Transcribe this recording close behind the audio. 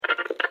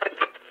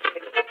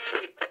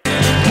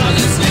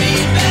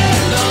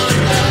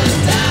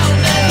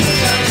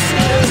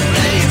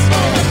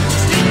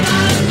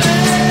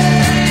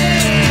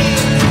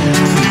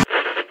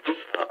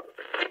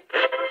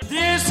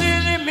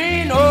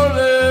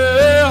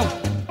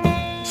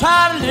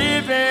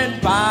living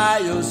by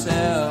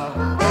yourself.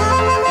 One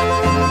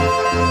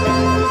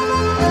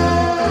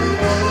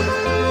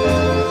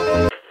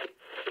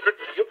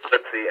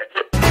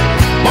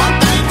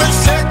thing for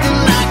certain,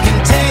 I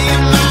can tell you,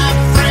 my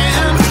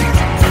friend,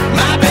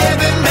 my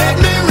baby made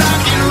me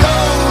rock and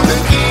roll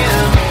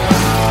again.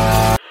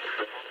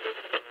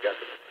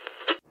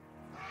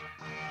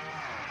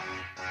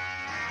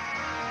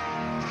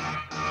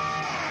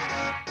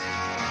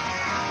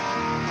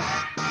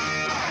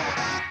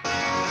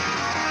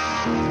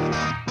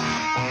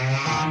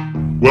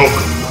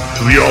 Welcome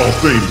to the All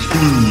Things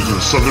Blues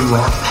and Southern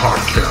Rock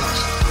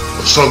podcast,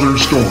 a southern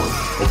storm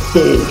of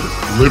bold,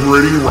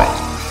 liberating rock,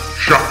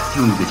 shot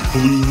through with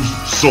blues,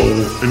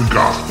 soul, and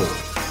gospel.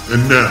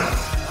 And now,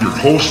 your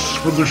hosts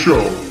for the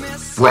show,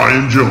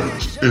 Brian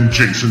Jones and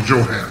Jason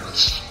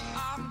Johannes.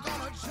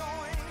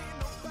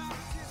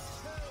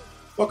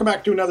 Welcome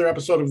back to another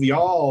episode of the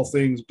All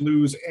Things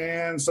Blues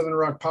and Southern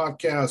Rock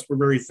podcast. We're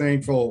very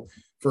thankful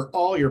for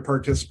all your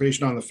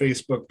participation on the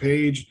Facebook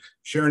page,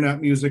 sharing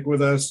that music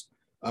with us,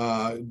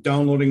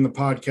 downloading the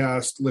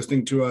podcast,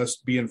 listening to us,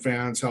 being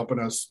fans, helping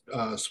us,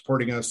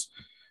 supporting us.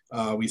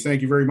 We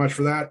thank you very much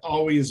for that.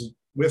 Always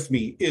with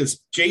me is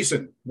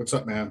Jason. What's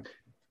up, man?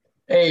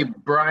 Hey,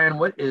 Brian,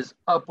 what is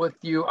up with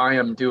you? I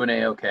am doing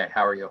A-okay.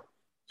 How are you?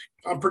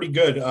 I'm pretty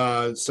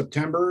good.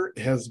 September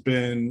has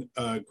been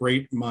a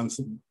great month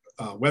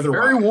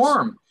weather-wise. Very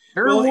warm.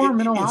 Very warm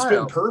in Ohio. It's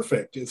been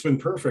perfect. It's been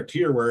perfect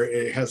here where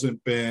it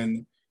hasn't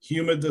been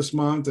humid this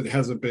month. It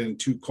hasn't been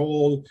too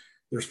cold.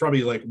 There's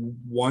probably like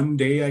one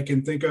day I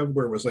can think of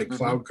where it was like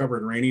cloud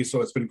covered and rainy.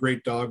 So it's been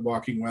great dog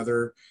walking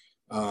weather.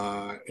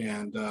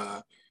 And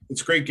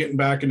it's great getting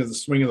back into the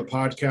swing of the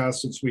podcast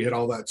since we had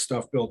all that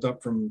stuff built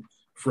up from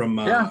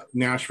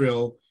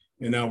Nashville.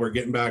 And now we're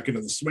getting back into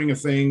the swing of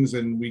things,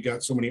 and we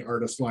got so many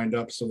artists lined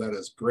up. So that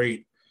is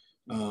great.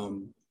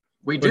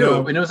 We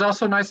do. And it was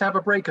also nice to have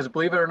a break because,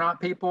 believe it or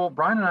not, people,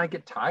 Brian and I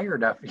get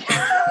tired after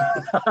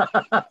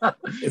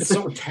it's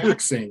so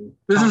taxing.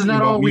 This is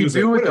not all we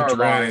do with our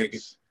drag.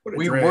 lives.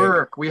 We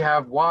work, we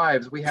have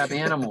wives, we have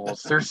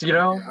animals. There's,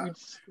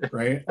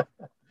 right.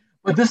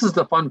 But this is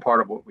the fun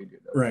part of what we do,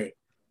 though. Right.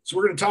 So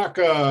we're going to talk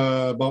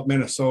about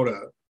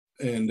Minnesota,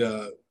 and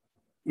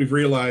we've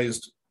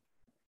realized,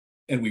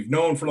 and we've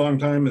known for a long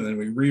time, and then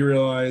we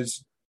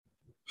realized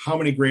how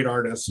many great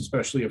artists,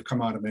 especially, have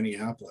come out of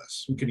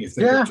Minneapolis. Who can you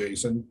think of,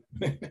 Jason?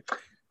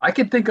 I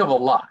can think of a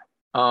lot.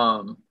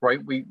 Right.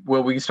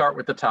 We start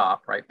with the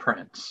top, right?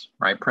 Prince,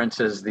 right?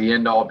 Prince is the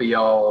end all be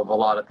all of a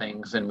lot of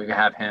things. And we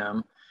have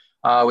him.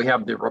 We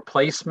have the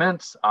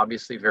Replacements,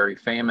 obviously very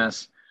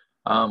famous.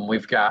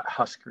 We've got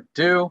Husker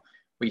Du.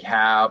 We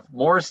have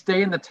Morris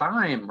Day and the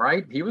Time,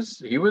 right? He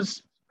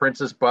was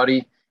Prince's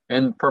buddy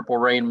in Purple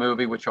Rain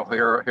movie, which you'll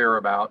hear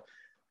about.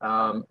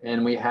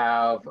 And we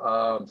have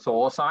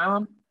Soul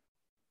Asylum,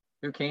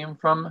 who came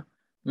from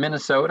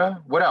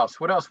Minnesota. What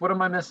else? What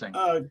am I missing?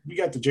 You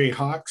got the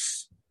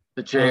Jayhawks.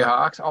 The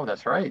Jayhawks. Oh,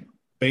 that's right.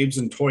 Babes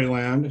in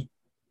Toyland.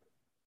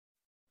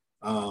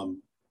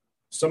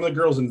 Some of the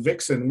girls in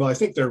Vixen. Well, I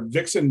think their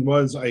Vixen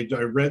was, I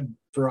read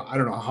for, I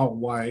don't know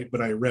why, but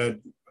I read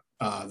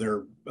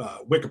their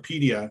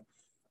Wikipedia,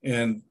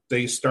 and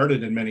they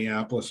started in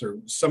Minneapolis, or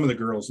some of the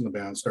girls in the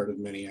band started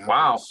in Minneapolis.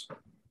 Wow.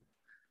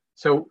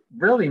 So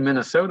really,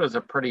 Minnesota is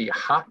a pretty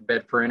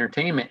hotbed for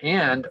entertainment.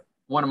 And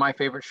one of my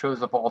favorite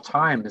shows of all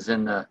time is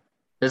in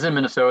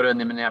Minnesota, in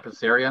the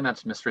Minneapolis area, and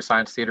that's Mystery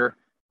Science Theater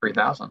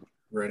 3000.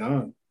 Right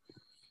on.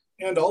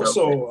 And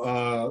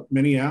also,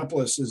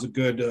 Minneapolis is a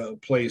good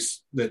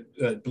place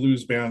that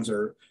blues bands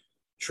are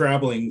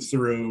traveling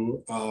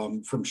through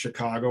from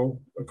Chicago,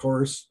 of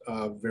course.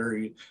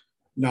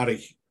 Not a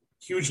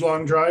huge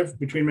long drive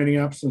between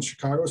Minneapolis and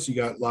Chicago. So you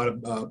got a lot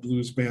of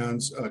blues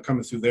bands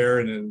coming through there.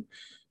 And then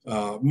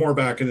more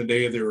back in the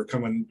day, they were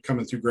coming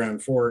through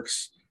Grand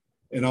Forks.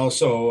 And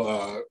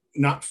also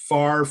not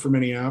far from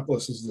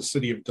Minneapolis is the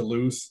city of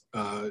Duluth.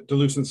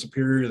 Duluth and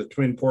Superior, the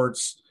Twin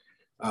Ports,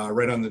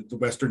 right on the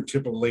western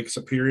tip of Lake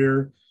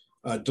Superior.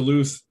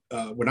 Duluth,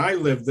 when I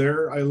lived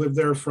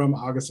there from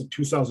August of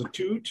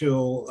 2002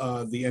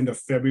 till the end of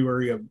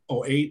February of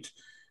 2008.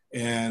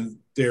 And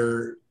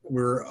there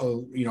were,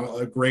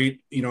 a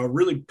great,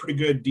 really pretty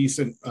good,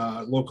 decent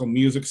local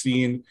music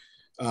scene.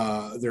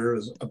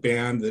 There's a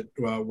band that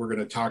we're going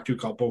to talk to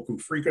called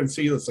Boku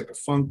Frequency. That's like a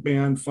funk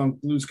band,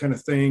 funk blues kind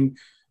of thing.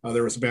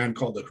 There was a band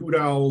called the Hoot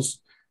Owls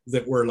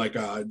that were like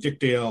a Dick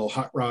Dale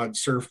hot rod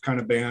surf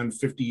kind of band,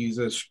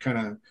 50s-ish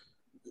kind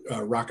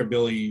of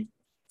rockabilly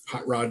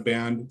hot rod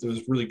band. It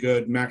was really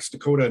good. Max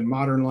Dakota and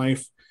Modern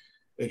Life.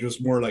 It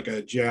was more like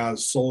a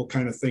jazz soul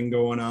kind of thing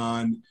going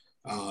on.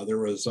 There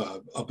was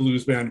a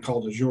blues band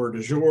called De Jour.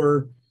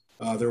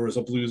 There was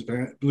a blues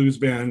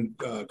band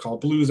called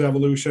Blues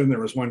Evolution.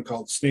 There was one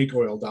called Snake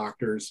Oil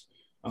Doctors.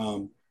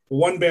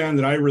 One band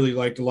that I really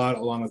liked a lot,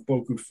 along with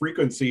Boku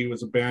Frequency,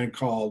 was a band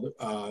called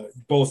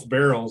Both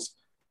Barrels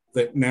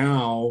that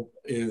now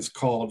is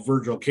called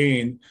Virgil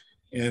Caine.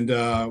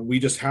 And we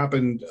just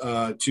happened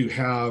to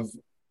have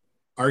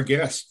our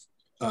guest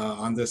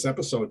on this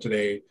episode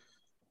today,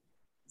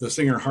 the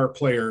singer harp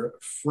player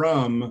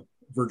from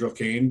Virgil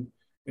Caine.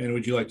 And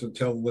would you like to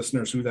tell the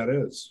listeners who that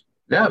is?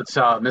 Yeah, it's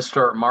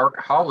Mr. Mark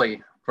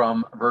Howley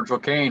from Virgil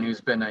Caine,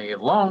 who's been a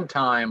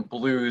longtime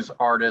blues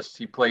artist.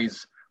 He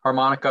plays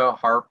harmonica,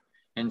 harp,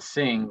 and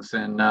sings.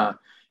 And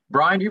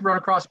Brian, you've run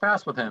across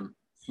paths with him.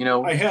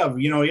 I have.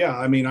 Yeah.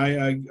 I mean,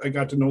 I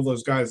got to know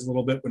those guys a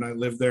little bit when I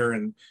lived there,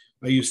 and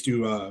I used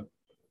to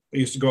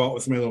go out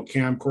with my little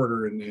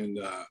camcorder and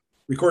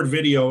record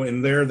video.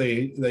 And there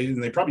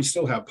they probably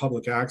still have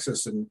public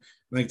access, and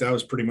I think that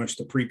was pretty much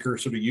the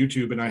precursor to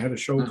YouTube. And I had a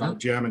show called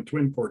Jam and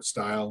Twin Port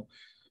Style.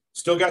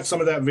 Still got some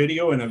of that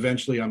video, and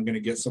eventually I'm going to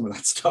get some of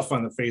that stuff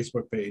on the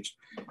Facebook page.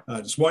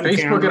 Just one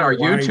Facebook and our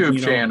wide,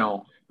 YouTube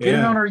channel. Get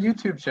it on our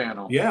YouTube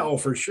channel. Yeah, oh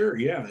for sure.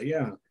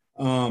 Yeah.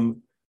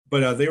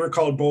 But they were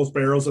called Both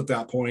Barrels at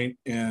that point,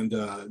 and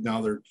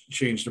now they're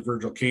changed to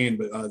Virgil Caine.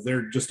 But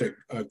they're just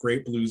a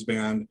great blues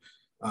band.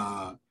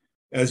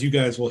 As you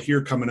guys will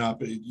hear coming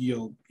up,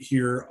 you'll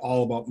hear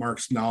all about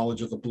Mark's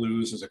knowledge of the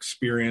blues, his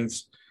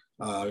experience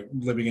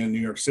living in New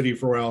York City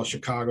for a while,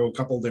 Chicago a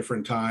couple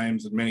different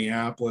times, and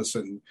Minneapolis,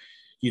 and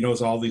he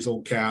knows all these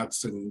old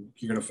cats. And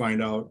you're going to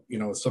find out,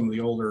 some of the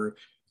older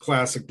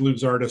classic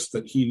blues artists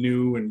that he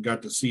knew and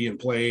got to see and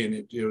play, and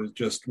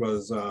it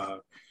was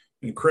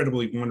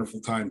incredibly wonderful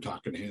time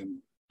talking to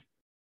him.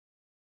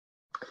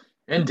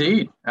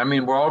 Indeed. I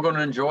mean, we're all going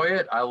to enjoy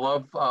it. I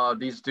love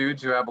these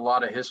dudes who have a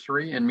lot of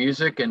history in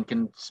music and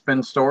can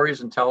spin stories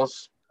and tell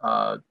us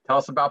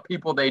about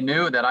people they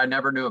knew that I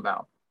never knew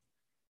about.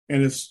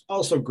 And it's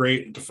also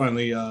great to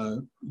finally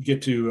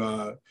get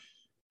to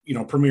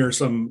premiere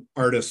some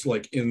artists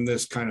like in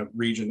this kind of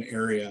region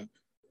area.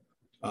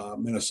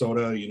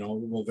 Minnesota,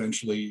 we'll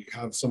eventually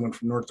have someone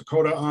from North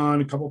Dakota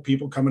on, a couple of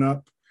people coming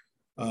up.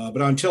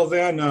 But until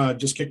then,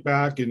 just kick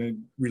back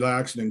and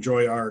relax and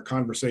enjoy our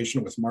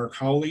conversation with Mark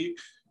Howley,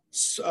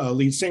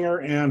 lead singer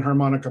and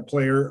harmonica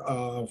player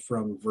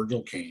from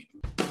Virgil Caine.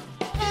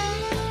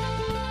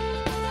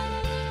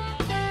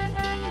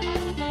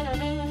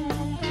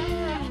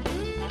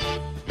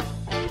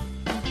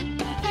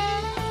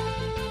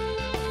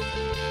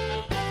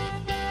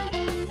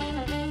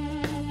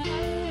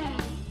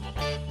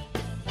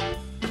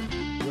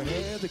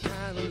 Well, the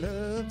kind of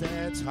love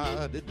that's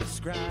hard to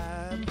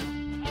describe.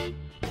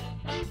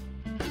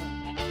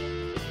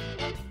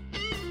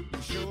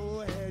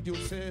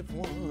 Yourself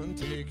one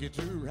ticket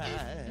to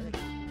ride.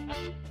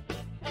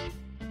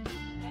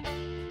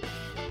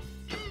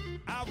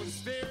 I was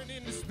staring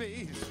into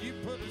space, you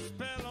put a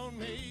spell on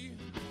me.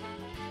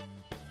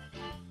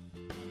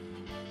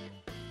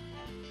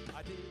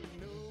 I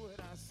didn't know what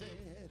I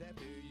said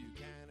after you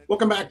kind of.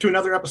 Welcome back to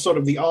another episode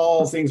of the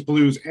All Things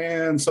Blues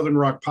and Southern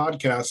Rock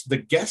podcast, the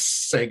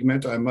guest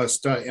segment, I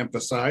must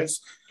emphasize.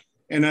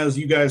 And as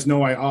you guys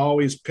know, I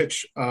always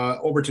pitch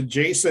over to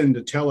Jason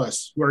to tell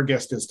us who our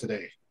guest is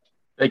today.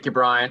 Thank you,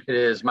 Brian. It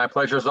is my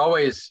pleasure, as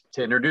always,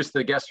 to introduce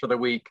the guest for the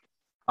week.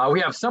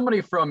 We have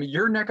somebody from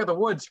your neck of the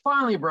woods.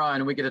 Finally,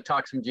 Brian, we get to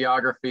talk some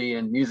geography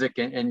and music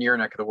in your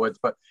neck of the woods.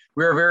 But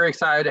we are very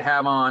excited to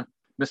have on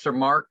Mr.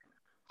 Mark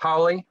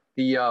Howley,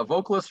 the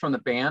vocalist from the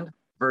band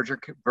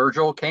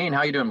Virgil Caine.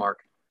 How you doing, Mark?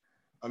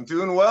 I'm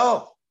doing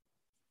well.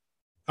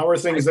 How are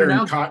things there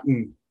in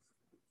Cotton?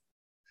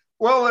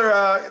 Well,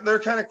 they're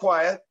kind of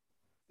quiet.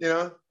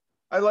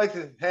 I like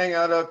to hang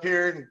out up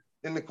here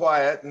in the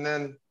quiet, and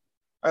then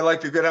I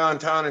like to go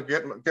downtown and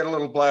get a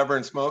little blabber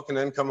and smoke and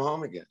then come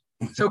home again.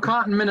 So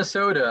Cotton,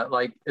 Minnesota,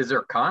 is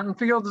there cotton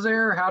fields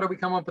there? How do we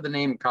come up with the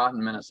name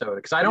Cotton, Minnesota?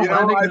 Because I don't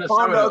think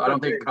Minnesota, I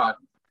don't think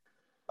cotton.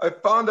 I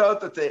found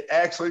out that they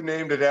actually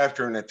named it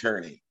after an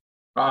attorney.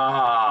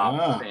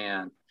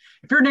 Man.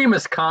 If your name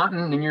is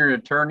Cotton and you're an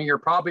attorney, you're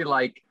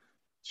probably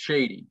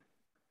shady.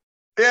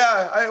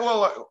 Yeah,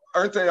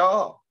 aren't they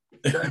all?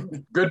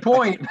 Good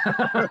point.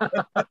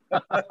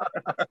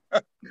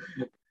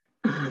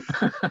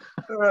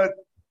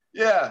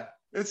 Yeah,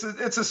 it's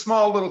a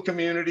small little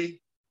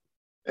community,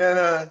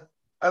 and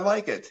I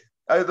like it.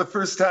 The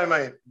first time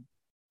I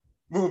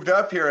moved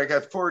up here, I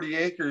got 40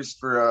 acres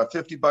for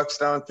 $50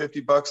 down,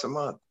 $50 a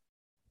month.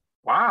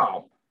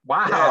 Wow.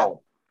 Yeah.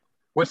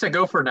 What's that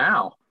go for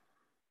now?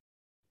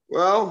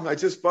 Well, I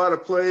just bought a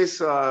place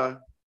on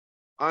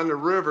the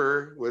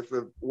river with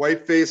the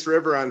Whiteface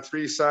River on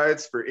three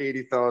sides for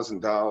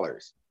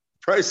 $80,000.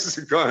 Prices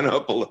have gone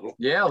up a little.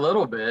 Yeah, a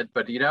little bit,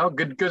 but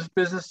good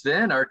business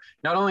then.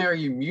 Not only are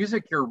you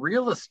music, you're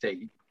real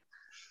estate.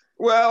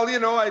 Well,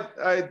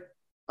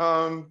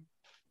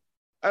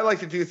 I like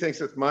to do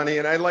things with money,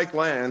 and I like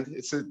land.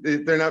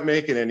 They're not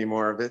making any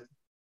more of it.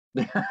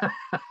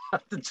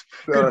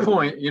 Good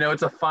point.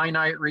 It's a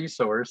finite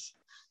resource.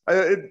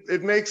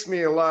 It makes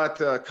me a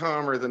lot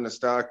calmer than the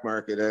stock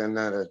market, and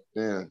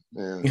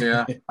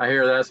Yeah, I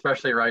hear that,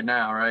 especially right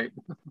now, right?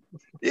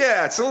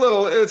 Yeah, it's a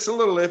little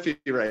iffy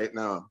right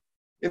now.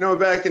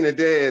 Back in the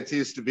day, it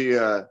used to be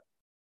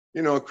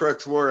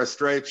crooks wore a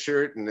striped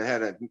shirt and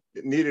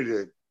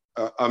needed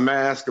a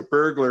mask, a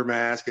burglar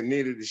mask, and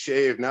needed to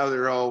shave. Now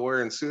they're all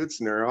wearing suits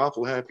and they're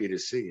awful happy to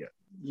see you.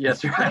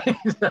 Yes, right.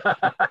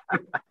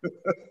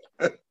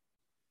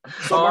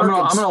 So Oh,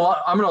 Mark,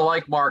 I'm gonna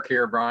like Mark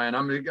here, Brian.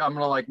 I'm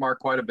gonna like Mark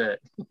quite a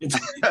bit.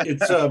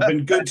 it's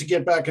been good to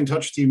get back in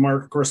touch with you,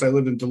 Mark. Of course, I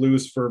lived in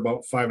Duluth for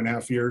about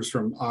 5.5 years,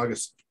 from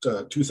August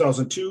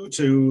 2002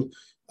 to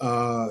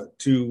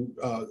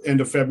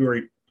end of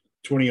February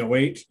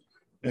 2008,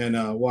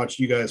 and watched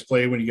you guys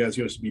play when you guys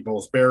used to be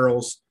both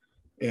barrels,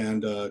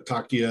 and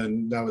talked to you,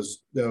 and that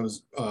was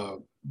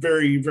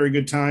very, very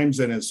good times,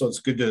 and so it's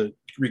good to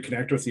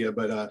reconnect with you.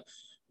 But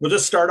we'll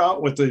just start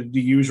out with the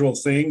usual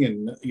thing,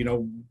 and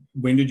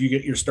when did you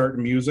get your start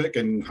in music,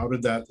 and how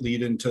did that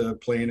lead into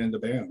playing in the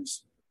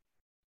bands?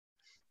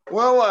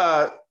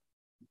 Well,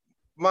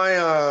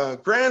 my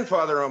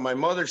grandfather on my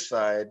mother's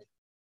side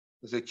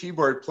was a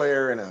keyboard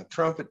player and a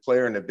trumpet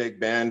player in the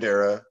big band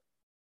era.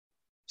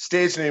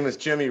 Stage name was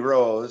Jimmy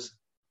Rose.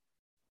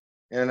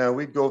 And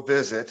we'd go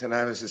visit, and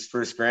I was his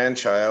first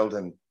grandchild,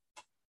 and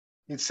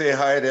he'd say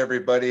hi to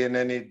everybody, and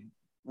then he'd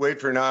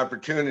wait for an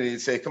opportunity.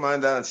 He'd say, come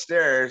on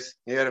downstairs.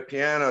 He had a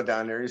piano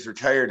down there. He's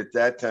retired at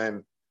that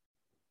time.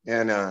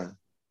 And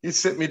he'd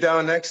sit me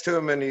down next to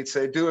him, and he'd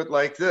say, do it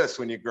like this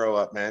when you grow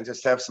up, man.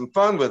 Just have some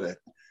fun with it.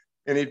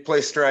 And he'd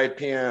play stride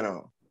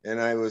piano.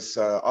 And I was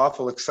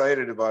awful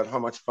excited about how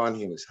much fun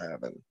he was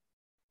having.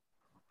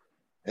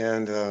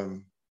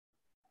 And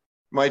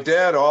my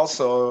dad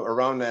also,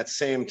 around that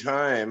same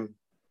time,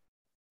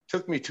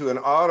 took me to an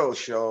auto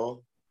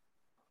show,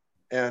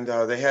 and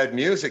they had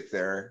music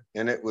there,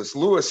 and it was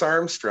Louis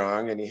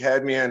Armstrong, and he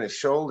had me on his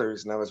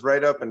shoulders, and I was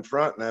right up in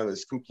front, and I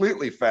was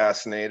completely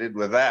fascinated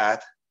with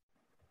that.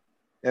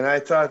 And I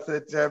thought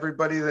that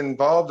everybody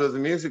involved with the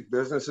music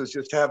business was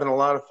just having a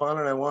lot of fun,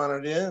 and I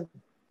wanted in.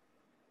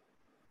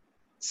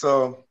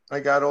 So I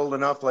got old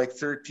enough, like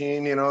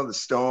 13, the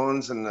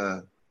Stones and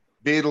the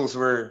Beatles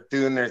were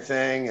doing their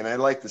thing, and I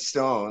liked the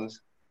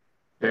Stones.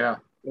 Yeah.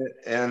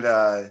 And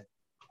I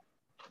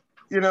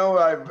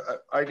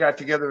got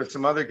together with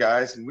some other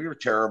guys, and we were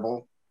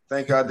terrible.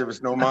 Thank God there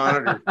was no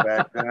monitors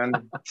back then.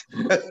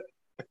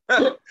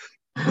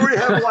 We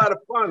had a lot of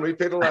fun. We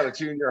played a lot of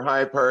junior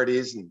high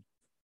parties, and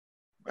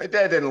my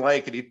dad didn't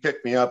like it. He'd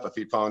pick me up if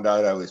he found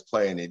out I was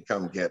playing. He'd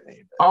come get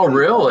me. Oh,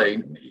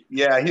 really?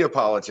 Yeah, he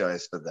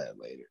apologized for that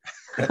later.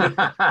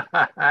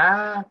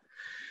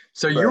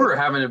 So you were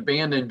having a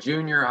band in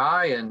junior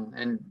high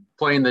and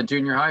playing the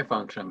junior high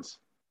functions.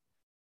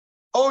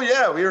 Oh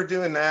yeah, we were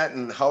doing that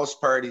and house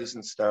parties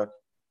and stuff.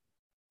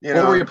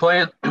 What were you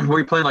playing? Were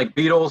you playing like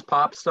Beatles,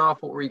 pop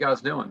stuff? What were you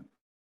guys doing?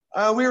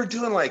 We were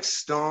doing like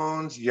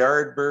Stones,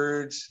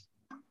 Yardbirds.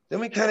 Then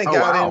we kind of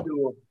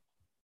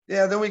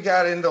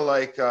got into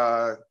like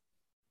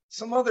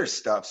some other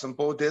stuff, some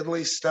Bo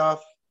Diddley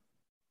stuff,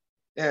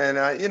 and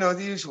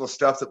the usual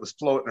stuff that was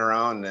floating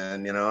around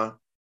then.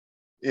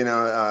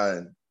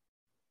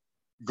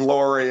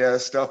 Gloria,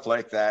 stuff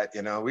like that.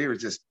 We were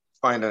just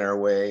finding our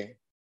way.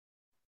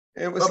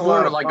 It was a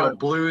lot of like fun. a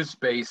blues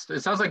based. It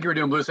sounds like you were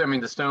doing blues. I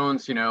mean, the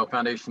Stones,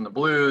 Foundation of the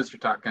Blues.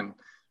 You're talking,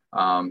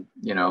 was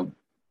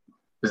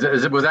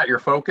that your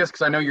focus?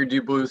 Because I know you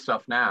do blues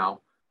stuff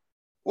now.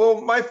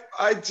 Well,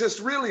 I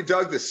just really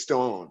dug the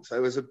Stones. I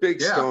was a big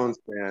Stones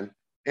fan,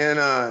 and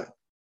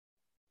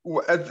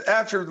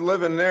after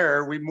living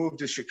there, we moved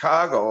to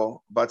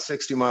Chicago, about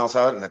 60 miles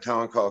out in a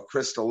town called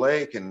Crystal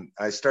Lake, and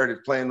I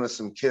started playing with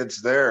some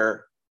kids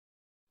there.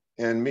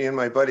 And me and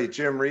my buddy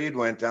Jim Reed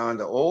went down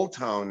to Old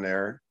Town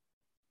there.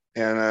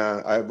 And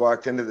I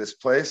walked into this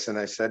place, and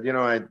I said,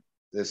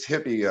 this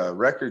hippie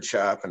record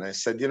shop. And I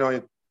said,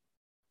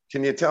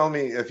 can you tell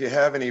me if you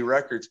have any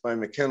records by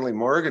McKinley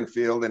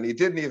Morganfield? And he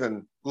didn't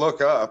even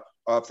look up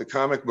off the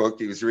comic book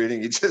he was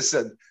reading. He just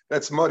said,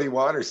 that's Muddy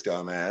Waters,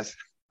 dumbass.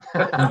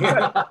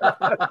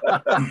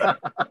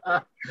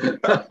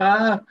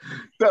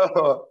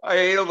 So I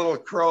ate a little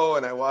crow,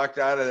 and I walked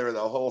out of there with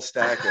a whole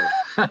stack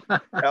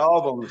of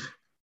albums.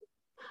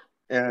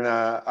 And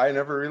I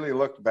never really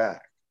looked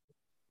back.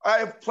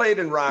 I've played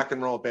in rock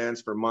and roll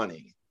bands for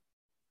money,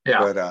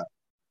 but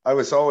I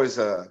was always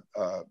a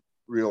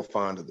real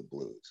fond of the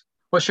blues.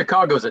 Well,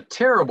 Chicago's a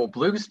terrible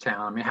blues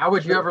town. I mean, how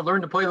would you ever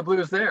learn to play the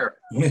blues there?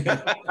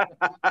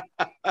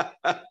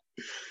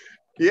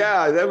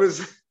 Yeah, it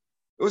was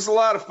a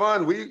lot of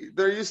fun.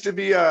 There used to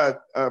be a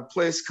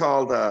place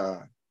called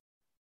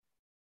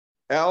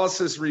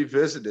Alice's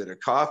Revisited, a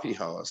coffee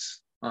house.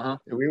 Uh-huh.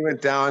 And we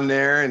went down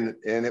there,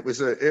 and it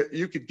was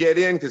you could get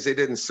in because they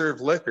didn't serve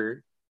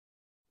liquor.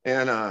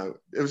 And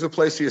it was a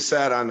place where you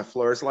sat on the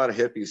floor. There's a lot of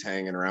hippies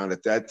hanging around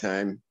at that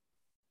time.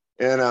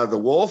 And the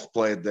Wolf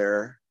played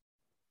there.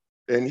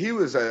 And he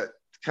was a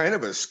kind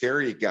of a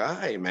scary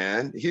guy,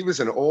 man. He was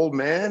an old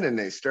man, and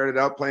they started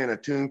out playing a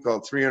tune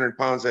called 300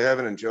 Pounds of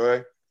Heaven and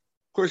Joy.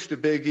 Pushed a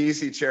big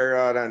easy chair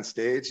out on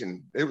stage,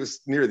 and it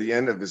was near the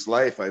end of his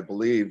life, I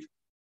believe.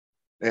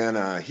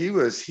 And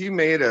he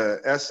made a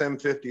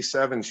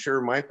SM57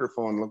 Shure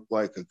microphone look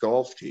like a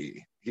golf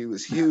tee. He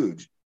was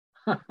huge.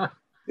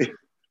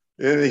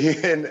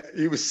 And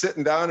he was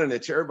sitting down in a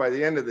chair by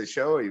the end of the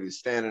show. He was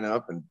standing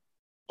up and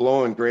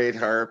blowing great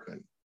harp,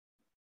 and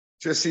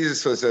just he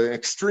just was an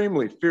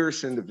extremely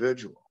fierce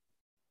individual.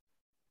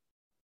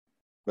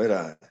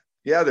 But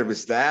there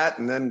was that,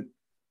 and then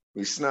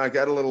We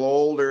got a little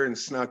older and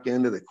snuck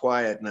into the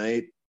Quiet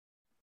Night.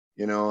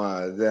 You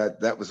know,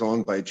 that was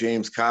owned by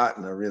James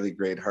Cotton, a really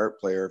great harp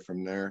player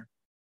from there.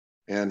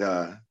 And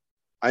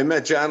I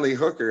met John Lee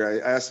Hooker. I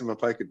asked him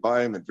if I could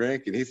buy him a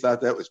drink, and he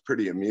thought that was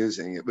pretty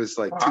amusing. It was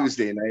like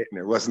Tuesday night, and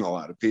there wasn't a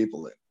lot of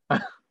people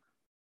in.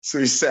 So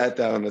he sat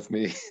down with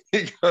me.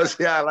 He goes,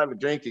 "Yeah, I'll have a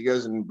drink." He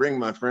goes, "And bring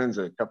my friends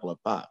a couple of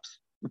pops."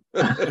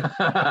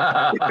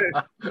 I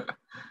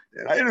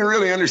didn't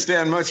really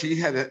understand much. He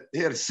had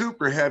a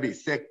super heavy,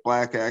 thick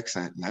black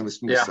accent, and I was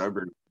from the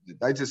suburbs.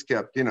 I just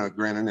kept,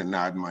 grinning and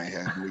nodding my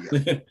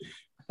head.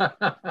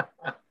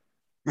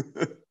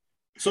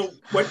 So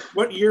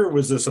what year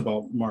was this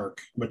about,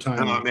 Mark? What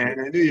time? Oh man,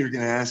 I knew you were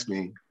going to ask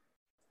me.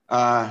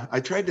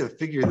 I tried to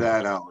figure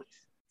that out.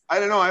 I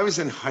don't know. I was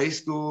in high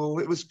school.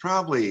 It was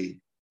probably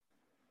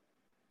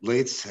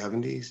late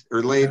 70s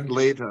or late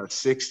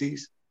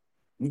 60s.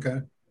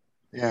 Okay.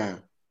 Yeah.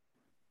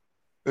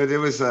 But it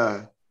was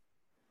a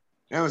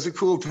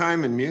cool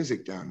time in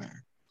music down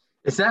there.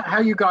 Is that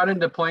how you got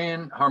into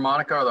playing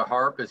harmonica or the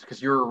harp? Is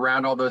because you were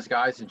around all those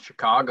guys in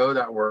Chicago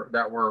that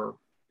were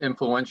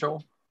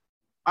influential?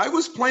 I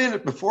was playing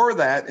it before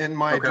that, and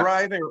my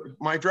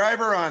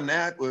driver on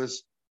that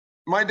was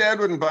my dad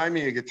wouldn't buy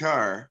me a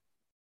guitar,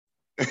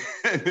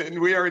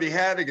 and we already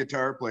had a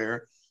guitar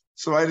player.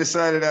 So I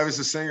decided I was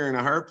a singer and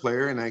a harp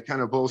player, and I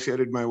kind of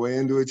bullshitted my way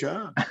into a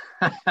job.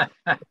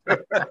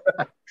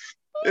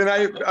 And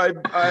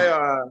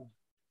I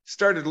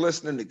started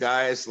listening to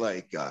guys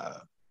like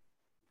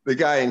the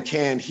guy in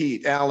Canned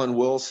Heat, Alan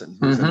Wilson,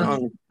 who's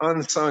an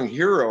unsung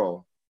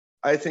hero.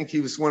 I think he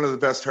was one of the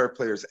best harp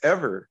players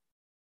ever.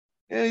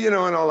 And,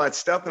 and all that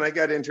stuff. And I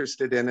got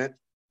interested in it.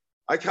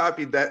 I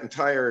copied that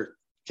entire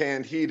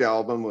Canned Heat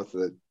album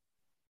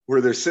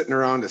where they're sitting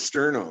around a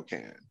sterno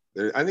can.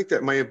 I think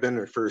that might have been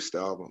their first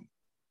album.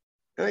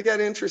 And I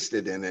got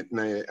interested in it.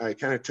 And I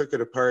kind of took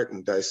it apart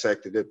and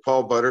dissected it.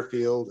 Paul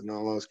Butterfield and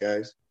all those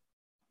guys,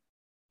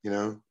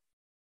 Yeah.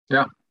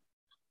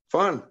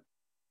 Fun.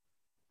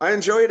 I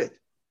enjoyed it.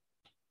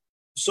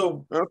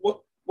 So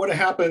what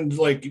happened,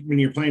 like when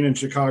you're playing in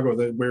Chicago?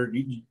 Where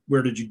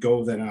did you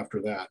go then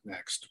after that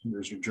next?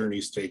 Where's your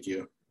journeys take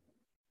you?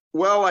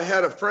 Well, I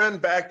had a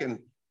friend back in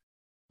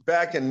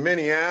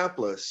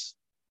Minneapolis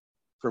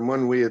from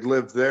when we had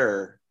lived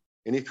there,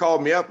 and he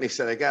called me up and he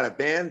said, "I got a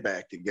band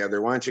back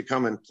together. Why don't you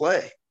come and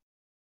play?"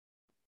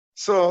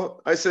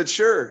 So I said,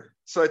 "Sure."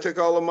 So I took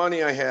all the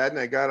money I had and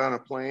I got on a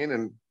plane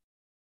and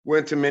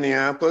went to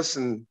Minneapolis,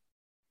 and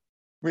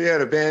we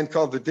had a band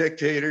called the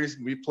Dictators.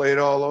 We played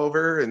all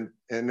over, and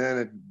then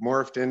it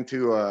morphed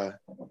into a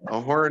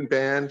horn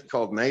band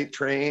called Night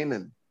Train,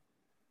 and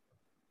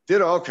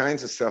did all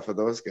kinds of stuff with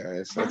those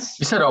guys.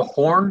 You said a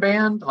horn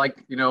band,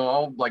 like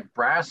all like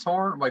brass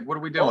horn. Like, what are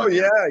we doing? Oh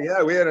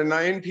yeah. We had a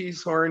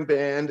 9-piece horn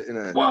band and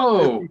a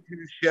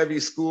 52 Chevy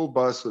school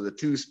bus with a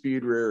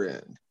 2-speed rear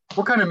end.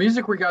 What kind of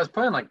music were you guys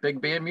playing? Like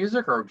big band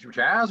music or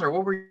jazz, or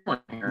what were you doing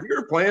here? We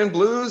were playing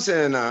blues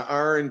and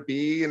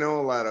R&B. A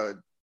lot of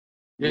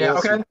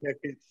okay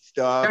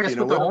stuff. I guess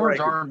with the horns,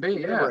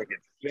 R&B. Yeah, I could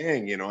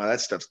sing.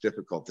 That stuff's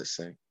difficult to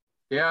sing.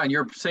 Yeah, and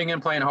you're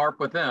singing, playing harp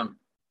with them.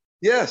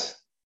 Yes.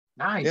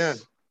 Nice. Yeah.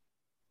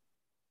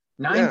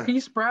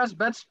 9-piece brass.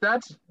 That's.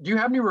 Do you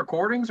have any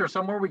recordings or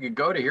somewhere we could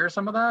go to hear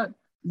some of that?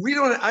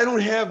 I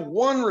don't have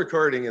one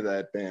recording of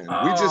that band.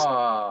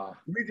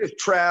 We just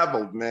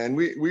traveled, man.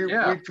 We'd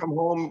come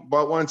home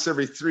about once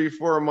every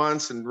 3-4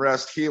 months and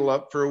heal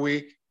up for a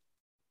week,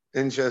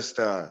 and just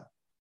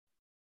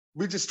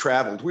we just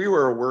traveled. We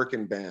were a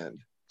working band.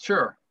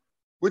 Sure.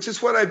 Which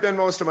is what I've been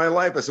most of my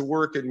life, as a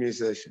working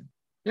musician.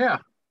 Yeah.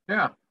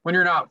 When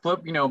you're not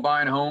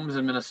buying homes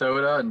in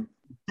Minnesota and.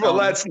 Well,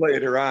 that's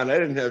later on. I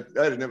didn't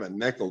have a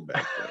nickel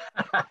back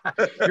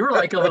then. You were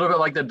like a little bit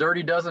like the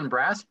Dirty Dozen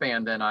brass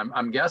band then,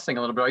 I'm guessing a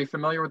little bit. Are you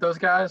familiar with those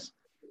guys?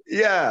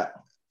 Yeah,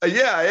 I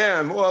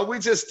am. Well, we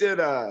just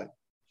did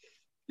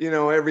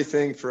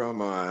everything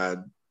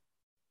from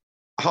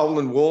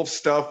Howlin' Wolf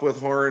stuff with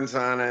horns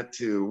on it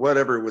to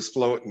whatever was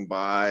floating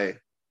by.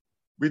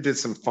 We did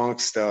some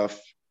funk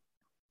stuff.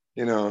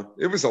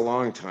 It was a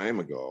long time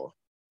ago.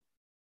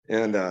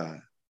 And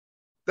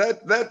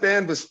that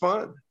band was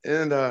fun.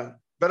 And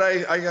but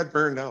I got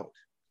burned out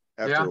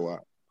after a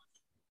while.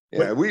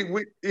 Yeah,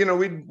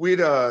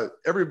 we'd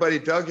everybody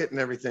dug it and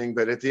everything,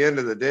 but at the end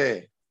of the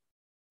day,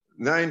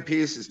 9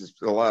 pieces is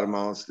a lot of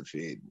mouths to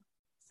feed.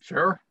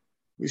 Sure.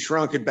 We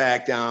shrunk it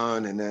back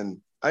down, and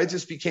then I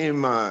just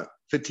became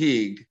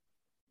fatigued,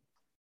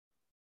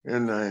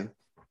 and I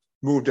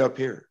moved up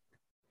here.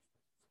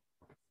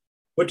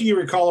 What do you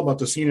recall about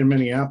the scene in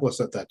Minneapolis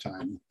at that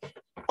time?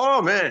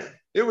 Oh man,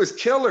 it was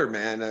killer,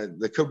 man.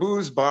 The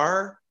Caboose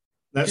Bar.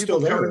 That's still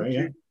there, right?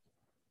 Yeah.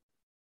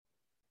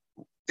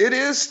 It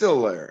is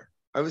still there.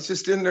 I was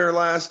just in there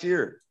last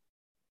year.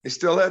 They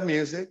still have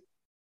music.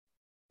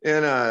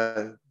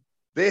 And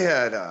they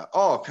had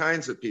all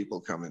kinds of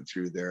people coming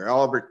through there.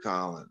 Albert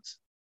Collins,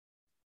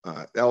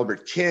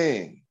 Albert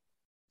King,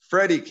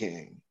 Freddie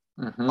King,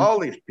 all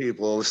these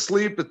people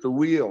asleep at the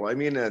wheel. I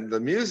mean, the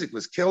music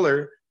was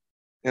killer.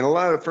 And a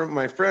lot of from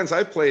my friends,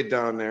 I played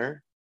down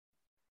there,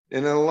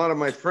 and then a lot of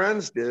my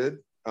friends did.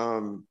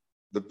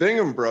 The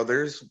Bingham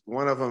brothers,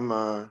 one of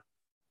them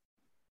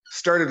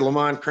started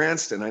Lamont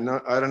Cranston.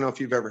 I don't know if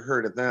you've ever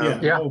heard of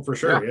them. Yeah. Oh, for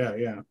sure.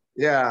 Yeah.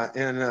 Yeah,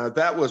 and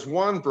that was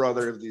one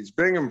brother of these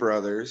Bingham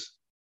brothers.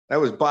 That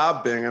was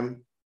Bob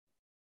Bingham.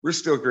 We're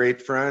still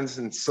great friends,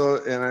 and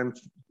I'm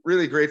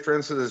really great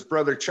friends with his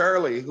brother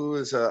Charlie, who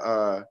is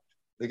the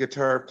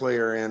guitar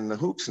player in the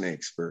Hoop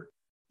Snakes for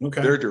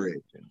their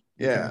duration.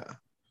 Yeah. Okay.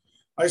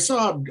 I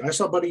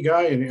saw Buddy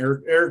Guy and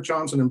Eric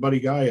Johnson and Buddy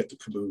Guy at the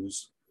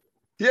Caboose.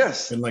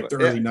 Yes. In like the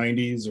early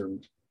 90s or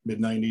mid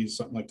 90s,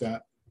 something like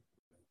that.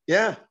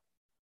 Yeah.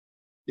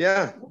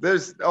 Yeah.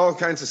 There's all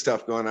kinds of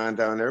stuff going on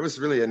down there. It was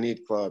really a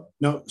neat club.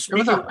 No, it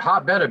was a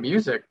hotbed of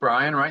music,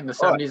 Brian, right? In the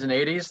 70s and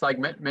 80s, like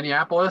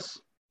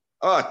Minneapolis.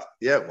 Oh,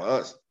 yeah, it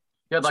was.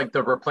 You had like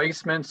the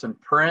Replacements and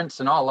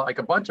Prince and all, like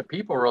a bunch of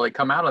people really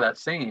come out of that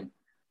scene.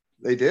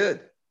 They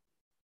did.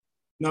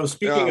 Now,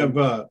 speaking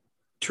of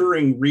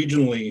touring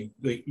regionally,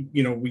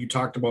 we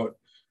talked about,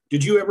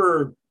 did you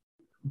ever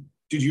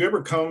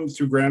come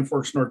through Grand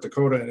Forks, North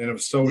Dakota? And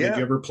if so, did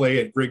you ever play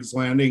at Griggs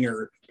Landing,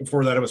 or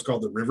before that it was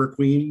called the River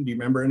Queen? Do you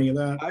remember any of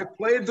that? I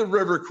played the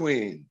River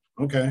Queen.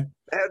 Okay.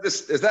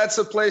 That's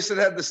the place that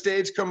had the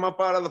stage come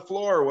up out of the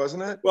floor,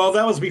 wasn't it? Well,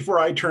 that was before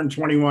I turned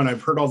 21.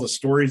 I've heard all the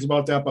stories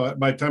about that, but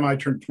by the time I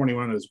turned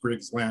 21, it was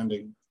Griggs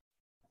Landing.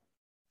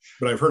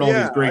 But I've heard all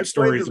these great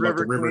stories about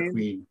the River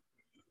Queen.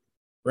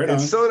 Right on.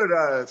 And so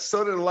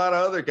did a lot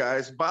of other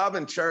guys. Bob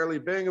and Charlie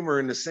Bingham were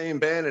in the same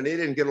band, and they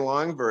didn't get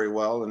along very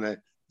well. And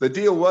the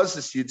deal was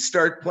this: you'd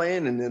start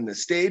playing, and then the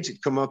stage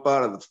would come up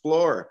out of the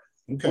floor.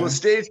 Okay. Well, the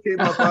stage came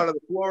up out of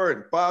the floor,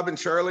 and Bob and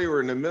Charlie were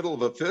in the middle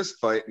of a fist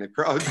fight, and the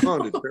crowd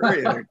found it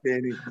very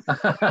entertaining.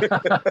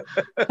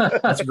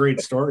 That's a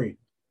great story.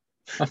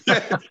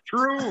 Yeah,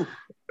 true.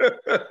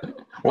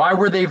 Why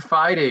were they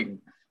fighting?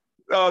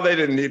 Oh, they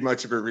didn't need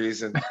much of a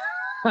reason.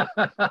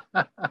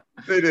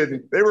 They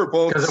didn't. They were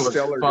both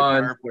stellar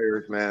guitar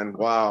players, man.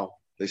 Wow,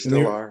 they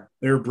still are.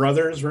 They were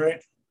brothers,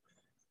 right?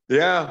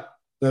 Yeah.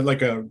 That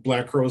like a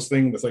Black Crowes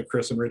thing with like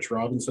Chris and Rich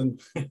Robinson.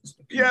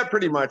 Yeah,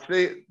 pretty much.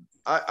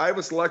 I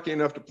was lucky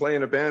enough to play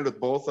in a band with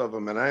both of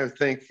them, and I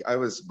think I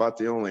was about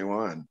the only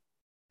one.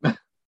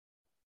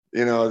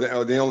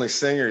 The only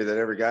singer that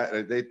ever got.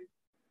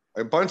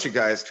 A bunch of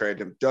guys tried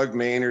to. Doug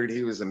Maynard,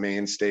 he was a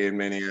mainstay in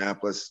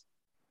Minneapolis.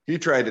 He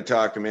tried to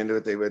talk them into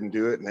it. They wouldn't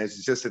do it, and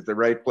it's just at the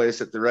right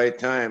place at the right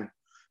time. It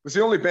was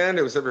the only band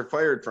I was ever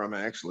fired from,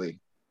 actually.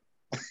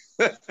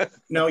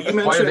 No, you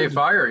mentioned. Why did they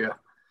fire you?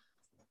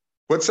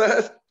 What's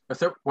that?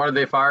 Why did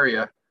they fire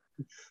you?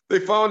 They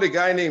found a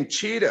guy named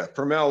Cheetah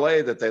from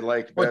LA that they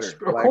liked better.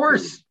 Of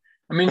course.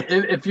 I mean,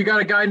 if you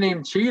got a guy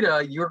named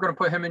Cheetah, you're going to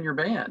put him in your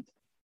band.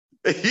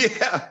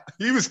 Yeah,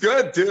 he was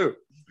good too.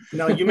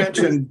 Now, you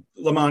mentioned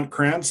Lamont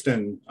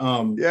Cranston.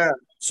 Yeah.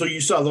 So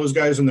you saw those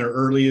guys in their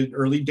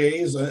early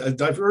days.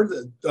 I've heard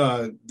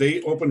that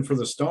they opened for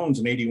the Stones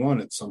in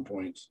 '81 at some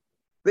point.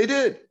 They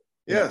did.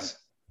 Yes.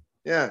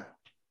 Yeah.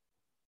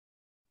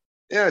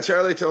 Yeah.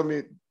 Charlie told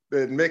me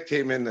that Mick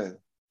came in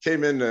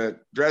the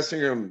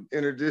dressing room,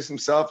 introduced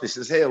himself. He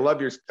says, "Hey, I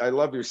love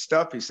your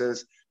stuff." He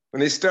says, "When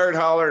they start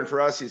hollering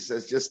for us," he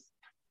says, "just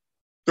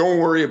don't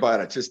worry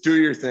about it. Just do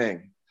your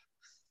thing.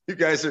 You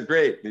guys are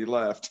great." And he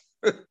left.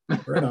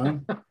 Right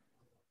on.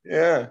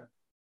 Yeah.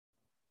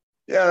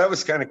 Yeah, that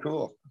was kind of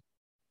cool.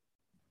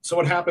 So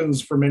what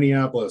happens for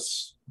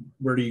Minneapolis?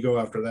 Where do you go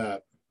after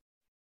that?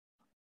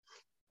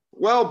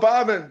 Well,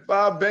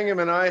 Bob Bingham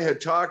and I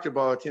had talked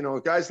about,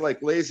 guys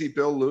like Lazy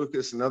Bill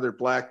Lucas and other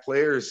black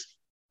players,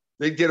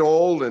 they'd get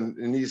old,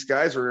 and these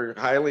guys were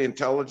highly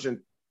intelligent,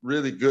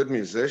 really good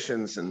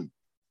musicians, and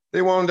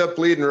they wound up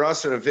leading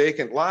us in a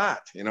vacant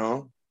lot,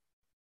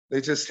 They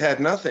just had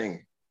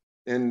nothing,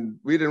 and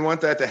we didn't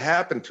want that to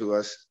happen to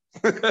us.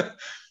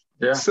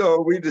 Yeah.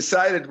 So we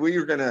decided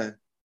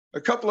a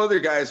couple other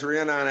guys were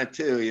in on it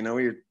too.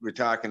 We were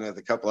talking with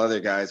a couple other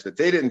guys, but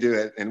they didn't do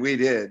it, and we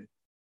did.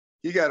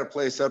 He got a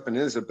place up in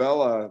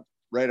Isabella,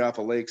 right off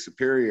of Lake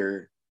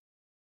Superior,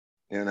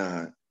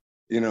 and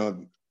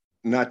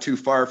not too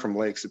far from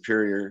Lake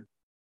Superior.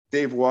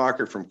 Dave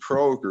Walker from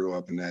Crow grew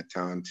up in that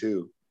town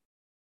too.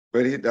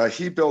 But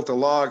he built a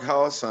log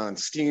house on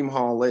Steam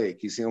Hall Lake.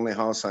 He's the only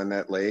house on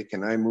that lake,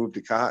 and I moved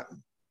to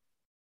Cotton.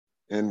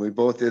 And we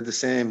both did the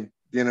same.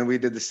 We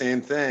did the same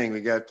thing.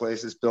 We got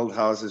places, built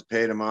houses,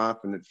 paid them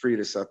off, and it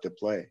freed us up to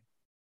play.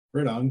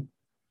 Right on.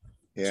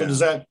 Yeah. So does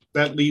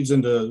that leads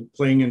into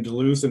playing in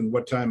Duluth? And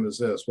what time is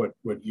this?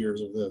 What years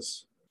of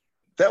this?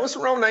 That was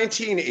around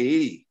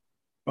 1980.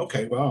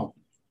 Okay. Wow.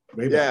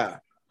 Maybe. Yeah.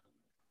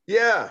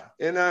 Yeah.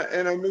 And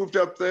I moved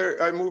up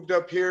there. I moved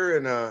up here,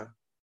 and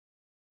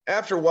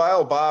after a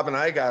while, Bob and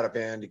I got a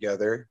band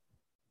together.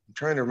 I'm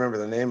trying to remember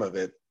the name of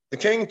it. The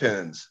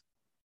Kingpins.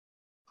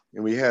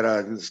 And we had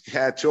this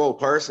cat, Joel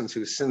Parsons,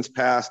 who's since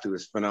passed, who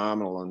was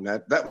phenomenal. And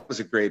that was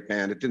a great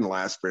band. It didn't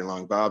last very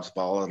long. Bob's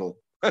volatile.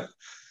 But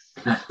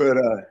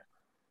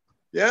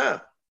yeah.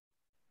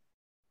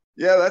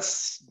 Yeah,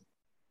 that's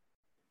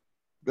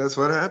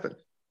what happened.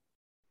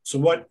 So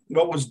what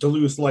was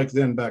Duluth like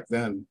back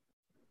then,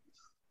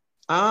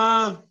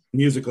 Uh,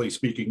 musically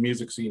speaking,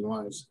 music scene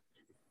wise?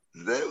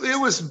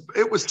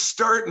 it was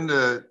starting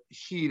to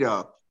heat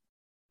up.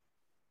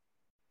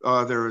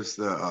 There was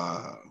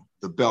the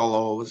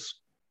Bellows,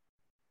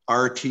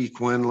 R.T.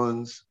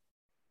 Quinlan's,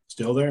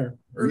 Still there?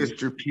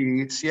 Mr.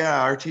 Pete's.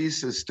 Yeah,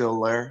 Artiste is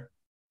still there.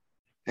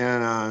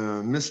 And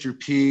Mr.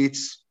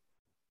 Pete's,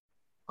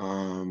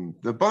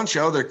 the bunch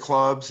of other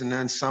clubs, and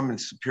then some in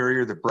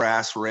Superior, the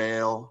Brass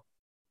Rail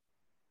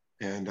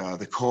and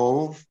the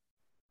Cove.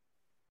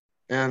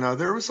 And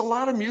there was a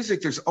lot of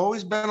music. There's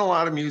always been a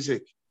lot of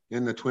music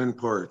in the Twin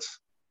Ports,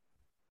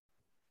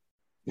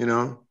 you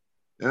know?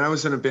 And I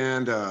was in a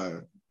band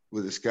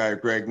with this guy,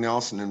 Greg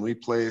Nelson, and we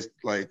played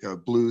like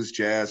blues,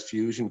 jazz,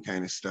 fusion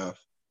kind of stuff.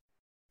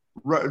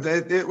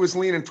 It was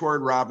leaning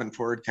toward Robin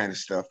Ford kind of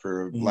stuff,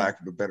 for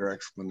lack of a better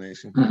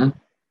explanation. Mm-hmm.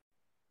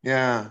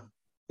 Yeah,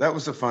 that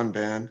was a fun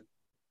band.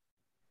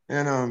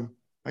 And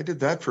I did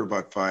that for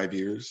about 5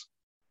 years.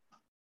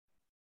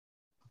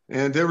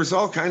 And there was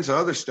all kinds of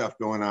other stuff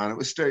going on. It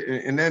was,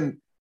 and then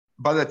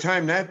by the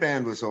time that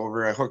band was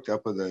over, I hooked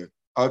up with an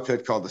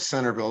outfit called the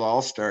Centerville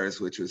All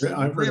Stars, which was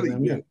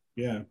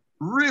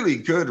really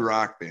good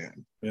rock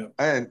band. Yeah.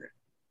 And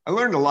I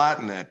learned a lot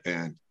in that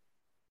band.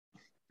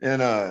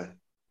 And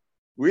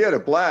we had a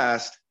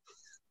blast.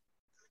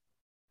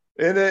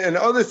 And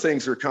other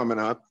things were coming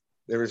up.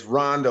 There was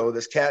Rondo,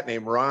 this cat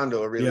named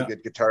Rondo, a really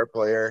good guitar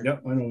player.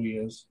 Yep, I know who he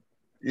is.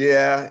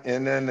 Yeah,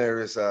 and then there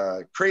was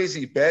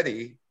Crazy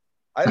Betty.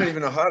 I don't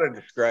even know how to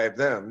describe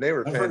them. They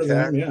were fantastic.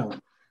 Heard of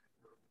them,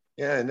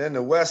 yeah, and then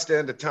the west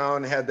end of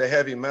town had the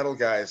heavy metal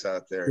guys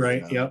out there.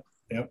 Right, you know?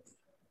 Yep.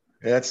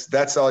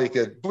 That's all you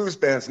could. Blues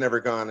band's never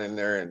gone in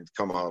there and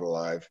come out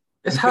alive.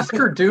 Is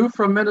Husker Du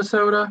from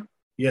Minnesota?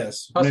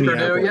 Yes. Husker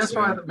Du, yes,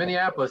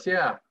 Minneapolis,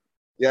 yeah.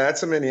 Yeah,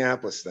 that's a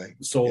Minneapolis thing.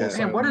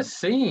 Man, what a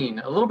scene.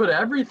 A little bit of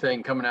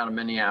everything coming out of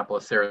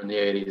Minneapolis there in the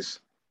 80s.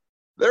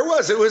 There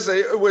was. It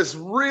was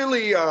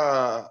really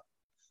the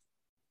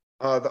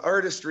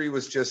artistry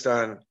was just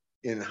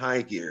in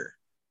high gear.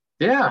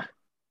 Yeah.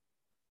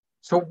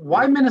 So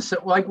why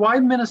Minnesota? Like, why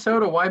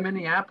Minnesota? Why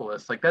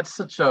Minneapolis? Like, that's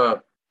such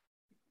a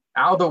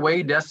out of the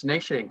way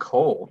destination and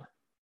cold.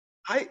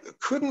 I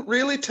couldn't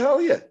really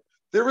tell you.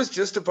 There was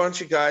just a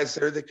bunch of guys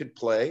there that could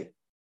play,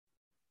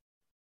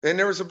 and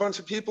there was a bunch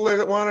of people there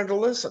that wanted to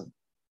listen.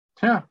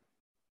 Yeah.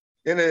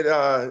 And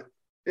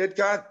it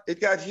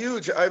got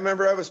huge. I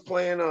remember I was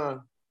playing.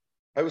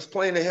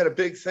 They had a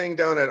big thing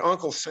down at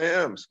Uncle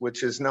Sam's,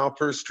 which is now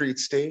First Street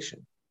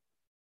Station,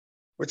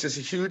 which is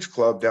a huge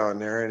club down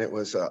there, and it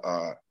was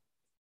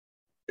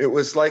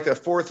like a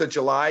 4th of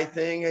July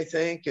thing, I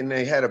think, and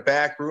they had a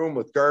back room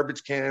with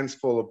garbage cans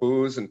full of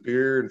booze and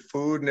beer and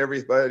food and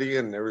everybody,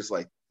 and there was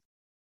like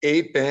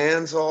 8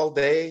 bands all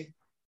day,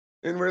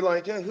 and we're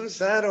like, yeah, who's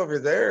that over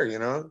there? You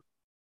know,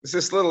 it's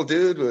this little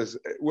dude was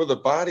with a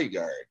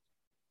bodyguard,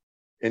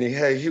 and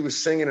he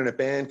was singing in a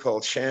band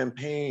called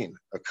Champagne,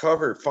 a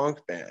cover funk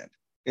band,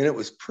 and it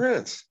was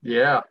Prince.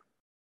 Yeah.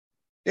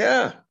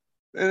 And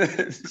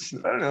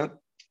I don't know,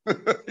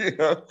 you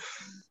know.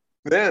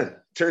 Then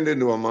turned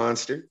into a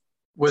monster.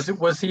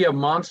 Was he a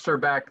monster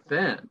back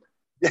then?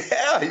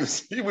 Yeah,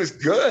 he was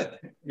good.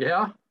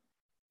 Yeah.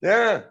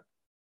 Yeah.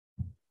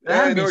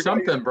 That had to be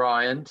something,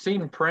 Brian.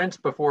 Seeing Prince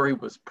before he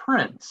was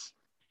Prince.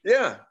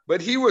 Yeah,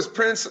 but he was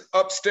Prince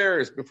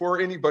upstairs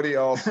before anybody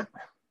else.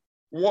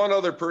 One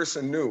other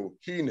person knew.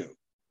 He knew.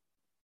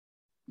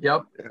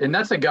 Yep. And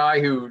that's a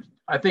guy who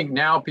I think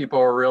now people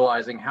are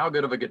realizing how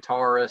good of a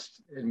guitarist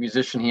and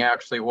musician he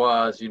actually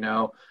was, you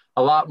know,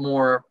 a lot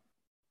more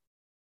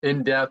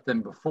in depth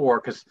than before,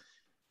 because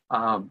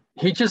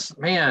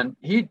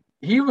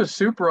he was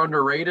super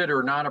underrated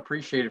or not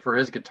appreciated for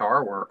his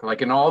guitar work,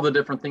 like in all the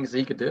different things that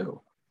he could do.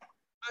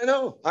 I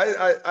know.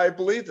 I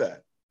believe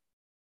that.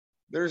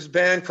 There's a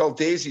band called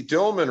Daisy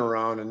Dillman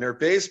around, and their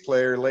bass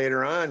player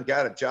later on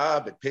got a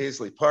job at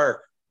Paisley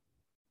Park.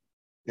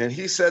 And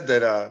he said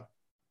that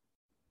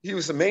he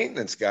was a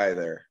maintenance guy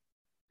there.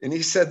 And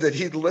he said that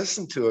he'd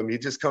listen to him.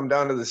 He'd just come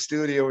down to the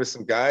studio with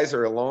some guys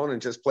or alone and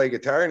just play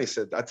guitar. And he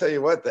said, I'll tell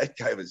you what, that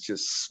guy was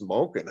just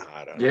smoking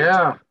hot on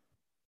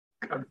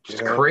it.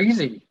 Just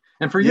crazy.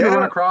 And for you to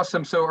run across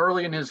him so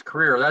early in his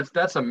career,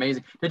 that's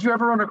amazing. Did you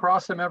ever run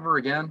across him ever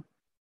again?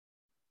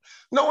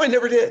 No, I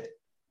never did.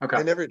 Okay.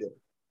 I never did.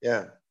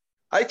 Yeah.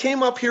 I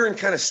came up here and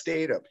kind of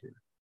stayed up here.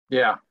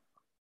 Yeah.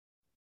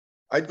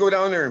 I'd go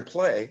down there and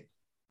play.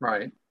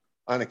 Right.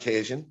 On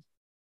occasion.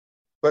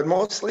 But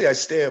mostly I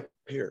stay up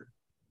here.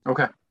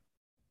 Okay.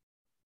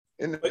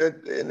 And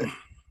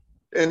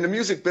the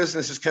music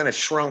business has kind of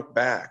shrunk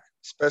back,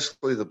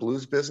 especially the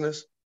blues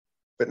business,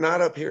 but not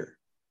up here.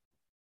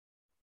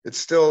 It's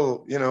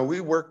still, you know,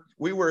 we work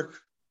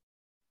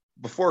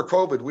before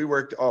COVID, we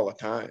worked all the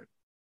time.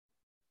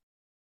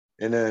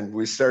 And then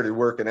we started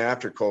working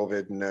after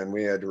COVID, and then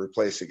we had to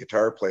replace a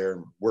guitar player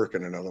and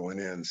working another one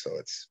in. So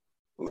it's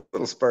a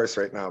little sparse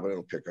right now, but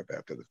it'll pick up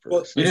after the first.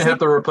 Well, you didn't have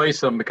to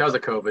replace them because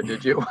of COVID,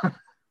 did you?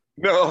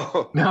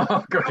 No.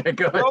 Okay,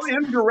 good. Well,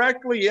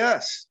 indirectly,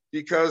 yes,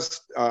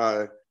 because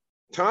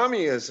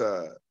Tommy is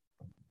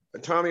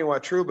Tommy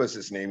Watruba is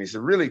his name. He's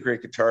a really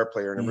great guitar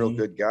player and a real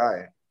good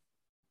guy,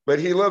 but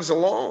he lives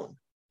alone,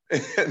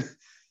 and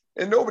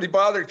nobody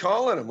bothered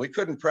calling him. We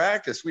couldn't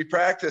practice. We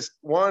practiced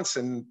once,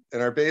 and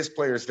our bass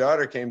player's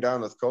daughter came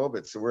down with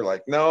COVID, so we're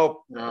like,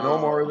 no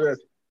more of this.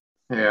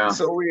 Yeah.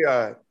 So we,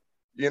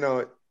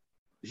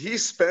 he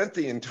spent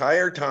the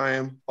entire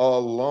time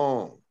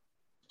alone.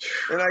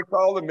 And I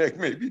called him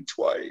maybe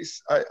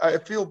twice. I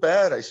feel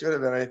bad. I should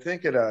have, and I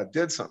think it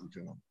did something to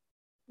him.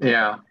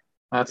 Yeah,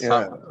 that's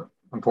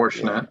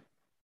unfortunate.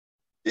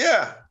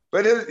 Yeah,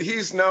 but he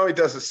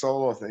does a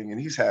solo thing, and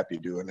he's happy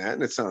doing that,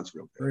 and it sounds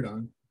real good. Right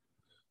on.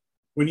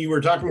 When you were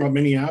talking about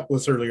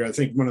Minneapolis earlier, I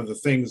think one of the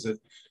things that,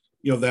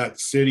 that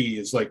city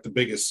is like the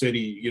biggest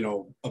city,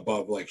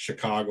 above like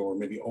Chicago or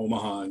maybe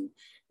Omaha, and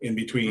in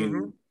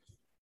between,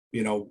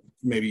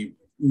 maybe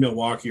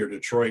Milwaukee or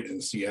Detroit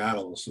and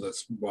Seattle. So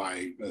that's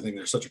why I think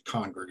there's such a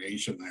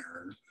congregation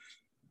there.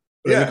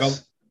 But I think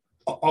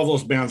all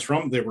those bands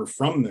they were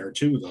from there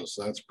too, though.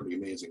 So that's pretty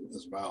amazing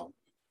as well.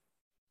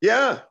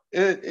 Yeah.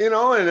 And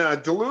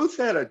Duluth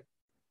had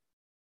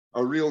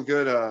a real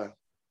good,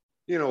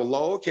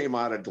 Lowell came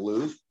out of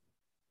Duluth.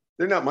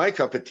 They're not my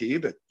cup of tea,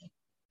 but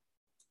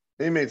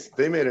they made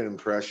an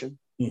impression.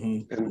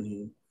 Mm-hmm. And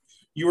mm-hmm.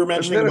 You were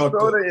mentioning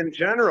Minnesota in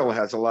general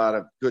has a lot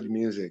of good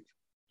music.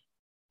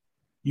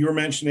 You were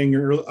mentioning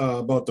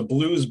about the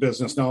blues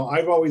business. Now,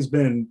 I've always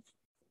been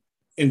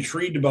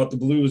intrigued about the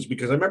blues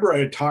because I remember I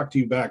had talked to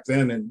you back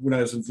then, and when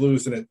I was in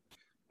Duluth, and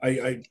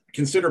I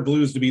consider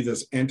blues to be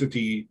this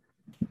entity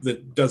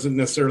that doesn't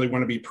necessarily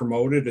want to be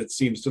promoted. It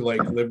seems to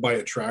like live by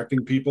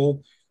attracting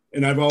people,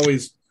 and I've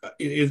always,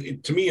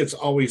 to me, it's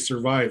always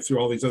survived through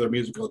all these other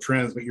musical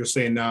trends. But you're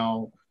saying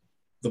now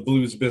the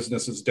blues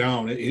business is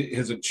down.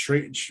 Has it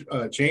changed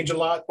a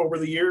lot over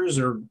the years,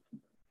 or?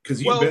 Because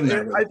you've been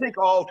there. I think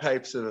all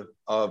types of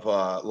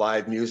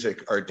live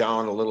music are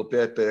down a little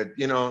bit, but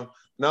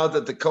now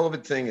that the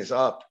COVID thing is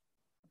up,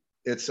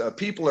 it's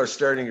people are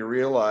starting to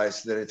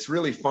realize that it's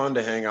really fun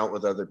to hang out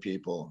with other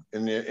people,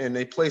 and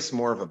they place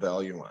more of a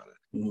value on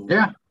it.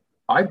 Yeah,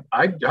 I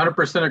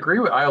 100% agree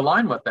with. I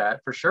align with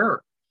that for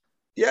sure.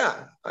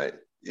 Yeah,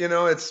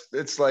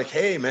 it's like,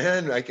 hey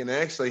man, I can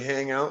actually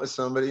hang out with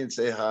somebody and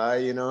say hi.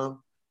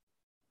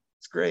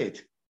 It's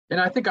great. And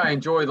I think I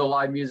enjoy the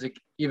live music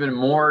even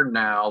more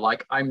now.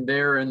 Like I'm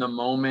there in the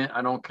moment.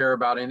 I don't care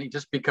about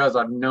just because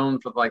I've known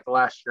for like the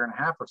last year and a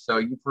half or so,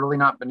 you've really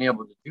not been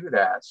able to do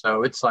that.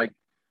 So it's like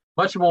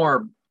much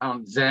more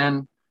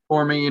zen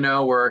for me,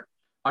 where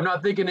I'm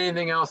not thinking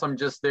anything else. I'm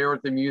just there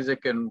with the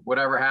music, and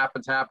whatever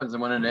happens, happens.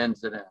 And when it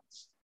ends, it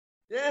ends.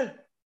 Yeah.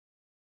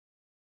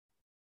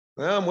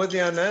 Well, I'm with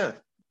you on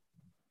that.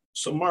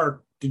 So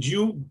Mark, did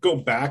you go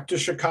back to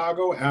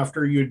Chicago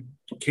after you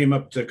came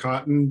up to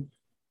Cotton?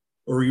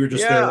 Or you were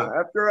just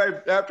there?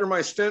 After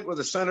my stint with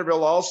the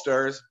Centerville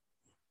All-Stars,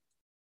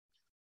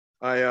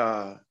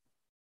 I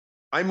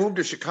moved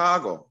to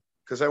Chicago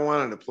because I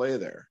wanted to play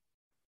there.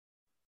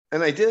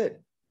 And I did.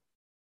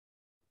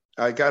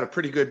 I got a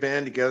pretty good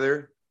band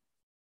together.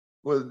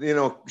 With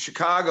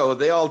Chicago,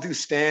 they all do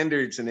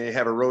standards and they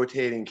have a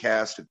rotating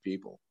cast of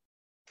people.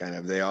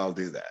 They all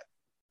do that.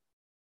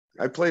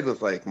 I played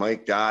with like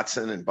Mike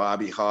Dotson and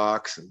Bobby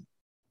Hawks and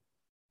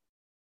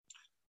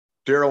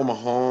Daryl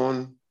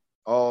Mahone.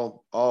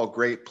 All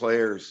great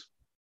players.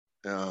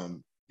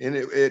 And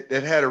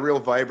it had a real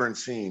vibrant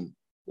scene.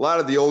 A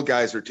lot of the old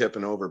guys were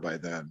tipping over by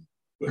then.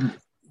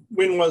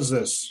 When was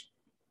this?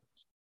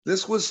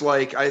 This was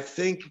like, I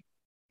think,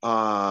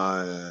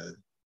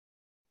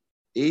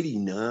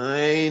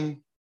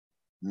 89,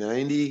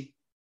 90.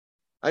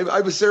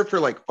 I was there for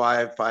like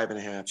five and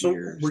a half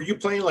years. Were you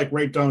playing like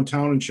right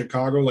downtown in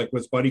Chicago, like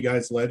with Buddy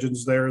Guy's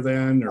Legends there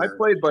then? Or, I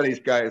played Buddy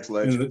Guy's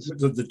Legends.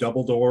 The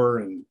Double Door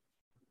and...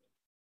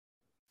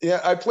 Yeah,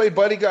 I played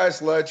Buddy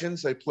Guy's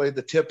Legends. I played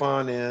the Tip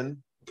On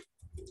In.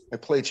 I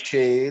played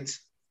Shades.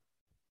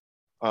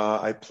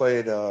 I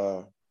played,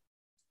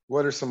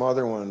 what are some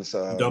other ones?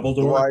 Double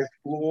Door? Blue Eyed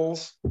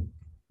Fools.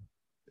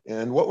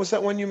 And what was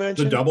that one you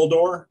mentioned? The Double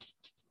Door?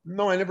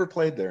 No, I never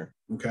played there.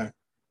 Okay.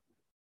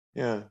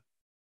 Yeah.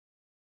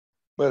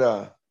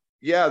 But,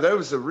 that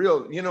was a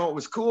real, it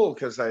was cool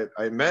because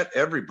I met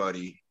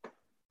everybody.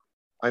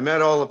 I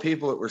met all the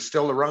people that were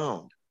still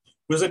around.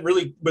 Was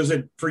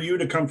it for you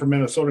to come from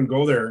Minnesota and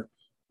go there?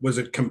 Was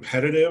it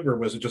competitive, or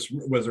was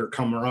there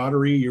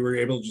camaraderie? You were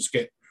able to just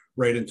get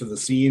right into the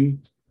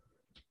scene?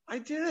 I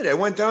did. I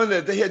went down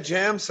there. They had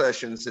jam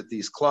sessions at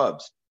these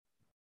clubs.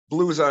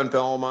 Blues on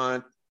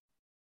Belmont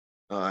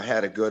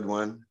had a good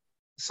one.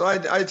 So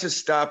I just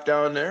stopped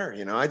down there.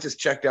 I just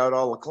checked out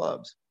all the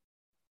clubs.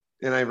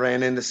 And I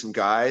ran into some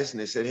guys and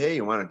they said, hey,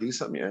 you want to do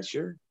something? Yeah,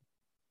 sure.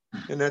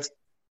 And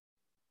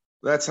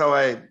that's how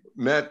I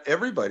met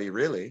everybody,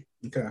 really.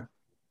 Okay.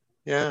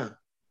 Yeah.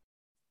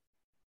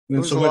 It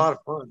was a lot of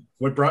fun.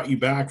 What brought you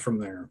back from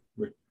there?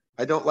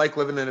 I don't like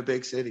living in a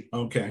big city.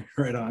 Okay,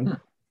 right on.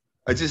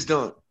 I just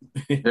don't.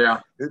 Yeah,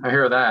 I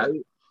hear that.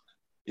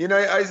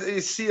 I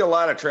see a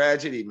lot of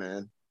tragedy,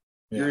 man.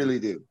 Yeah. You really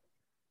do.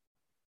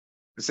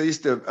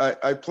 So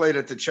I played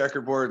at the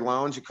Checkerboard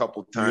Lounge a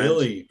couple of times.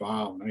 Really?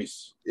 Wow,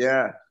 nice.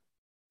 Yeah.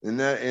 And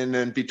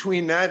then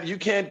between that, you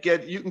can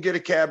get a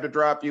cab to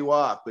drop you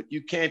off, but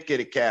you can't get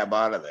a cab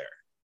out of there.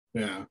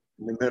 Yeah.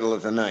 In the middle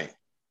of the night.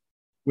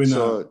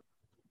 When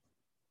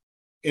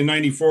in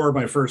 '94,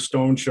 my first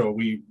Stone show,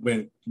 we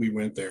went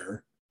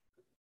there.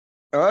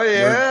 Oh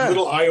yeah. A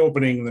little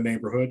eye-opening in the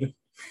neighborhood.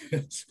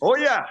 Oh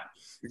yeah.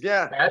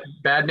 Yeah.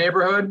 Bad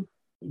neighborhood.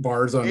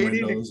 Bars on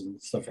windows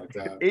and stuff like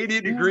that.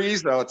 80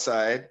 degrees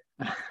outside.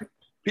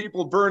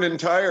 People burning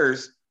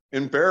tires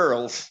in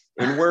barrels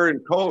and wearing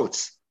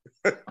coats,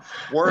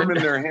 warming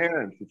their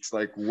hands. It's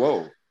like,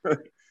 whoa. But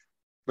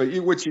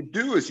what you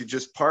do is you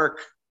just park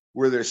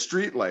where there's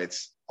street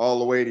lights all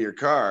the way to your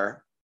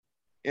car.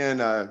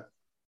 And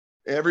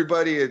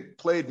everybody had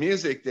played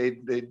music.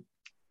 They'd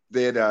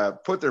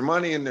put their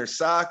money in their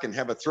sock and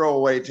have a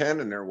throwaway 10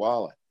 in their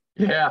wallet.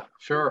 Yeah,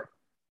 sure.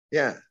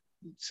 Yeah.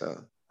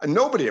 So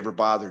nobody ever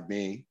bothered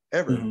me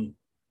ever. Mm-hmm.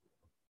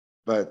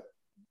 But,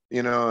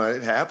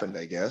 it happened,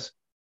 I guess.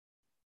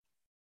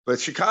 But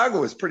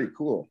Chicago was pretty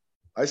cool.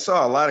 I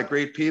saw a lot of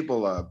great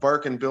people,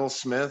 Barkin' Bill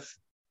Smith,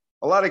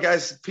 a lot of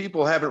guys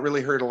people haven't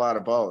really heard a lot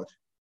about.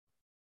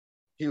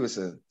 He was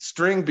a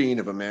string bean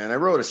of a man. I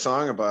wrote a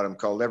song about him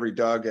called Every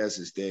Dog Has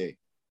His Day.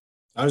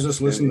 I was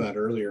just listening to that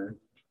earlier.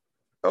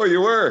 Oh,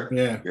 you were?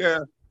 Yeah. Yeah.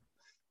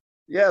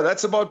 Yeah,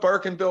 that's about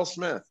Barkin' Bill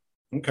Smith.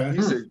 Okay.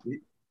 He's a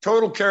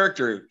total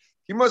character.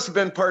 He must have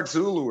been part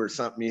Zulu or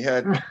something. He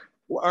had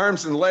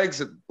arms and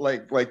legs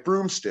like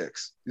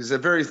broomsticks. He's a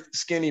very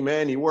skinny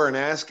man. He wore an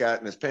ascot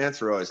and his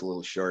pants were always a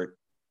little short.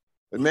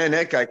 But man,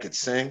 that guy could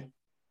sing.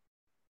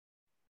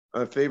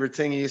 My favorite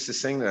thing he used to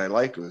sing that I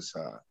liked was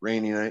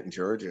Rainy Night in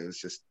Georgia. It was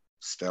just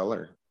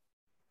stellar.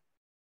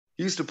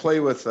 He used to play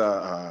with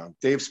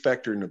Dave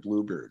Spector and the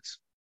Bluebirds.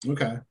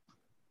 Okay.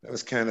 That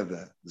was kind of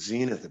the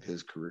zenith of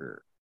his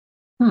career.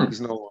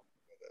 He's no longer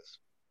with us.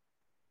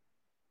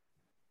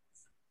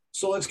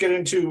 So let's get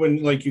into when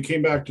you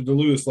came back to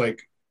Duluth,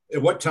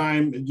 at what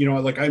time,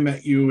 I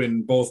met you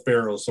in Both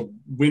Barrels. So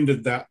when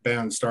did that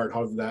band start?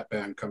 How did that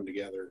band come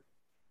together?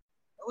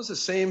 That was the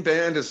same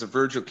band as the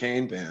Virgil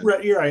Caine band.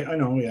 Right, you're right. I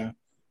know, yeah.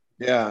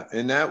 Yeah,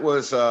 and that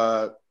was,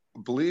 I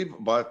believe,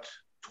 about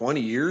 20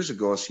 years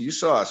ago. So you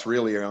saw us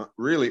really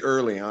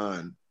early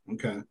on.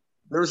 Okay.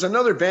 There was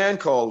another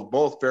band called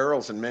Both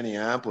Barrels in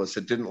Minneapolis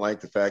that didn't like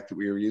the fact that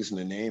we were using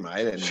the name.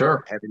 I didn't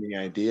have any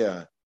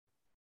idea.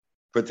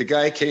 But the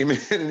guy came in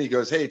and he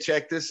goes, hey,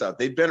 check this out.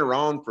 They'd been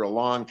around for a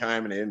long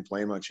time and they didn't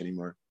play much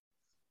anymore.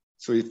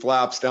 So he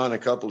flops down a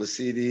couple of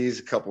CDs,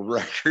 a couple of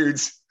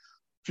records,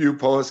 few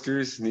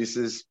posters, and he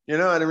says, I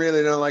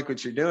really don't like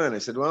what you're doing. I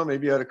said, well,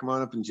 maybe you ought to come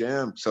on up and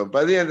jam. So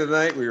by the end of the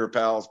night, we were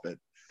pals, but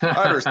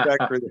out of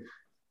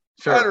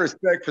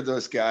respect for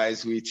those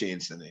guys, we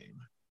changed the name.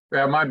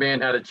 Yeah, my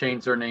band had to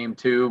change their name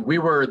too. We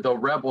were the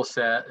Rebel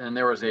Set, and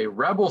there was a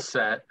Rebel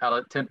Set out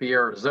of Tempe,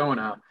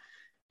 Arizona.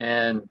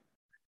 And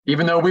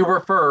even though we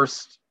were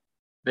first,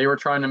 they were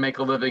trying to make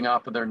a living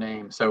off of their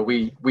name. So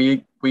we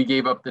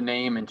gave up the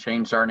name and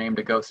changed our name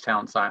to Ghost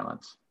Town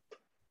Silence.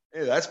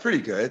 Hey, that's pretty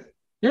good.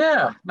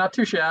 Yeah, not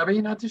too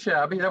shabby.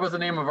 That was the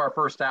name of our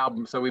first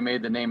album, so we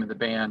made the name of the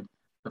band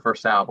the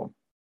first album.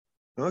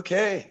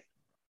 Okay.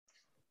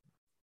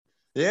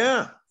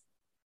 Yeah.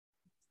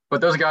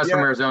 But those guys from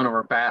Arizona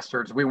were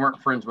bastards. We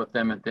weren't friends with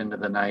them at the end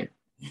of the night.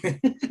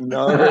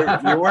 No,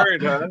 you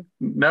weren't, huh?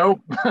 Nope.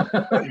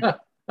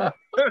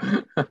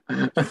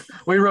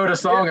 We wrote a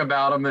song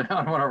about them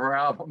on one of our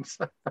albums.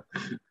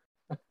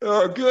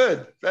 Oh,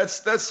 good.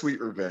 That's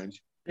sweet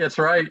revenge. That's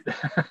right.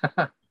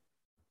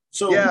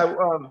 So yeah,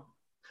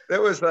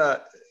 that was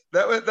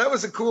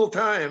a cool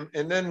time.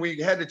 And then we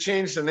had to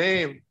change the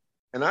name,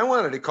 and I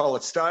wanted to call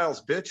it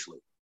Styles Bitchley.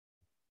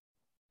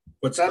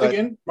 What's that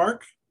again,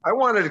 Mark? I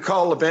wanted to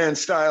call the band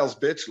Styles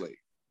Bitchley.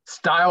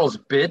 Styles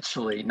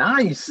Bitchley,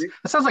 nice.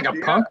 That sounds like a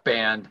punk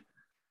band.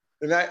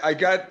 And I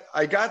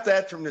got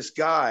that from this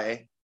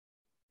guy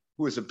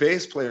who was a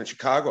bass player in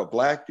Chicago, a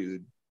black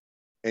dude,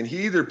 and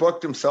he either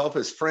booked himself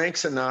as Frank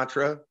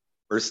Sinatra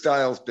or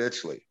Styles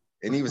Bitchley,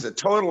 and he was a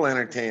total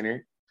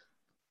entertainer.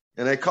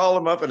 And I called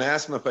him up and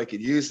asked him if I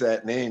could use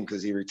that name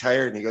because he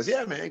retired, and he goes,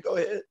 "Yeah, man, go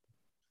ahead."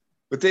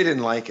 But they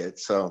didn't like it,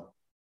 so.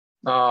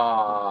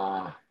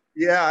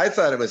 Yeah, I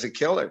thought it was a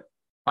killer.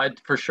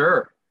 For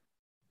sure.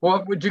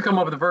 Well, would you come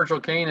up with the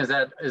Virgil Caine? Is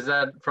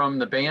that from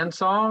the band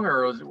song,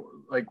 or was it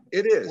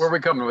it is? Where are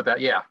we coming with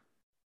that? Yeah,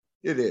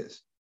 it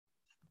is.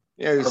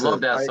 Yeah, I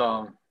love that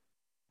song.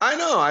 I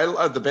know. I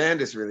love the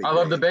band. Is really. I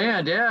love the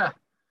band. Yeah.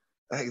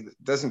 It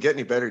doesn't get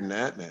any better than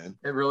that, man.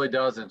 It really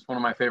doesn't. It's one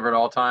of my favorite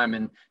all time.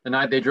 And The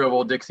Night They Drove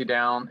Old Dixie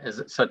Down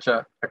is such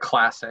a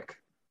classic.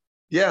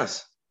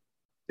 Yes,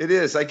 it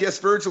is. I guess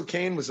Virgil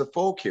Caine was a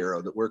folk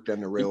hero that worked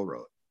on the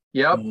railroad.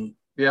 Yep.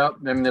 Mm-hmm. Yep.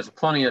 I mean, there's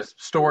plenty of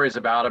stories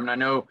about him. And I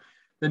know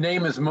the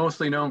name is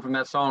mostly known from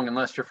that song,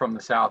 unless you're from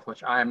the South,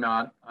 which I am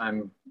not.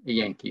 I'm a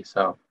Yankee.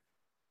 So.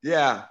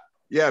 Yeah.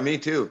 Yeah, me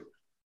too.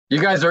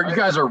 You guys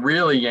are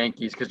really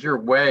Yankees because you're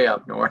way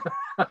up north.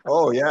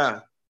 Oh, yeah.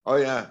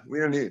 We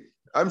don't need.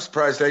 I'm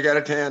surprised I got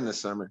a tan this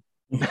summer.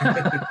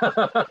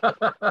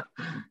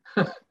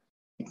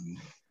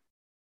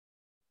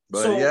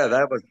 But So- yeah,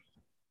 that was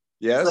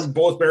yes. From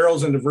both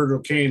Barrels into Virgil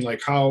Caine,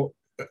 like how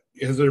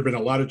has there been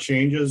a lot of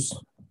changes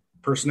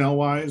personnel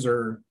wise,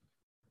 or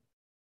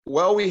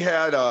Well, we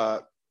had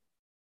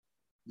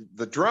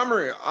the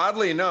drummer.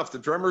 Oddly enough, the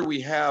drummer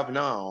we have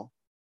now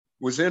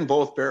was in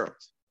both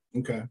Barrels.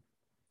 okay?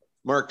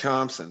 Mark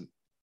Thompson,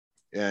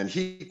 and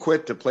he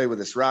quit to play with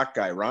this rock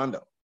guy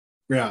Rondo.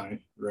 Yeah,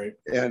 right.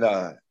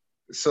 And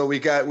so we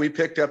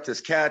picked up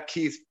this cat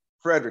Keith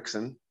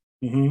Fredrickson,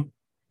 Mm-hmm.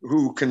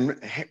 who can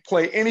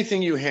play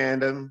anything you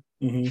hand him.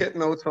 Mm-hmm. Hit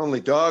notes only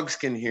dogs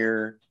can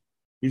hear.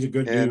 He's a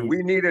good And dude.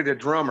 we needed a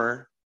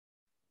drummer,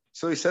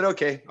 so he said,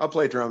 "Okay, I'll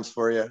play drums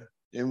for you."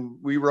 And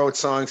we wrote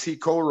songs. He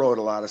co-wrote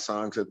a lot of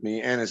songs with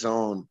me and his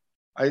own.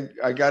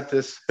 I got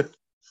this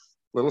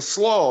little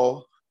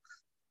slow,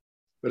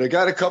 but I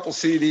got a couple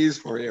CDs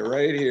for you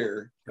right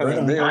here. Right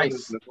on.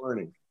 Nice. In the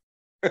morning.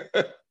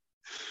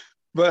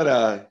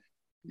 But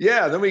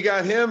yeah, then we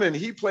got him, and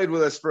he played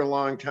with us for a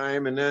long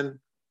time, and then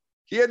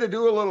he had to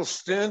do a little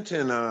stint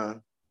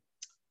in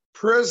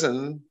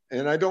prison,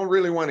 and I don't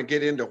really want to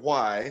get into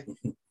why,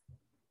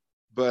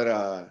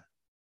 but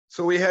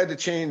so we had to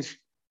change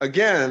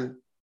again.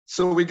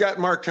 So we got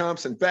Mark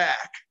Thompson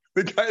back,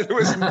 the guy that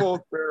was in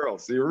both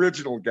Barrels, the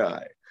original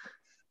guy.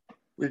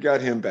 We got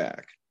him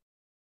back.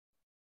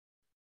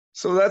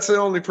 So that's the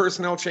only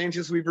personnel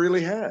changes we've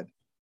really had.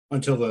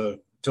 until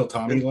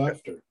Tommy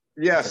left. Or?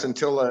 Yes,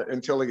 until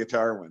the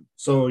guitar went.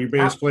 So your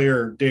bass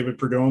player David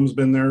Perdome's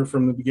been there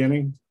from the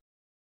beginning.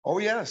 Oh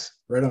yes,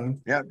 Right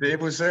on. yeah,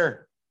 Dave was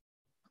there.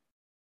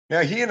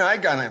 Yeah, he and I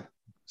kind of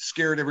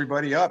scared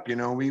everybody up. You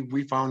know,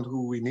 we found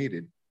who we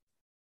needed.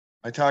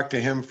 I talked to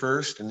him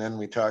first, and then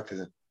we talked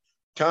to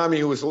Tommy,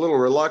 who was a little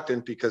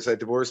reluctant because I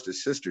divorced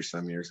his sister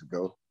some years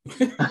ago.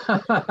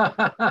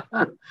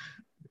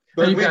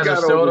 But you we guys got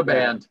are soda over that.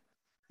 band.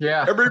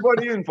 Yeah,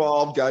 Everybody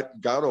involved got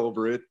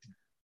over it,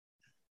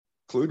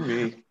 including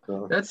me.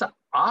 So, that's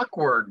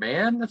awkward,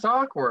 man. That's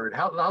awkward.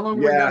 How long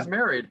were you Yeah. guys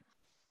married?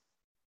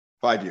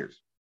 5 years.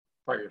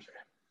 5 years.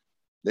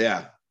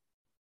 Yeah.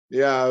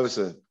 I was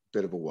a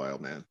bit of a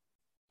wild man.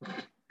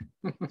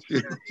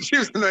 She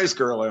was a nice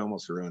girl. I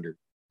almost ruined her.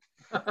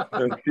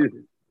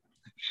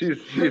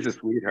 She's a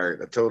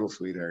sweetheart, a total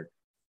sweetheart.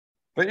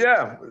 But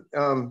yeah,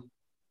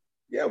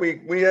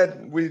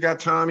 we got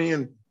Tommy,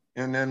 and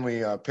then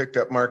we picked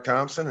up Mark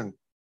Thompson, and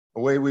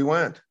away we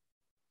went.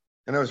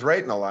 And I was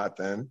writing a lot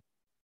then.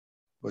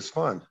 It was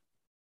fun.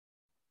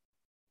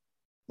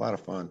 A lot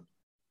of fun.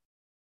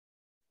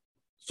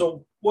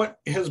 So what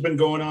has been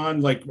going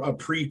on like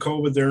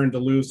pre-COVID there in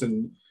Duluth,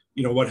 and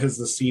what has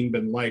the scene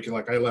been like?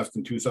 Like I left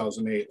in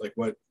 2008. Like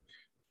what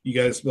you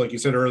guys, like you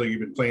said earlier, you've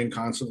been playing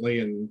constantly,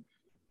 and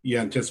you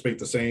anticipate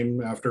the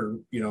same after.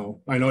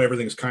 I know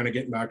everything's kind of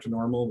getting back to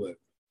normal, but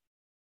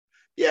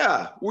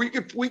Yeah, we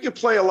could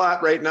play a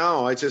lot right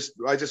now. I just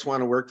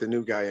want to work the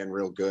new guy in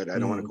real good. I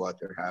don't want to go out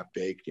there half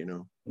baked,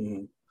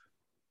 Mhm.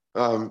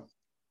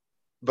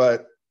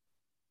 But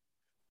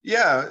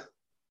yeah,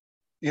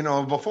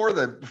 before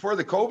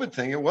the COVID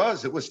thing, it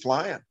was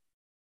flying,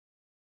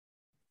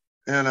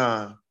 and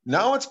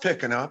now it's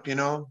picking up.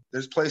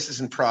 There's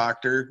places in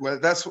Proctor. Well,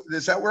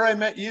 is that where I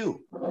met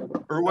you,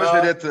 or was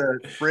it at the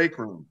break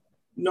room?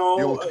 The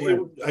no, old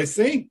Twin. I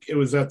think it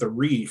was at the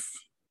Reef.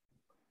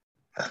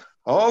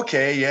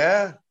 Okay,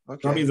 yeah,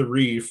 okay. Probably the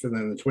Reef, and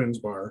then the Twins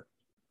Bar,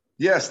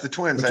 Yes, the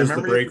Twins. which I is the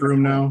remember break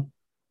room now.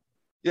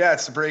 Yeah,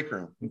 it's the break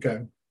room.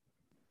 Okay.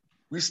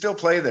 We still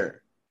play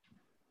there.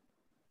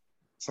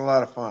 It's a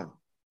lot of fun.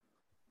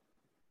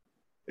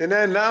 And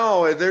then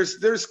now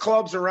there's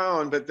clubs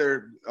around, but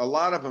a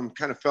lot of them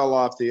kind of fell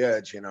off the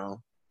edge,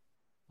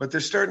 but they're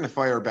starting to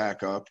fire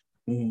back up.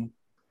 Mhm.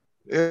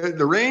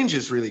 The range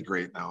is really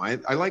great now.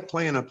 I like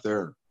playing up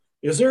there.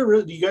 Is there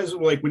really, do you guys,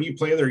 like when you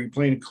play there, are you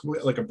playing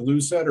like a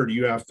blues set, or do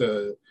you have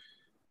to,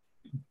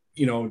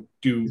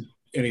 do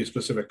any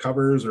specific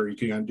covers, or you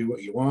can do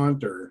what you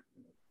want, or?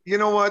 You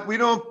know what? We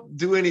don't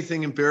do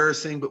anything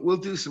embarrassing, but we'll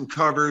do some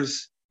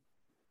covers,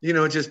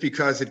 just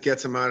because it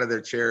gets them out of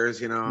their chairs,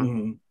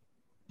 Mhm.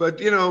 But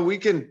we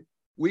can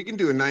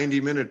do a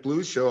 90-minute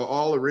blues show,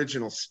 all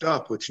original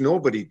stuff, which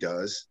nobody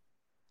does.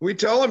 We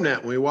tell them that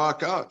when we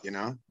walk out,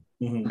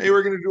 Mhm. Hey,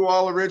 we're going to do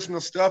all original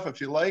stuff.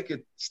 If you like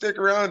it, stick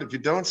around. If you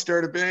don't,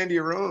 start a band of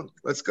your own.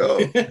 Let's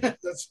go.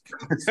 That's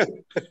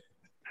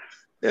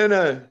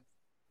And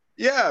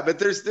yeah, but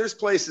there's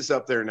places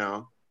up there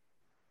now.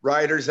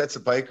 Riders, that's a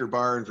biker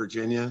bar in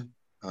Virginia.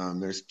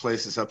 There's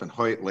places up in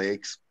Hoyt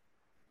Lakes.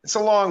 It's a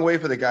long way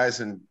for the guys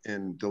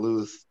in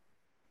Duluth.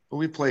 But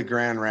we play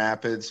Grand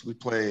Rapids. We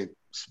play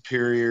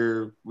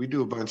Superior. We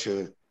do a bunch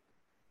of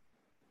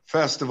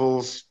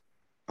festivals,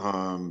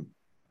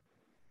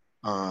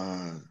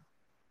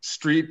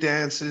 street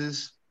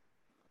dances.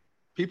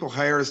 People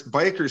hire us.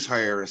 Bikers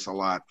hire us a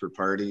lot for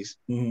parties.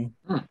 Mhm.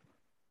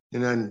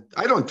 And then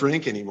I don't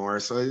drink anymore.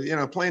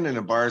 So, playing in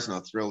a bar is no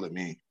thrill to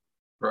me.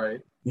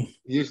 Right.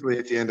 Usually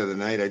at the end of the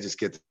night, I just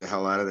get the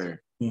hell out of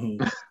there.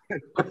 Mhm.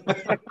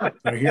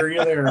 I hear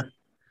you there.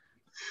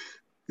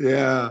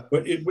 Yeah.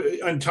 But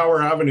on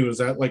Tower Avenue, is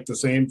that like the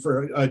same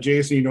for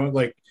Jason? You know,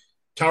 like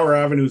Tower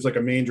Avenue is like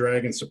a main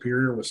drag in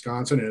Superior,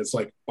 Wisconsin, and it's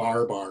like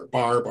bar,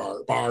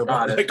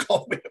 Got it. like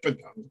all the way up and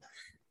down.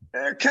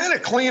 They're kind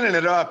of cleaning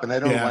it up, and I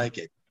don't like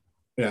it.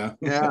 Yeah.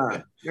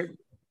 Yeah.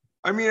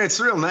 I mean, it's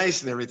real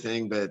nice and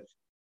everything, but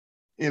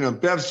you know,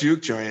 Bev's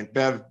Juke Joint,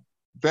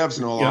 Bev's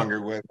no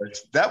longer with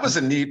us. That was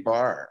a neat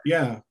bar.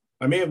 Yeah.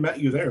 I may have met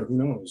you there. Who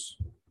knows?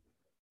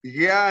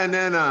 Yeah, and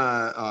then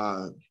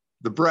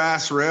the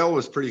Brass Rail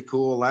was pretty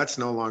cool. That's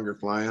no longer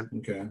flying.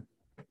 Okay.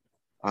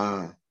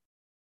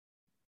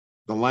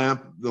 The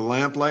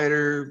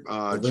lamplighter.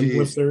 The Rim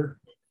Lifter.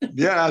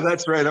 Yeah,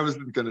 that's right. I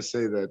wasn't going to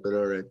say that, but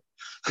all right.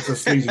 It's a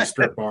sleazy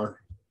strip bar.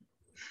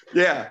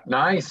 Yeah.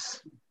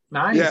 Nice.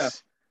 Yeah.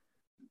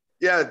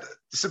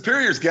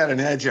 Superior's got an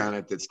edge on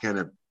it that's kind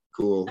of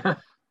cool. I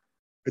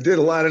did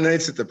a lot of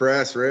nights at the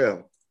Brass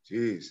Rail.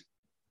 Jeez.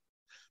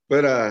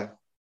 But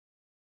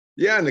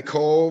yeah, in the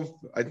Cove,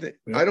 I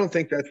don't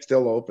think that's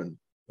still open.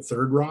 The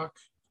Third Rock.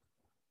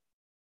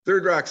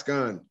 Third Rock's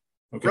gone.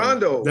 Okay.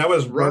 Rondo. That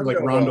was Rondo, like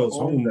Rondo's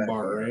home that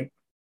bar, right?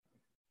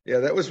 Yeah,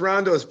 that was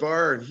Rondo's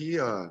bar, and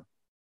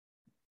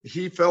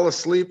he fell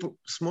asleep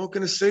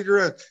smoking a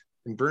cigarette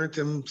and burnt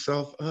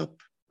himself up.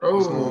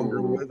 He's no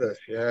longer with us.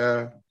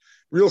 Yeah,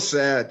 real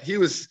sad. He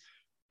was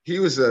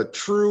a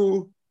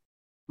true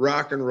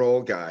rock and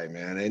roll guy,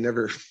 man. I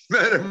never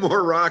met a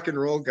more rock and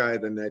roll guy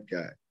than that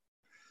guy.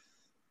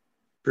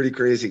 Pretty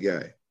crazy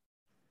guy.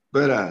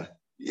 But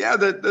yeah,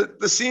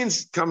 the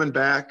scene's coming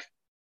back,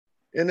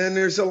 and then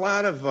there's a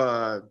lot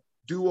of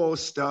duo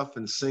stuff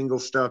and single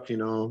stuff, you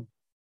know.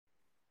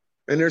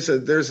 And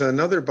there's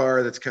another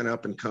bar that's kind of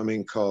up and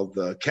coming called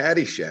the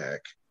Caddy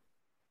Shack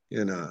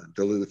in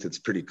Duluth. It's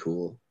pretty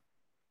cool.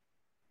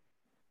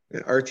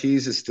 And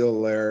RT's is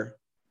still there.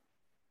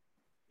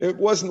 It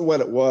wasn't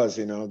what it was,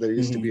 you know. There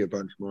used to be a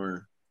bunch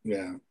more.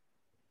 Yeah.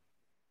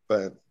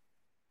 But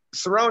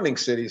surrounding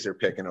cities are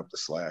picking up the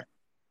slack.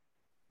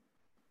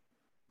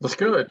 That's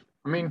good.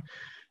 I mean,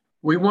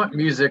 we want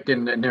music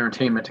and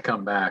entertainment to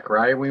come back,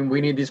 right?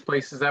 We need these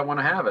places that want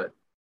to have it.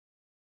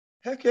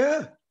 Heck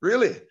yeah,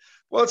 really.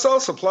 Well, it's all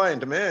supply and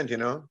demand, you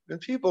know.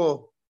 And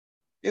people,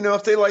 you know,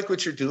 if they like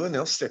what you're doing,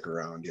 they'll stick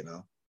around, you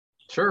know.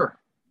 Sure.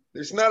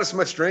 There's not as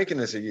much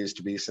drinking as there used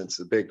to be since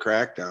the big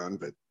crackdown,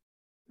 but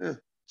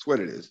it's what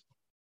it is.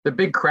 The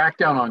big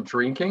crackdown on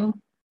drinking?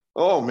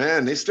 Oh,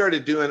 man,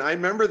 I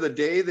remember the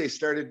day they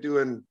started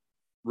doing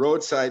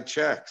roadside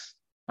checks.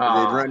 They'd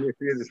run you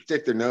through to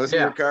stick their nose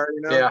in your car,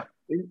 you know? Yeah.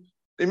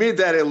 They made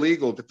that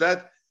illegal, but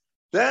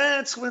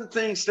that's when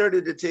things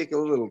started to take a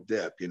little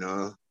dip, you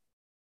know?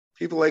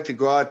 People like to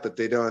go out, but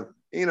they don't,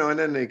 you know, and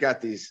then they got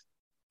these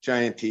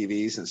giant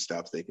TVs and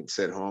stuff. They can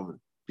sit home and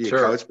be a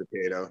couch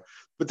potato.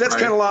 But that's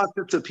kind of lost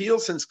its appeal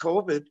since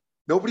COVID.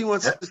 Nobody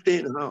wants to stay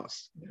in the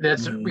house.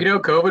 That's, you know,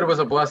 COVID was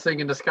a blessing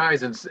in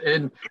disguise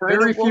in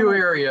very few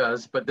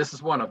areas, but this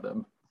is one of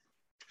them.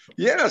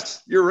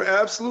 Yes, you're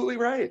absolutely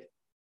right.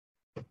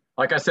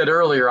 Like I said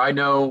earlier, I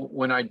know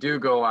when I do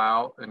go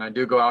out, and I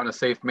do go out in a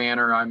safe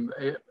manner, I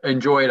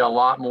enjoy it a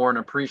lot more and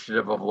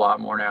appreciative of a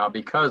lot more now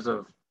because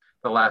of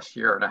the last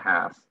year and a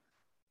half.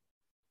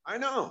 I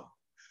know.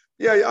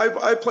 Yeah,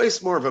 I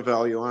place more of a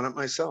value on it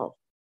myself.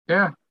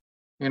 Yeah,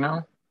 you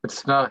know,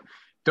 it's not.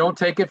 Don't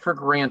take it for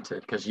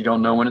granted because you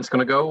don't know when it's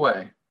going to go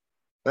away.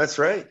 That's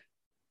right.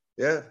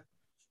 Yeah.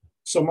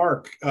 So,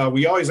 Mark,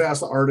 we always ask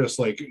the artists,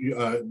 like,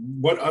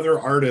 what other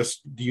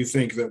artists do you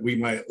think that we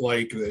might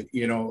like that,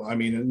 you know, I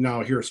mean,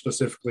 now here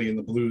specifically in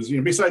the blues, you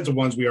know, besides the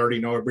ones we already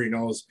know, everybody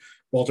knows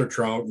Walter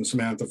Trout and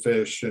Samantha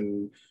Fish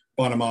and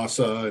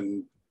Bonamassa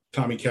and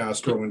Tommy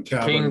Castro and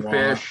Tavern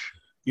Kingfish.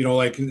 You know,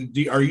 like,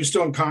 are you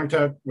still in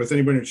contact with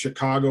anybody in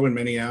Chicago and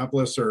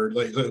Minneapolis, or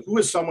like, who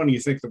is someone you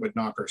think that would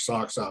knock our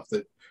socks off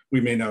that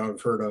we may not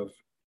have heard of?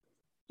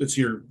 That's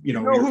your, you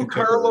know who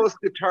Carlos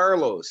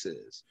Guitarlos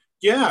is?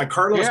 Yeah,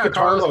 Carlos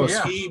Guitarlos.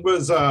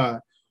 Yeah.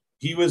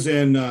 He was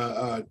in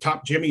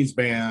Top Jimmy's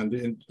band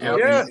in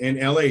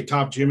LA.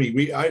 Top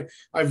Jimmy.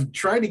 I've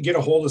tried to get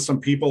a hold of some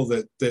people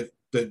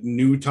that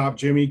knew Top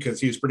Jimmy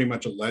because he's pretty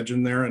much a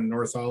legend there in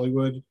North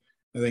Hollywood.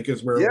 I think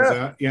is where it was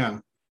at. Yeah,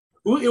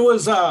 it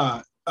was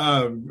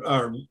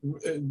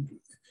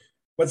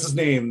what's his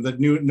name? That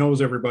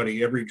knows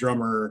everybody, every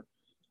drummer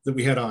that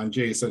we had on,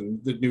 Jason,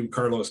 that knew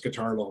Carlos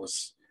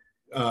Guitarlos.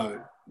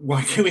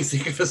 Why can't we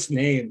think of his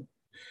name?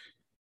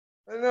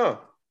 I don't know.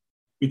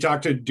 We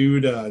talked to a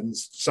dude in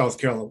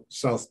Southern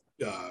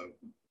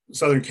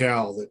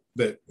Cal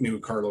that knew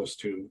Carlos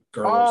too.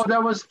 Carlos. Oh,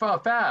 that was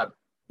Fab.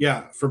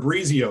 Yeah,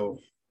 Fabrizio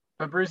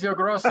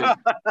Grossi.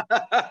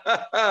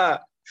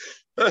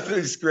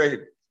 These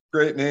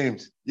great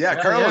names.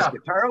 Yeah, Carlos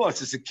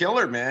Guitarlos is a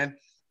killer, man.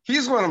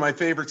 He's one of my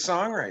favorite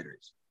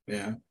songwriters.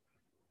 Yeah.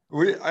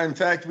 In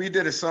fact, we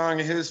did a song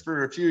of his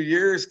for a few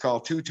years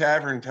called Two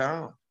Tavern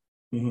Town.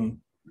 Mm-hmm.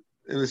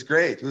 It was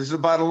great. It was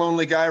about a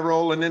lonely guy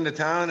rolling into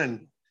town,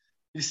 and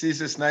he sees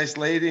this nice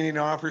lady and he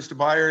offers to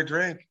buy her a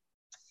drink.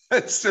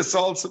 That's just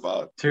all it's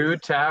about. Two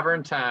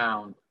Tavern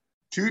Town.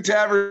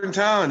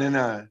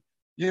 And,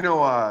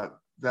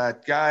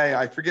 that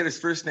guy, I forget his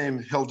first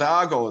name,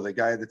 Hidalgo, the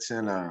guy that's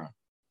in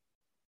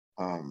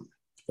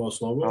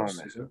Los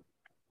Lobos, is it?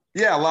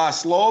 yeah,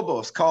 Los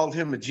Lobos, called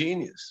him a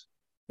genius.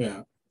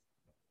 Yeah.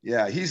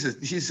 Yeah, he's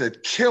a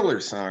killer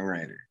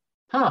songwriter.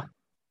 Huh.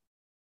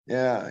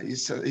 Yeah,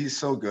 he's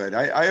so good.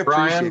 I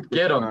Brian, appreciate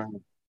get him.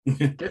 song.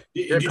 Did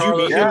you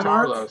Carlos, meet get him,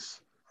 Mark?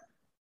 Carlos.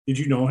 Did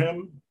you know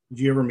him? Did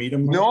you ever meet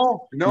him, Mark?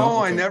 No, No,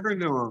 I okay. never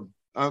knew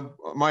him.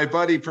 My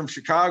buddy from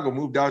Chicago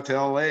moved out to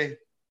LA.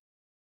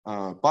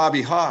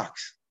 Bobby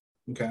Hawks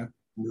Okay.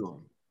 knew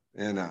him.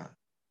 And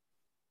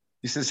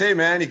he says, hey,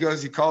 man, he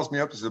calls me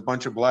up. There's a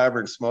bunch of blabber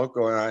and smoke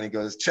going on. He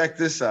goes, check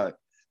this out.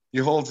 He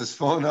holds his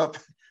phone up,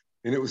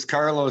 and it was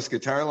Carlos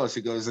Guitarlos.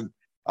 He goes, and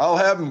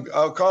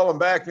I'll call him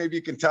back. Maybe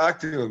you can talk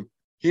to him.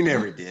 He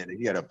never did.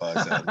 He had a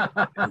buzz on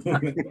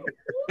him.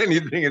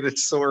 Anything of the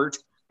sort.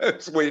 I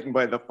was waiting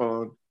by the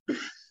phone.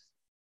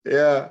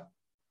 Yeah.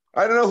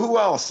 I don't know who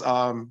else.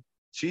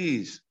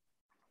 Geez.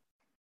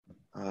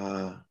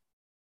 I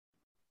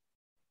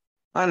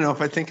don't know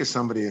if I think of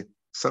somebody,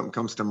 something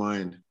comes to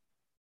mind.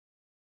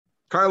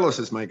 Carlos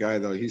is my guy,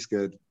 though. He's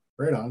good.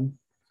 Right on.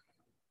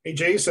 Hey,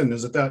 Jason,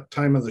 is it that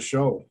time of the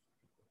show?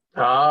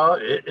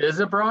 Is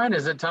it, Brian?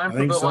 Is it time I for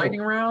think the so.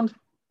 lightning round?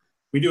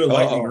 We do a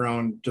lightning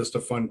round, just a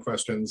fun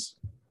questions.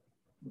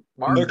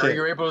 Mark, Okay. are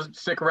you able to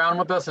stick around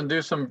with us and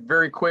do some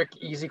very quick,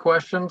 easy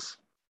questions?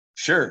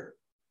 Sure.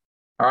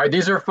 All right,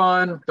 these are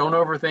fun. Don't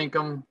overthink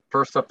them.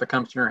 First up that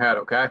comes to your head,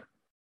 okay?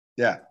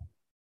 Yeah.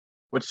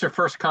 What's your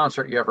first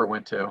concert you ever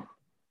went to?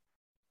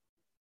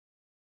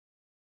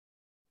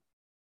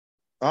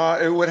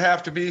 It would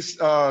have to be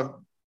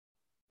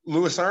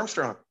Louis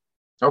Armstrong.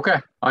 Okay,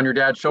 on your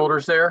dad's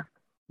shoulders there.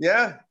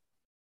 Yeah.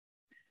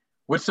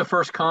 What's the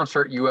first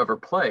concert you ever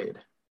played?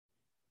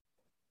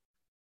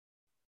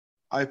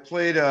 I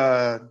played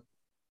oh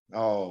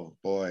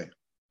boy.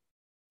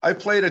 I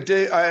played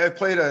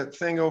a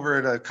thing over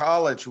at a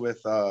college with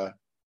a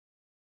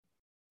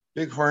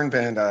big horn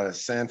band out of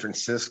San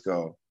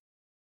Francisco.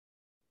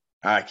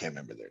 I can't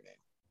remember their name.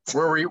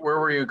 Where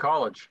were you in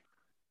college?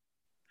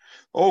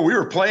 Oh, we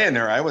were playing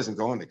there. I wasn't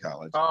going to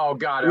college. Oh,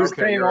 God. We were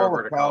Okay, staying you're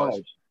over over to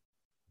college.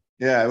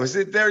 Yeah, it was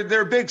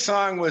their big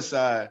song was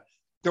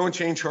Don't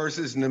Change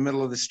Horses in the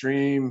Middle of the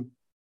Stream.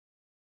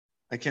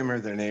 I can't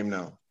remember their name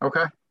now.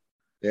 Okay.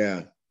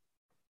 Yeah.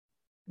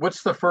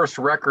 What's the first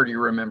record you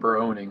remember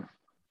owning?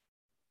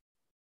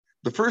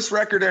 The first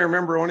record I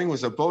remember owning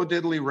was a Bo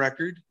Diddley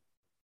record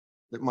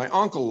that my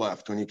uncle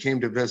left when he came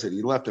to visit.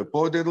 He left a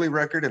Bo Diddley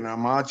record, an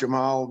Ahmad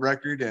Jamal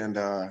record, and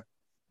a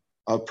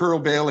Pearl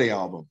Bailey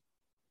album.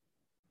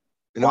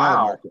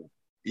 Wow.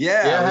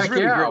 Yeah, it was heck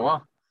really yeah. great.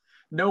 Well,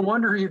 no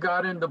wonder you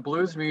got into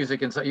blues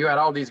music, and so you had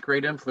all these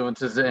great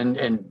influences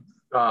and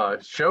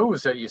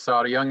shows that you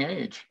saw at a young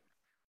age.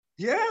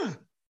 Yeah,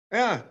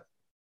 yeah.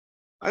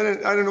 I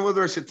don't know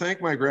whether I should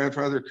thank my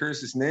grandfather,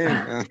 curse his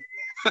name.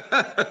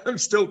 I'm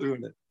still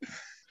doing it.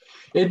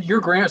 And your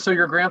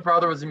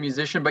grandfather was a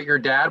musician, but your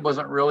dad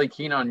wasn't really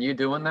keen on you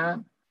doing that?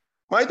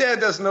 My dad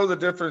didn't know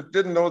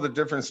the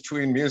difference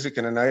between music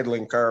and an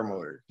idling car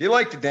motor. He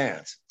liked to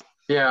dance.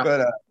 Yeah.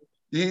 But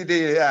he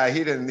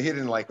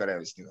didn't like what I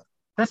was doing.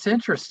 That's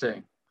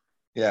interesting.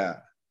 Yeah.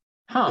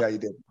 Huh. Yeah, he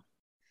did.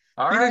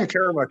 All He right. didn't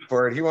care much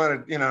for it. He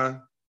wanted,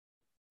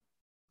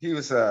 he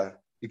was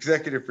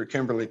executive for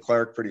Kimberly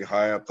Clark, pretty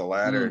high up the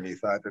ladder, and he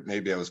thought that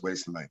maybe I was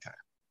wasting my time.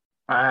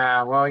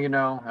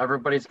 Well,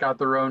 everybody's got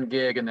their own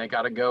gig and they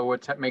got to go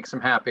what makes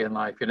them happy in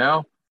life,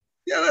 Yeah,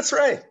 that's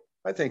right.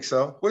 I think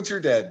so. What's your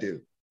dad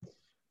do?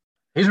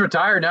 He's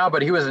retired now,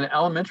 but he was an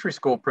elementary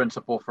school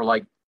principal for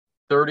like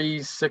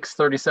 36,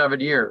 37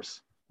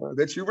 years.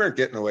 That you weren't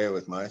getting away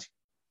with much.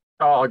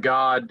 Oh,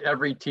 God,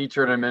 every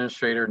teacher and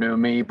administrator knew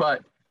me,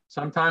 but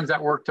sometimes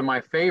that worked to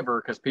my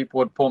favor because people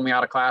would pull me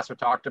out of class or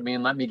talk to me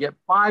and let me get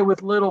by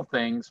with little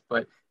things.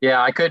 But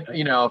yeah, I could,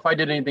 if I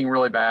did anything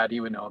really bad, he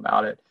would know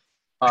about it.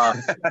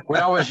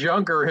 When I was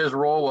younger, his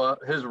role,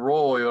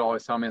 he would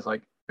always tell me, is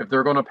like, if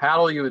they're going to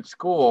paddle you at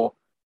school,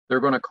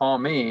 they're going to call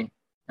me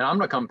and I'm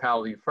going to come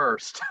paddle you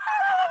first.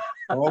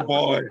 Oh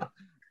boy,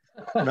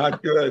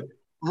 not good.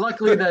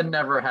 Luckily, that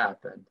never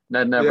happened.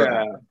 That never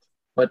happened.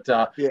 But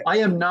I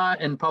am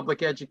not in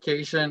public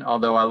education,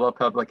 although I love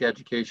public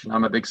education.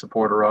 I'm a big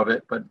supporter of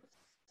it. But,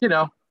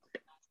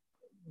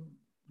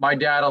 my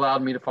dad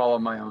allowed me to follow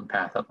my own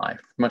path in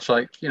life, much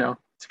like, it's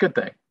a good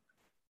thing.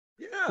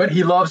 Yeah. But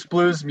he loves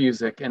blues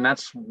music. And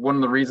that's one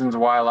of the reasons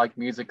why I like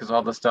music is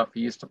all the stuff he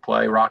used to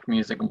play, rock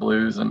music and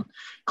blues and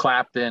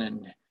Clapton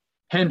and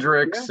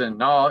Hendrix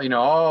and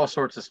all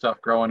sorts of stuff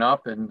growing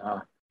up. And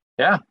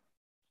Yeah.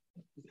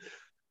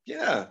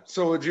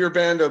 So was your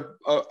band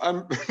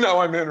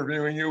I'm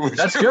interviewing you.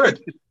 That's good.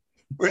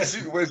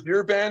 Was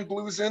your band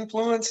blues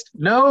influenced?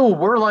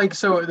 No,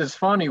 so it's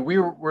funny.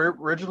 We're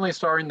originally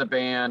starting the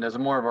band as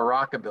more of a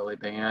rockabilly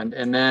band.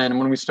 And then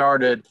when we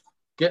started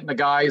getting the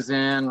guys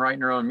in, writing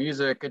their own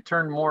music, it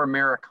turned more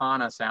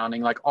Americana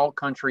sounding, like alt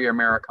country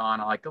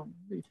Americana, like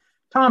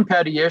Tom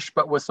Petty-ish,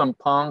 but with some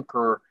punk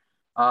or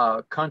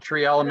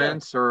country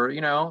elements or,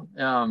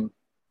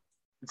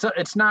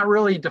 it's not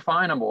really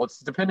definable. It's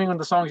depending on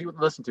the songs you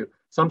listen to.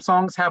 Some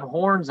songs have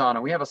horns on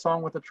it. We have a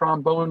song with a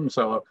trombone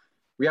solo.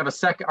 We have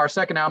our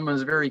second album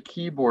is very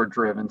keyboard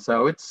driven.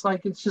 So it's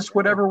like, it's just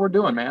whatever we're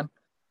doing, man.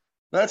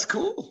 That's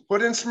cool.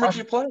 What instrument do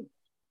you play?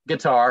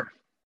 Guitar.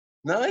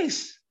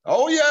 Nice.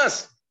 Oh,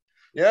 yes.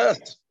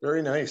 Yes.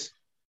 Very nice.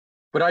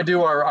 But I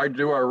do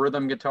our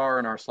rhythm guitar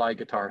and our slide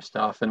guitar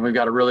stuff, and we've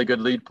got a really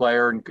good lead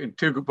player and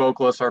two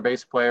vocalists, our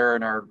bass player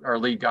and our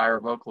lead guy, our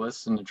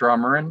vocalist, and the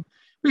drummer, and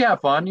we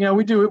have fun.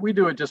 We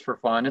do it just for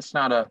fun. It's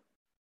not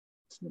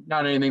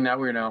anything that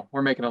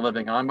we're making a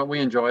living on, but we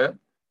enjoy it.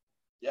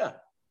 Yeah,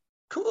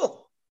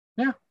 cool.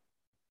 Yeah,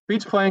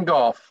 beats playing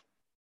golf.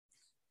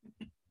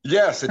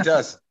 Yes, it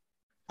does.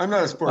 I'm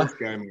not a sports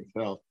guy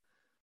myself.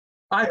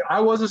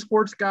 I was a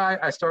sports guy.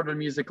 I started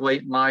music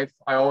late in life.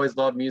 I always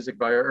loved music,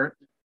 but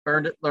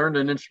I learned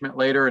an instrument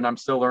later, and I'm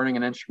still learning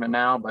an instrument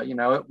now, but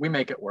we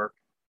make it work.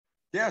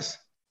 Yes.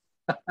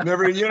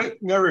 Never.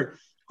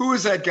 Who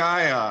was that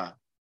guy?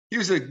 He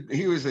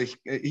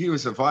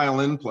was a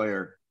violin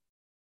player,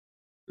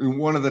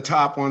 one of the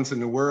top ones in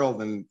the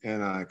world. And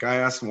a guy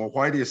asked him, well,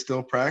 why do you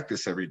still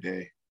practice every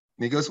day?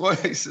 And he goes, well,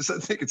 he says, I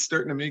think it's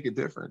starting to make a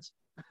difference.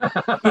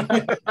 That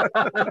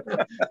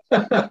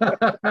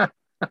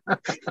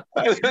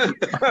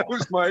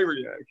was my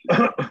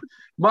reaction.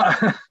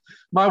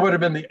 Mine would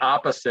have been the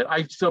opposite.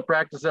 I still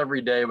practice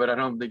every day, but I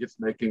don't think it's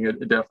making a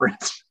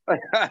difference.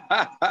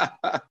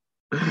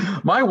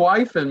 My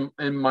wife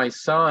and my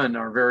son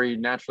are very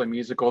naturally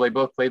musical. They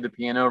both play the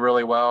piano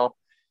really well.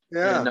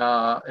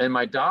 Yeah. And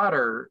my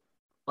daughter,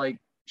 like,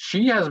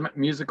 she has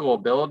musical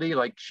ability.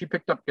 Like, she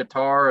picked up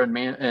guitar and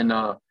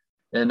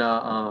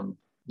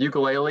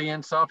ukulele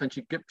and stuff, and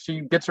she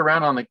gets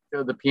around on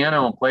the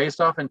piano and plays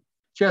stuff, and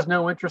she has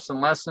no interest in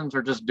lessons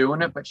or just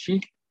doing it, but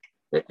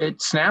it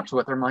snaps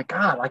with her. I'm like,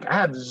 God, like, I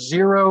have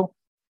zero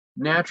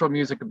natural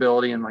music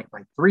ability, and like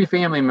my 3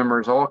 family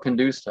members all can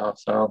do stuff.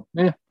 So,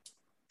 yeah.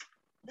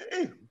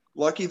 Hey,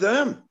 lucky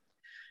them.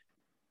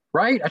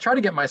 Right. I tried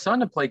to get my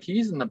son to play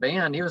keys in the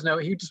band. He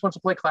just wants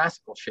to play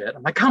classical shit.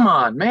 I'm like, come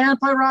on, man,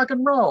 play rock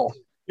and roll.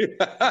 Yeah,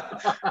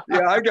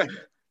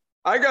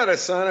 I got a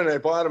son, and I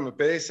bought him a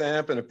bass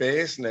amp and a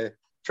bass, and I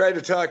tried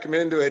to talk him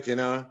into it,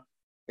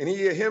 And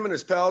him and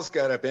his pals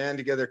got a band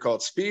together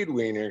called Speed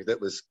Wiener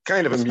that was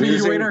kind of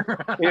amusing.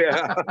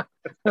 Yeah.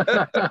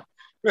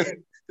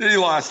 He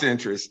lost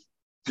interest.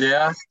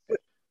 Yeah.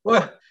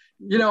 Well,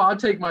 I'll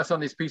take my son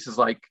these pieces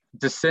like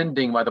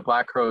Descending by the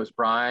Black Crowes,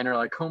 Brian, or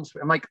like Home.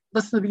 I'm like,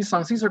 listen to these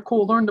songs. These are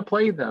cool. Learn to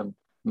play them.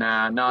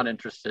 Nah, not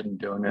interested in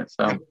doing it.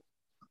 So,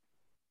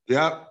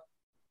 yeah.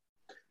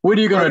 What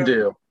are you going to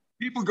do?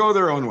 People go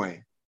their own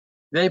way.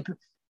 And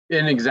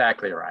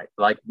exactly right.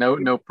 Like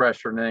no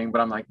pressure or anything, but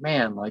I'm like,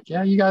 man, like,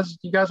 yeah, you guys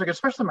are good.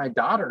 Especially my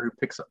daughter who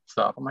picks up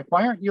stuff. I'm like,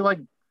 why aren't you like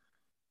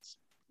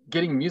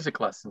getting music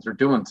lessons or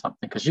doing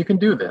something? Because you can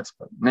do this,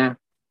 but nah,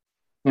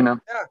 Yeah.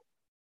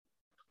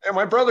 And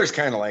my brother's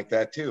kind of like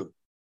that too.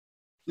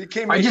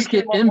 I just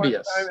get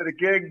envious.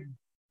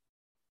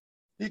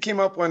 He came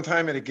up one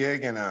time at a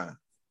gig and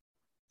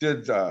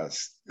did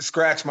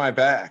Scratch My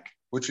Back,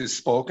 which is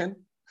spoken.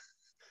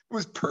 It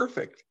was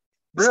perfect.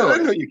 Really? So I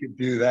didn't know you could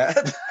do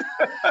that.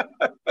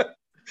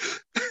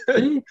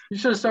 See, you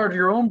should have started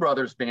your own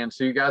brothers band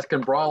so you guys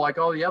can brawl like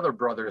all the other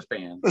brothers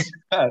bands.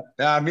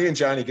 Me and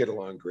Johnny get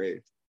along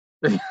great.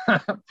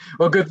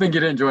 Well, good thing you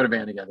didn't join a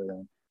band together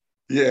then.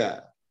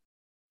 Yeah.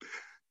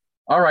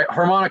 All right,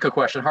 harmonica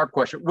question, harp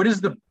question. What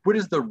is the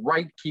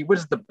right key? What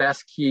is the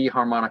best key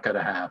harmonica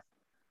to have?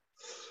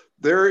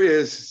 There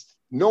is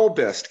no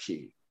best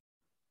key.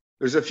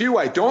 There's a few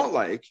I don't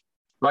like.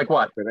 Like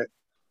what?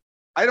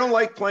 I don't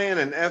like playing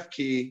an F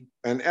key,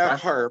 an F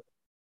harp,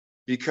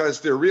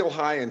 because they're real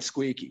high and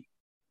squeaky.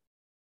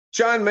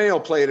 John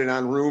Mayall played it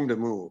on Room to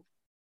Move.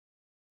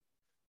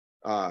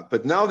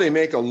 But now they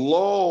make a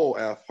low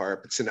F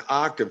harp. It's an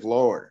octave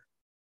lower.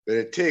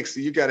 But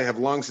you got to have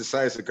lungs the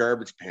size of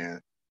garbage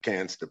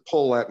cans to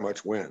pull that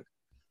much wind.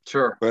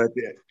 Sure. But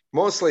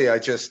mostly I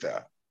guess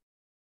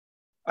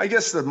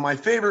my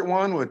favorite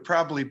one would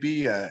probably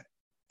be a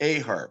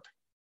harp.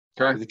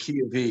 Okay. The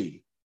key of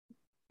E.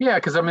 Yeah,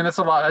 because I mean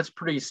that's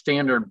pretty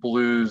standard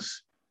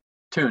blues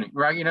tuning,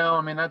 right?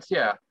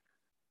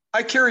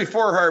 I carry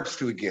 4 harps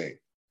to a gig.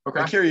 Okay.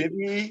 I carry an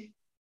E,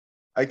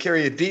 I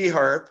carry a D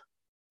harp,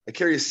 I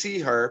carry a C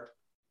harp,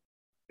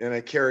 and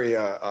I carry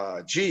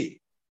a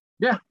G.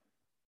 Yeah.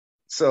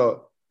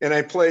 So, and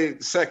I play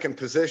second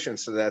position,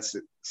 so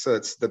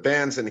it's the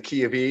band's in the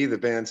key of E, the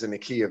band's in the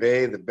key of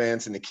A, the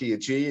band's in the key of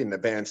G, and the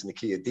band's in the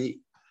key of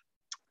D.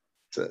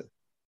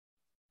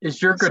 Is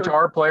your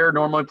guitar player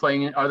normally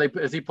playing?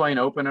 Is he playing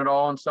open at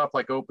all and stuff,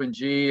 like open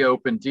G,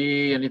 open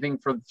D, anything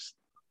for?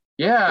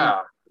 Yeah.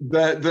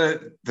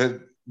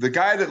 The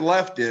guy that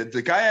left it.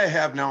 The guy I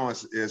have now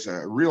is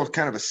a real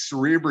kind of a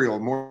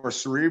more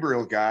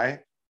cerebral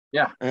guy.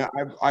 Yeah. And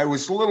I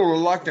was a little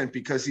reluctant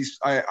because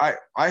I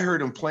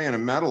heard him play in a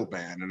metal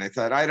band, and I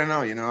thought, I don't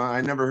know,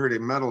 I never heard a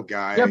metal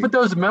guy. Yeah, but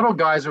those metal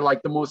guys are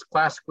like the most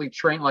classically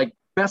trained, like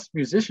best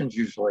musicians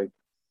usually.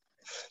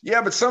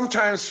 Yeah, but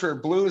sometimes for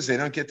blues, they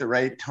don't get the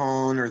right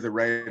tone or the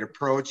right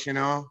approach, you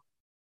know.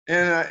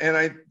 And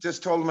I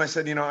just told him, I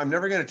said, you know, I'm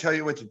never going to tell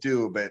you what to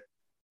do, but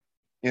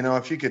you know,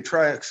 if you could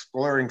try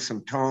exploring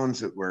some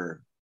tones that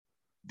were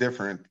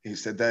different, he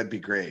said that'd be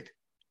great.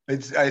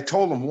 I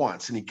told him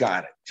once, and he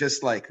got it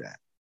just like that.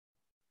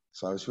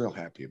 So I was real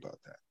happy about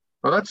that.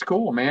 Well, that's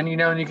cool, man. You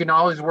know, and you can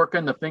always work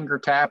in the finger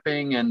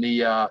tapping and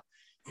the,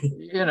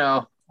 you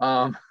know,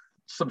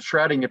 some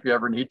shredding if you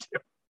ever need to.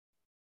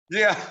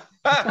 Yeah.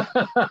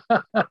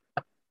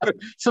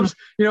 Some,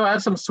 you know,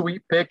 add some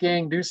sweet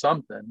picking, do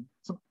something.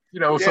 Some, you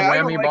know, some Yeah,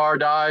 whammy bar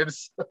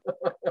dives.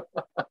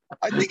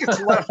 I think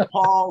it's Les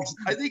Pauls.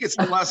 I think it's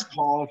Les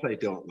Pauls I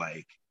don't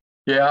like.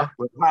 Yeah.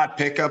 With hot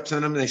pickups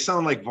in them. They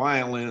sound like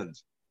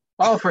violins.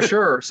 Oh, for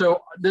sure.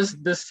 So this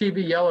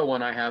TV yellow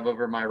one I have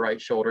over my right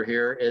shoulder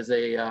here is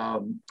a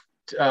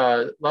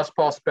Les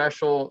Paul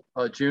Special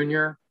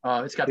Junior.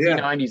 It's got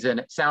P90s in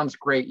it. Sounds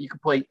great. You can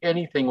play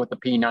anything with the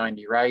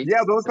P90, right?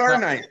 Yeah, those are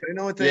nice. I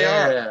know what they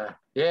are.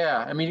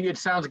 Yeah. I mean, it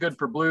sounds good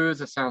for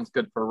blues. It sounds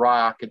good for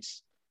rock.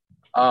 It's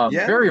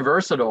very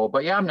versatile.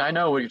 But yeah, I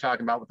know what you're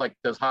talking about with like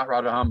those hot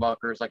rodded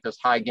humbuckers, like those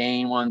high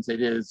gain ones.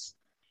 It is.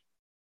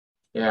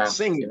 Yeah.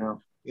 Singing. You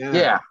know.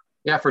 Yeah.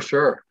 Yeah, for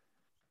sure.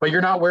 But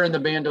you're not wearing the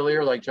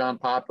bandolier like John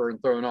Popper and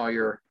throwing all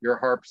your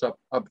harps up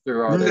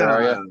through all there,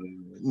 are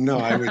you? No,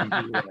 I wouldn't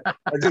do that.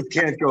 I just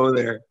can't go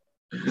there.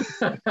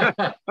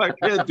 I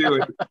can't do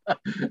it.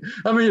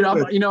 I mean,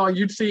 you know,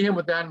 you'd see him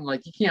with that, and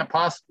like, you can't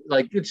possibly,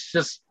 like, it's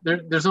just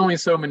there's only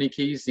so many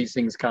keys these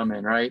things come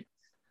in, right?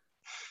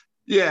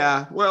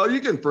 Yeah, well, you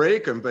can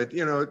break them, but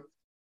you know,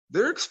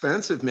 they're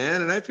expensive,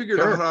 man. And I figured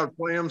out how to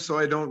play them so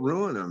I don't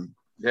ruin them.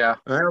 Yeah,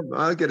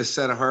 I'll get a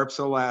set of harps.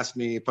 They'll last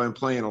me, if I'm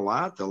playing a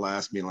lot, they'll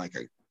last me like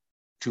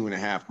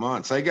 2.5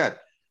 months. I got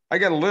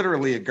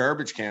literally a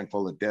garbage can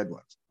full of dead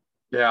ones.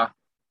 Yeah.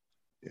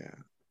 Yeah.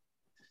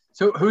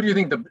 So who do you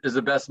think is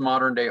the best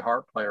modern day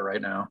harp player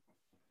right now?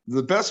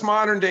 The best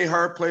modern day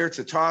harp player, it's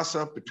a toss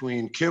up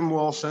between Kim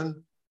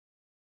Wilson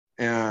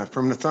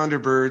from the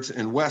Thunderbirds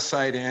and West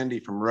Side Andy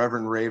from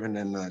Reverend Raven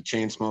and the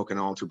Chainsmoking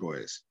Altar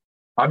Boys.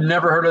 I've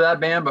never heard of that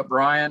band, but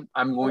Brian,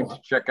 I'm going to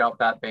check out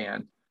that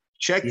band.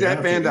 Check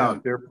that band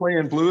out. They're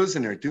playing blues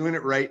and they're doing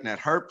it right. And that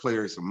harp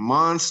player is a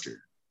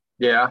monster.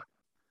 Yeah.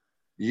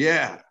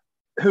 Yeah.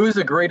 Who is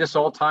the greatest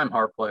all-time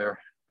harp player?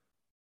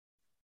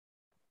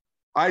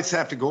 I just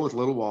have to go with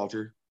Little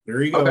Walter.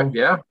 There you go.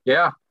 Okay.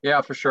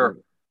 Yeah, for sure.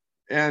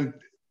 And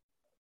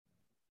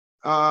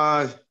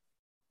I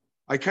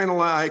kind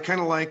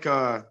of like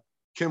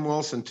Kim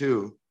Wilson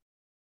too.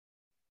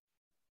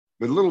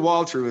 But Little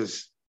Walter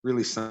was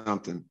really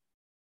something.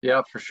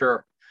 Yeah, for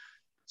sure.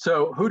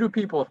 So who do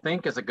people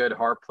think is a good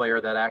harp player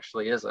that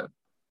actually isn't?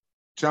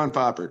 John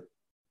Popper.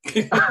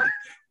 You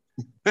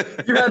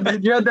had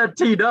that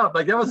teed up.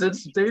 Like, that was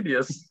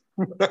instantaneous.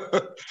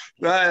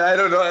 I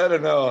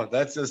don't know.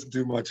 That's just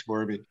too much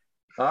for me.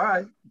 All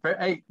right.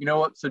 Hey, you know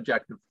what?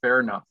 Subjective. Fair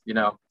enough. You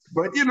know.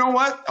 But you know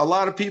what? A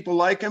lot of people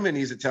like him, and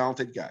he's a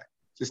talented guy.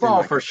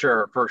 For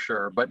sure.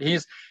 But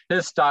his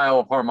style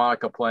of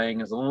harmonica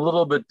playing is a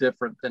little bit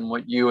different than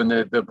what you and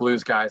the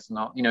blues guys and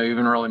all, you know,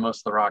 even really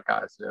most of the rock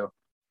guys do.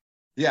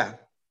 Yeah,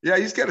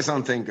 he's got his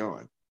own thing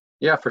going.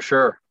 Yeah, for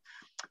sure.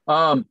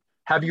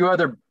 Have you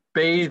ever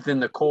bathed in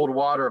the cold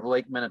water of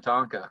Lake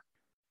Minnetonka?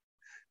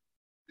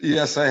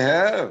 Yes, I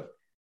have.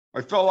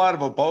 I fell out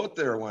of a boat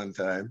there one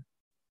time.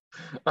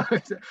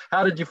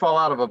 How did you fall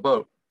out of a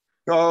boat?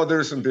 Oh,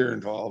 there's some beer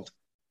involved.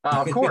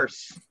 Of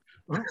course.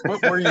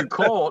 Were you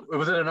cold?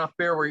 Was it enough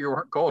beer where you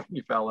weren't cold and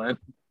you fell in?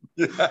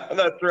 Yeah,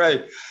 that's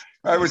right.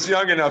 I was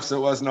young enough, so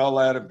it wasn't all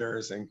that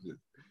embarrassing.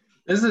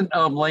 Isn't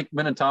Lake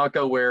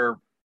Minnetonka where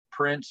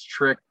Prince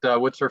tricked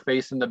what's her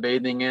face into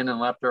bathing in and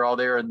left her all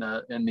there in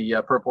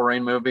the Purple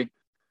Rain movie?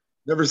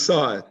 Never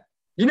saw it.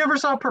 You never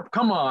saw Purple?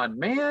 Come on,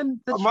 man.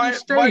 My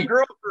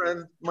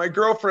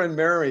girlfriend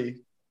Mary,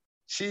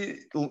 she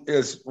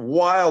is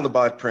wild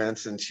about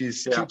Prince, and she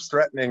keeps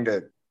threatening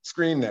to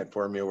screen that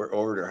for me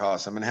over at her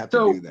house. I'm gonna have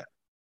to do that.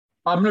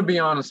 I'm gonna be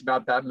honest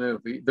about that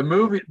movie. The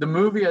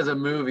movie as a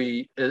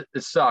movie, it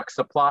sucks.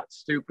 The plot's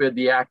stupid.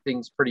 The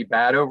acting's pretty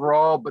bad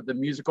overall, but the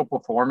musical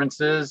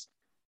performances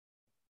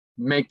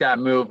make that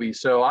movie.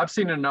 So I've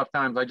seen it enough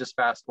times. I just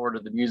fast forward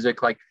to the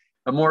music, like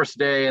A Morris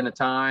Day and the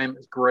Time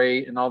is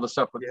great, and all the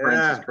stuff with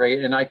Prince is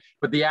great.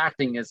 But the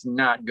acting is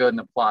not good and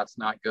the plot's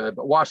not good.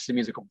 But watch the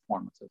musical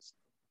performances.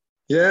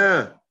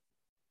 Yeah.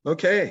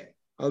 Okay,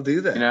 I'll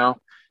do that. You know,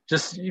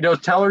 just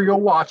tell her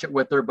you'll watch it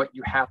with her, but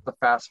you have to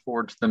fast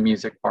forward to the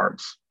music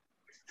parts.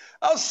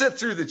 I'll sit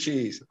through the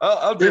cheese.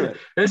 I'll do it.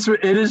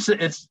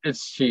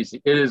 It's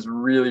cheesy. It is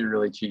really,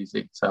 really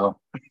cheesy. So,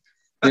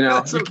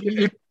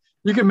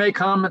 you can make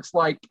comments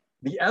like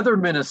the other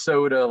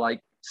Minnesota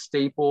like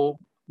staple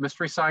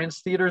Mystery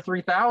Science Theater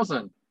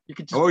 3000. You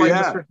could just play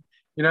Mystery,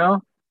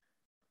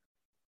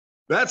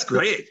 That's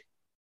great.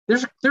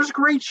 There's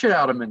great shit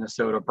out of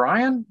Minnesota,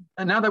 Brian.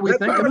 And now that we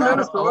think about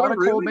it, a lot of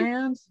cool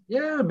bands.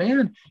 Yeah,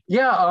 man.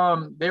 Yeah,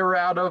 they were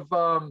out of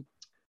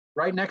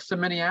right next to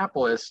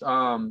Minneapolis.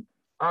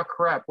 Oh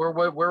crap! Where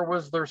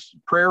was there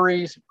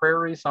prairie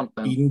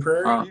something? Eden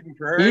Prairie. Eden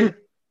Prairie. Eden?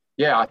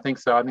 Yeah, I think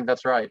so. I think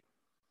that's right.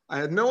 I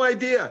had no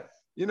idea.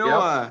 You know,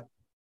 Yep.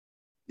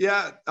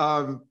 yeah.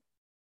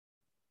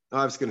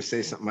 I was going to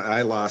say something.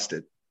 I lost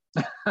it.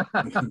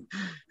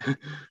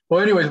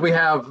 Well, anyways, we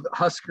have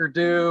Husker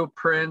Du,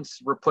 Prince,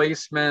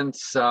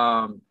 Replacements.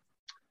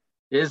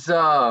 Is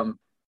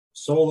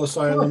Soul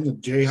Asylum, the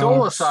Jayhawks.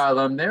 Soul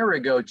Asylum? There we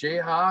go.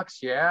 Jayhawks.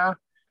 Yeah,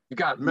 you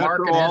got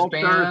Mark Metro and his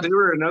All-Stars, band. they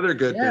were another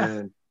good Yeah.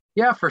 band.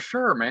 Yeah, for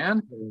sure,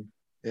 man.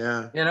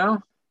 Yeah. You know,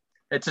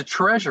 it's a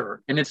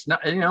treasure, and it's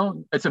not. You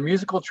know, it's a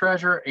musical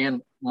treasure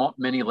and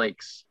many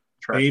lakes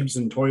treasure. Babes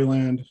in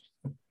Toyland.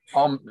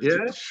 Yeah.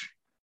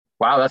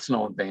 Wow, that's an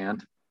old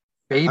band.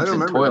 Babes in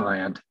remember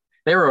Toyland.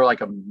 They were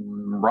like a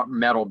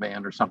metal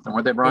band or something.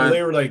 Were they, Well, Brian?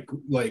 they were like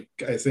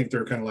I think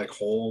they're kind of like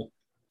Hole,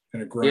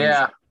 kind of grunge.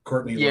 Yeah.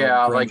 Courtney Yeah,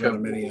 Love, grunge like out a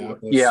of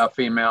Minneapolis. yeah,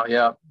 female.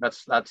 Yeah,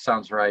 that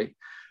sounds right.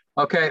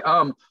 Okay.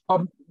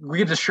 We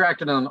get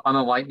distracted on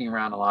the lightning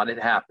round a lot. It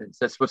happens.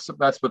 That's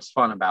what's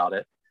fun about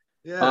it.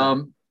 Yeah.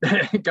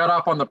 Got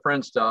off on the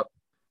Prince stuff.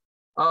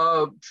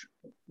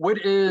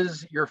 What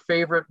is your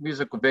favorite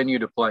musical venue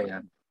to play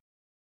in?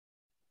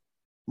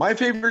 My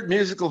favorite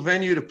musical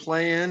venue to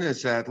play in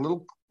is that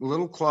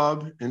little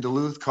club in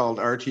Duluth called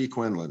RT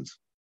Quinlan's.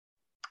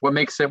 What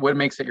makes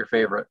it your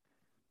favorite?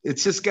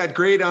 It's just got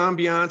great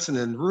ambiance, and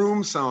the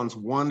room sounds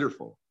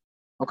wonderful.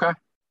 Okay.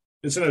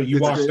 You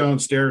walk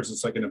downstairs,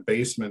 it's like in a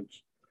basement.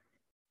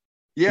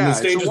 Yeah. And the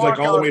stage is like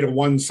all the way to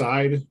one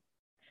side.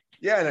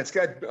 Yeah, and it's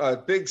got a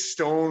big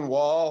stone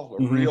wall,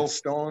 a real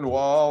stone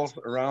wall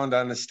around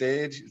on the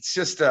stage. It's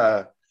just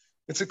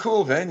it's a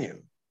cool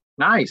venue.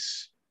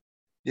 Nice.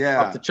 I'll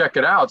Yeah. have to check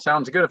it out.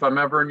 Sounds good. If I'm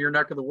ever in your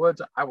neck of the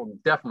woods, I will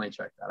definitely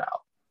check that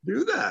out.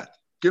 Do that.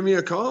 Give me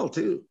a call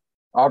too.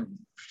 I'll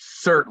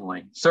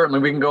certainly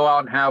we can go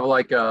out and have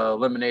like a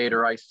lemonade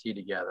or iced tea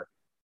together.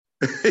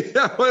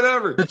 Yeah,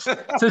 whatever.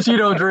 Since you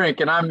don't drink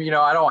and I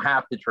don't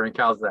have to drink.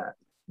 How's that?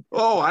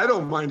 Oh, I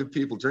don't mind if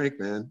people drink,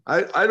 man.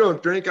 I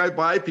don't drink. I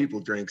buy people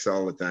drinks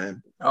all the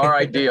time. All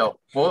right, deal.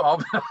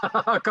 Well,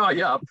 I'll call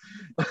you up.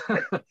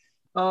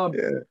 All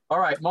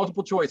right,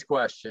 multiple choice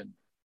question.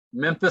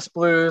 Memphis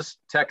Blues,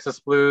 Texas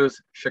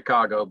Blues,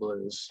 Chicago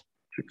Blues.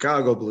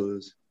 Chicago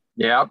Blues.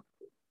 Yeah.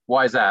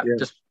 Why is that? Yeah.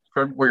 Just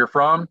from where you're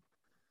from?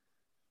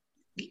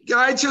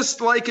 I just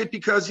like it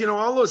because,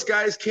 all those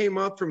guys came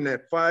up from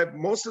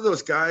most of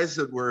those guys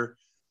that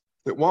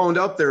wound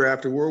up there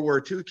after World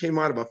War II came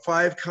out of a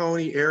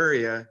 5-county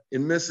area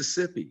in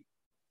Mississippi.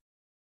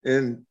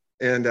 And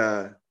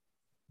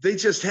they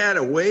just had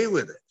a way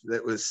with it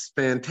that was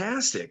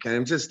fantastic.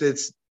 And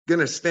it's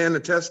going to stand the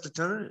test of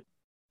time.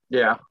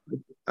 Yeah.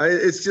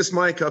 It's just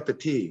my cup of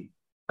tea.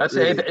 That's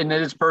really. it. And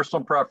it is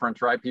personal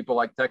preference, right? People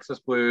like Texas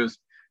Blues,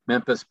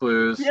 Memphis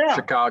Blues,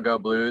 Chicago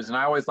Blues. And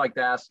I always like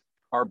to ask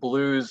our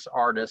blues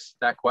artists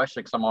that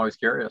question because I'm always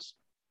curious.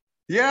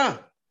 Yeah.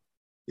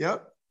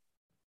 Yep.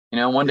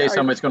 One day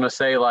somebody's going to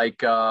say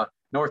like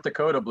North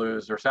Dakota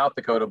Blues or South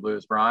Dakota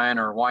Blues, Brian,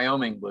 or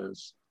Wyoming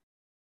Blues.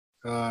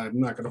 I'm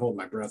not going to hold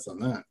my breath on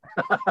that.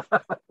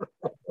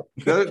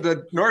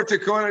 The North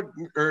Dakota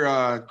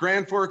or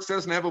Grand Forks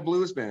doesn't have a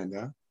blues band,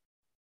 huh?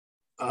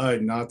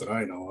 Not that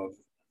I know of.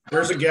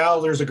 There's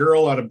a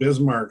girl out of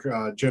Bismarck,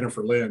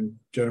 Jennifer Lynn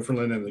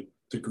and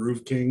the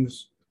Groove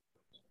Kings.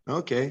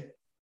 Okay.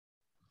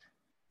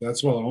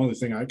 That's the only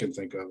thing I can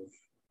think of.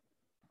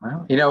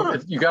 Well,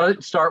 you got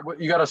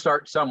to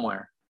start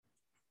somewhere.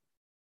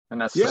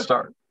 And that's the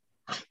start.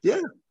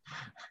 Yeah.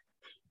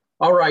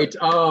 All right.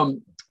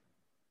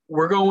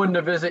 We're going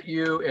to visit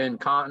you in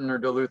Canton or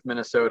Duluth,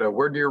 Minnesota.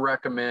 Where do you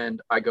recommend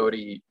I go to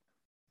eat?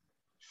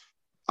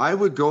 I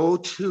would go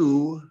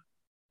to,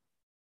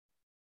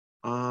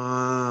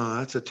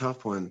 that's a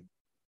tough one.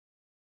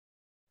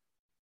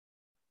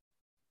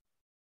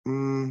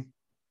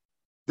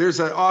 There's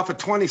off of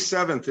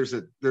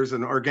 27th, there's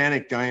an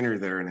organic diner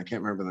there, and I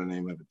can't remember the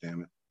name of it,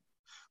 damn it.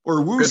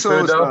 Or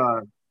Wusso's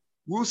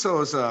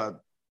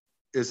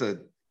is a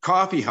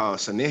coffee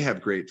house, and they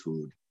have great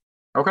food.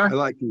 Okay. I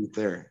like to eat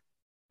there.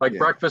 Like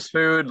breakfast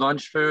food,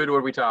 lunch food, what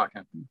are we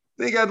talking?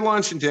 They got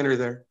lunch and dinner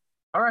there.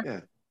 All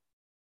right.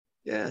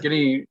 Yeah.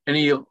 Any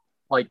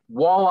like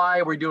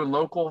walleye? We're doing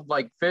local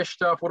like fish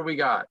stuff. What do we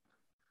got?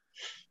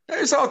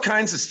 There's all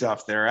kinds of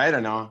stuff there. I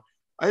don't know.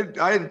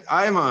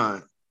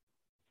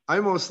 I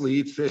mostly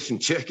eat fish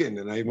and chicken,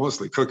 and I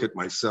mostly cook it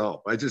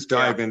myself. I just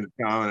dive into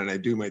town and I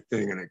do my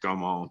thing and I come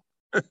home.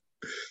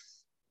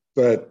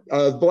 But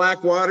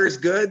Blackwater's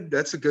good.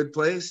 That's a good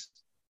place.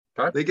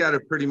 Okay. They got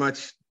it pretty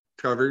much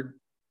covered.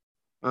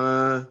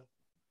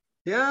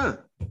 Yeah.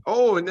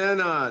 Oh, and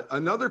then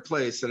another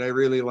place that I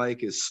really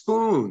like is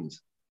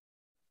Spoons.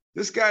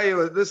 This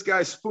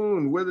guy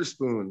Spoon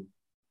Witherspoon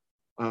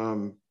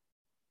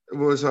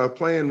was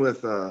playing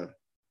with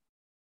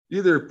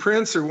either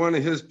Prince or one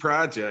of his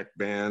project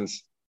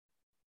bands,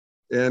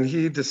 and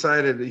he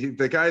decided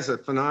the guy's a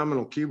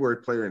phenomenal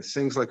keyboard player and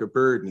sings like a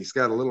bird, and he's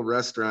got a little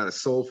restaurant, a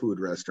soul food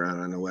restaurant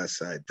on the west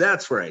side.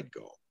 That's where I'd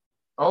go.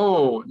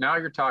 Oh, now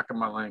you're talking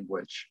my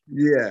language.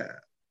 Yeah,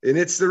 and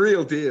it's the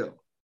real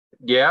deal.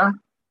 Yeah.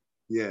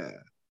 Yeah.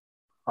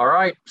 All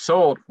right.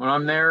 Sold. When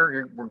I'm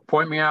there,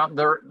 point me out in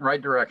the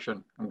right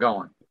direction. I'm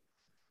going.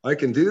 I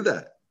can do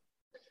that.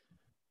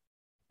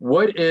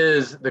 What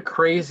is the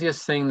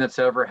craziest thing that's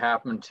ever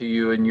happened to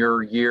you in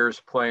your years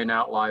playing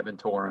out live and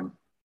touring?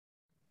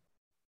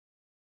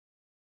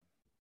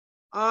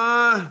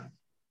 I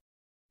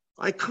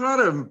caught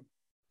a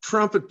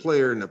trumpet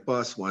player in the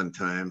bus one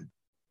time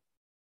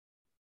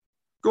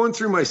going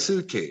through my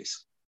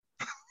suitcase,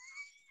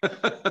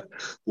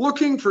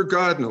 looking for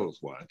God knows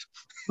what.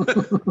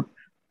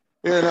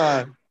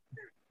 And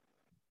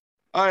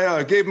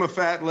I gave him a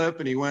fat lip,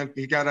 and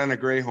he got on a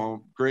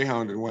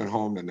Greyhound and went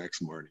home the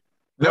next morning.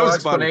 No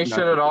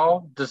explanation at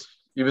all. Just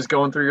he was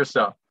going through your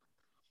stuff.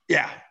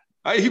 Yeah,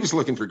 he was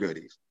looking for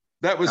goodies.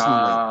 That was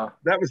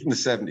in the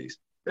 70s.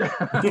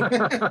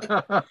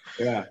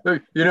 Yeah.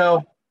 You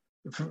know,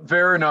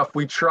 fair enough.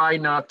 We try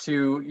not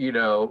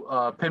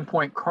to,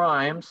 pinpoint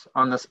crimes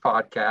on this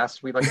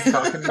podcast. We like to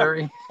talk in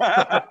very.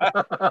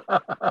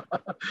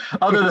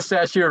 Although the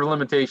statute of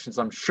limitations,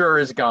 I'm sure,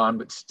 is gone,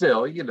 but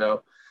still, Yeah.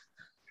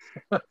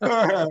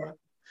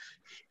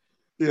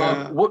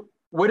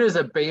 What is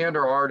a band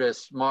or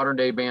artist, modern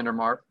day band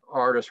or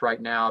artist right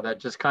now that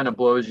just kind of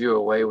blows you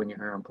away when you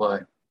hear them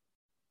play?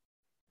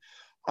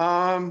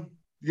 I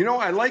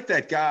like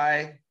that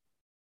guy.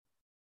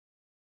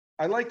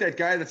 I like that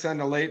guy that's on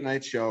the late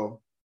night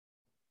show.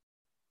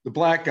 The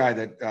black guy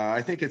that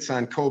I think it's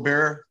on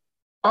Colbert.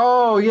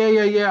 Oh,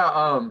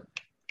 yeah.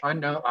 I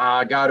know.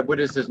 God, what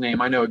is his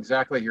name? I know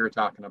exactly who you're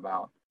talking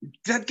about.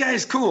 That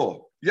guy's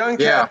cool. Young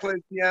cat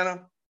plays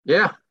piano.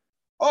 Yeah.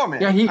 Oh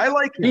man, yeah. I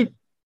like him.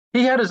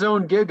 He had his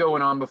own gig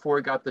going on before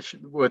he got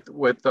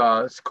with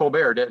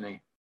Colbert, didn't he?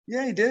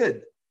 Yeah, he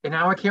did. And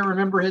now I can't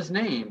remember his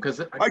name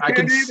because I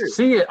can can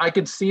see it. I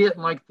can see it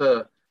in like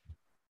the.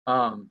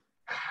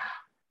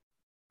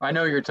 I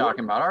know you're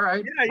talking about. All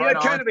right. Yeah, he had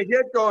kind of a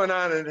hit going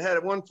on and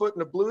had one foot in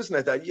the blues, and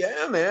I thought,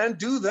 yeah, man,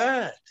 do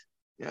that.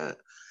 Yeah,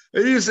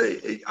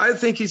 I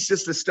think he's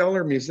just a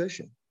stellar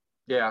musician.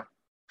 Yeah,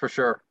 for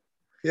sure.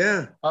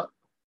 Yeah.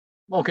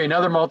 Okay,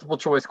 another multiple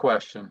choice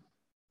question.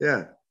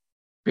 Yeah.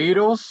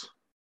 Beatles,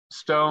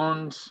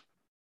 Stones,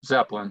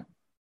 Zeppelin.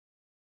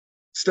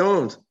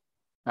 Stones.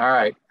 All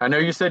right. I know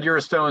you said you're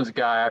a Stones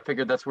guy. I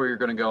figured that's where you're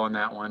going to go on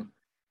that one.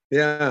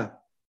 Yeah.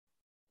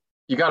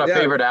 You got a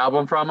favorite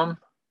album from them?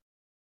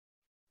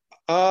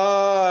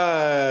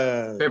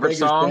 Favorite Beggars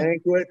song?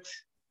 Banquet.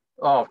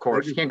 Oh, of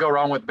course. You can't go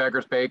wrong with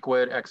Beggars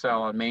Banquet,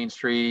 Exile on Main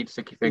Street,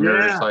 Sticky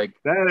Fingers. Yeah,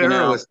 that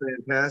era was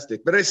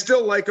fantastic. But I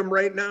still like them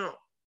right now.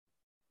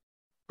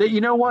 You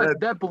know what?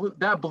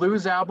 That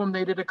blues album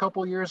they did a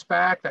couple years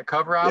back, that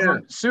cover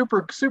album,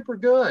 super, super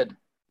good.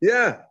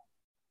 Yeah.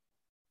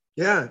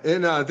 Yeah.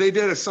 And they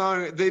did a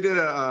song.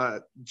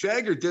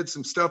 Jagger did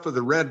some stuff with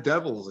the Red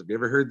Devils. Have you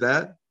ever heard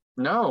that?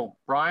 No.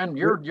 Brian,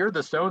 you're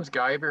the Stones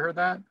guy. Have you heard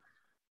that?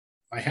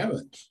 I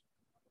haven't.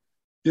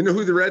 You know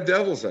who the Red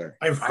Devils are?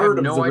 I've heard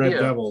of the Red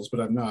Devils, but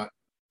I'm not.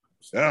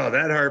 Oh,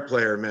 that harp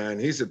player, man.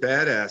 He's a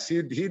badass.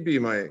 He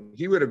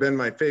would have been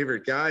my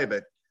favorite guy,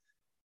 but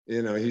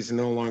he's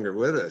no longer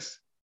with us.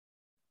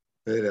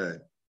 But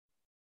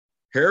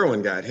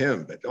heroin got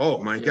him. But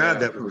oh my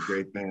God, that was a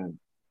great band.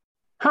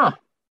 Huh.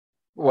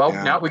 Well,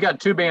 now we got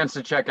two bands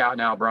to check out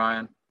now,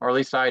 Brian, or at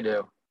least I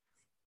do.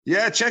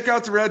 Yeah, check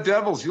out the Red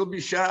Devils. You'll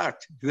be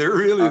shocked. They're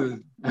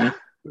really the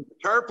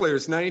guitar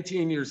player's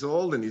 19 years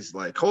old, and he's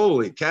like,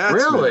 holy cats.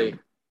 Really? Man.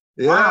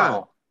 Yeah.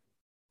 Wow.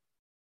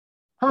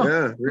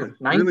 Huh. Yeah.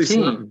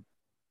 19.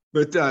 Really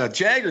but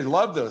Jagger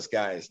loved those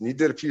guys, and he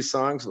did a few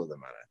songs with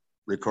them on a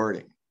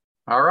recording.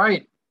 All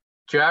right.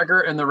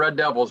 Jagger and the Red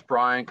Devils,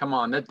 Brian. Come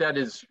on. That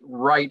is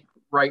right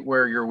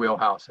where your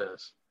wheelhouse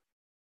is.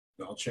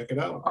 I'll check it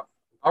out.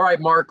 All right,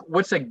 Mark.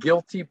 What's a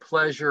guilty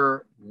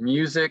pleasure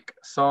music,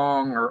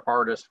 song, or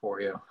artist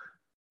for you?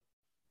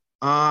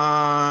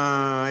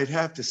 I'd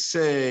have to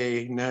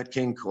say Nat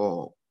King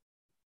Cole.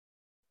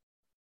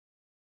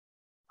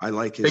 I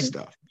like his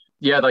stuff.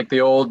 Yeah, like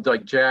the old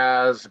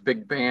jazz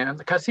big band,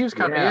 because he was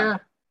kind of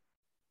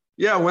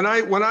Yeah, when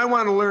I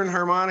want to learn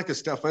harmonica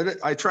stuff,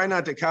 I try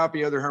not to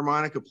copy other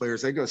harmonica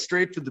players. I go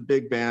straight for the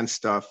big band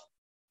stuff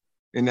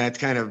in that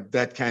kind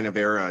of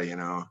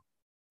era.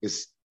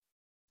 It's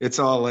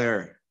all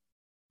there.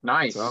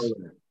 Nice. All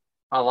there.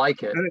 I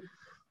like it.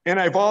 And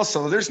I've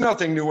also, there's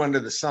nothing new under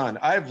the sun.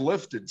 I've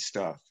lifted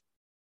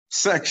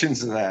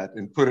sections of that,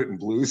 and put it in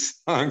blues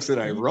songs that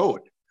I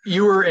wrote.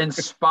 You were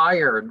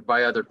inspired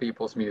by other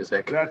people's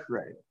music. That's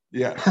right.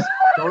 Yes,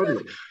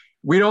 totally.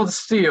 We don't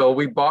steal.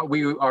 We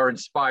are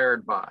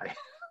inspired by.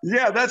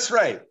 Yeah, that's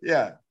right.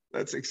 Yeah,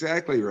 that's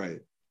exactly right.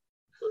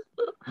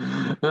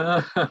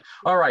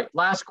 All right.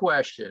 Last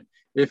question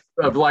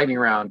of lightning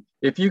round.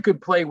 If you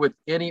could play with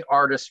any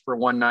artist for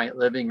one night,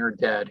 living or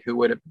dead, who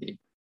would it be?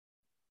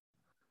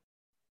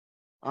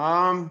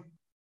 Probably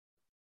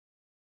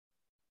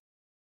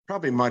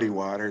Muddy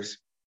Waters.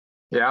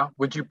 Yeah.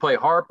 Would you play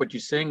harp? Would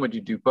you sing? Would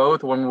you do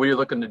both? What were you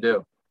looking to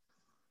do?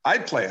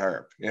 I'd play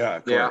harp. Yeah,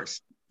 of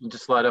course. You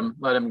just let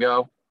him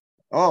go.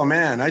 Oh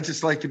man, I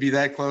just like to be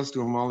that close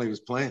to him while he was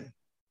playing.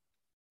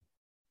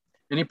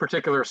 Any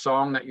particular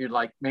song that you'd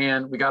like,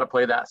 man, we got to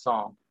play that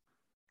song?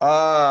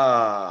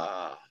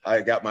 I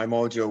Got My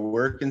Mojo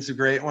Working's a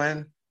great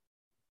one.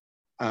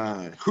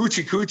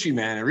 Hoochie Coochie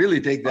Man, I really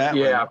dig that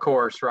one. Yeah, of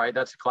course, right?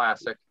 That's a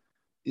classic.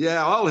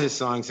 Yeah, all his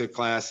songs are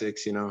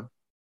classics, you know.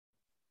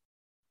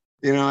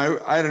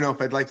 I don't know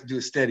if I'd like to do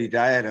a steady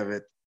diet of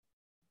it,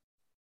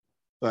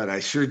 but I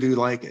sure do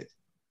like it.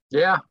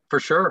 Yeah, for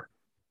sure.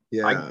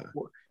 Yeah.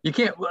 You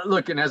can't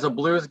look, and as a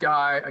blues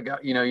guy,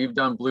 you've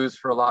done blues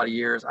for a lot of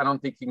years. I don't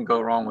think you can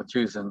go wrong with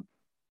choosing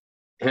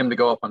him to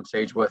go up on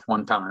stage with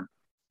one time.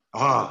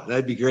 Oh,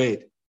 that'd be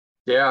great.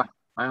 Yeah,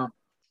 well,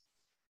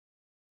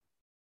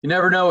 you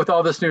never know with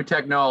all this new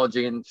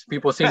technology, and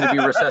people seem to be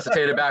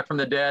resuscitated back from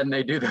the dead, and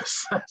they do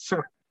this.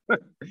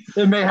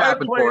 It may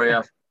happen for you.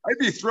 I'd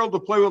be thrilled to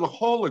play with a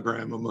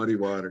hologram of Muddy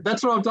Water.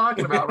 That's what I'm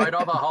talking about, right?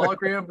 All the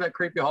hologram, that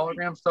creepy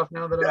hologram stuff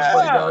now that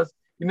everybody does.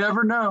 You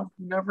never know.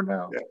 You never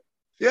know.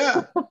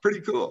 Yeah, pretty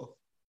cool.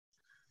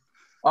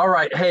 All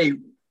right. Hey,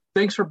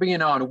 thanks for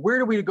being on. Where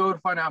do we go to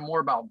find out more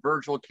about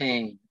Virgil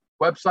Caine?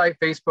 Website,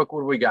 Facebook,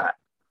 what do we got?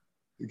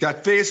 We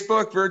got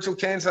Facebook, Virgil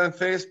Caine's on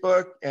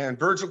Facebook, and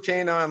Virgil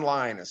Caine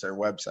Online is our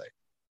website.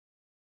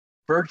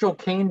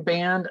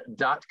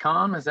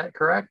 VirgilCaineBand.com, is that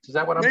correct? Is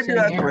that what I'm saying? Maybe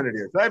that's here? what it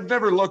is. I've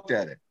never looked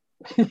at it.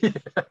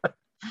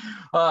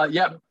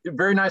 Yeah,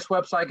 very nice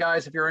website,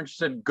 guys. If you're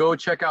interested, go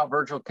check out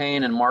Virgil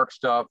Caine and Mark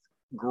stuff.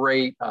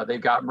 Great.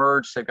 They've got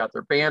merch. They've got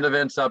their band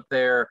events up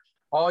there.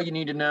 All you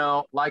need to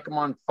know, like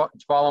them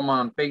follow them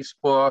on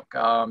Facebook.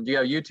 Do you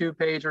have a YouTube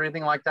page or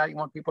anything like that you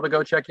want people to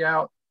go check you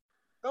out?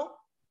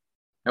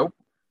 Nope.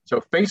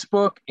 So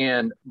Facebook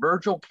and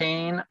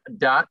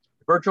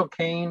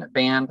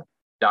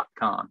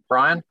VirgilCainBand.com.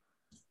 Brian?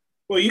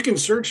 Well, you can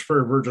search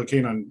for Virgil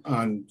Caine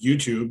on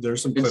YouTube.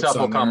 There's some clips Stuff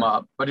will on come there.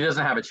 up, but he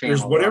doesn't have a channel.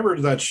 There's whatever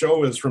that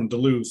show is from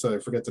Duluth. I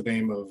forget the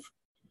name of.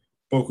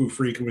 Boku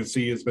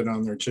Frequency has been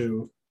on there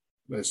too.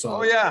 I saw.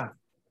 Oh yeah.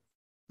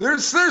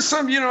 There's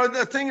some,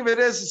 the thing of it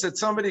is that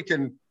somebody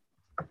can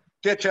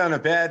get you on a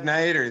bad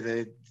night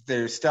or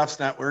their stuff's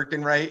not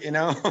working right, and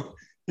you're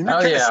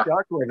kind of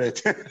stuck with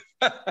it.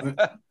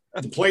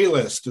 The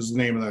Playlist is the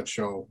name of that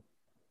show.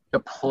 The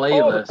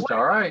Playlist.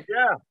 All right.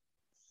 Yeah.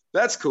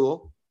 That's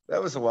cool.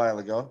 That was a while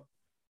ago.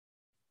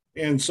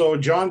 And so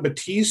John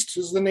Batiste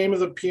is the name of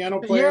the piano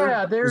player.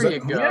 Yeah, there you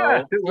go.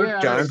 Yeah,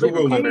 John.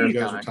 Google him when you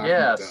guys are talking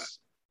about that.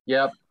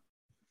 Yep.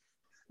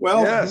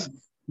 Well, yes.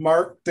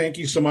 Mark, thank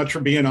you so much for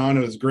being on.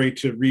 It was great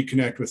to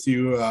reconnect with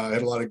you. I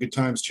had a lot of good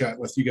times chatting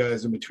with you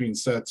guys in between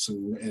sets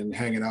and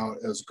hanging out.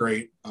 It was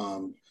great.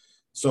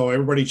 So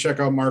everybody check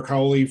out Mark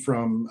Howley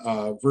from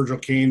Virgil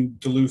Caine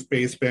Duluth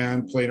bass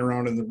band playing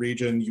around in the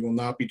region. You will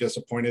not be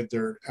disappointed.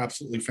 They're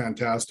absolutely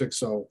fantastic.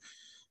 So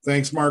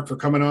thanks, Mark, for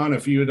coming on.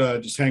 If you'd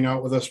just hang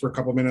out with us for a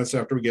couple minutes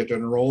after we get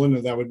done rolling,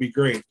 that would be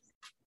great.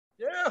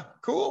 Yeah,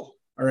 cool.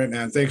 All right,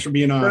 man. Thanks for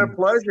being on. It's been a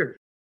pleasure.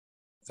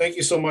 Thank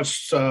you so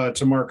much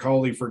to Mark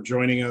Howley for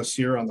joining us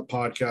here on the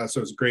podcast.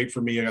 It was great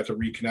for me. I got to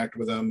reconnect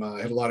with him. I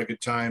had a lot of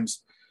good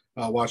times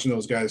watching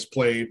those guys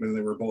play when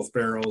they were both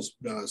barrels.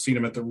 Seen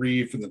them at the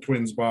Reef and the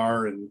Twins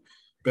Bar and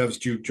Bev's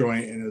Juke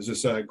Joint, and it was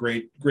just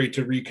great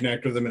to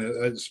reconnect with them.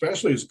 And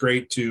especially it's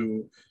great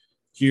to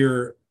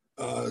hear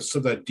some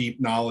of that deep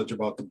knowledge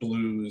about the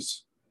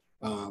blues.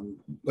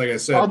 Like I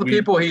said, all the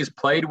people he's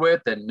played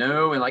with and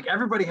know, and like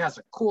everybody has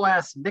a cool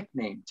ass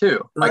nickname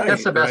too. Like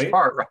that's the best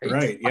part, right?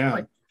 Right, yeah.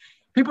 Like,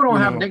 people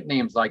don't have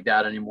nicknames like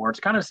that anymore.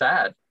 It's kind of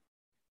sad.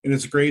 And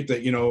it's great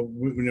that,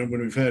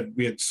 when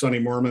we had Sonny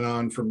Mormon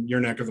on from your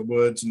neck of the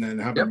woods, and then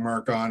having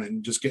Mark on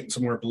and just getting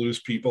some more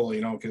blues people,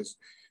 because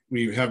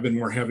we have been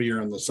more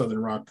heavier on the Southern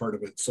rock part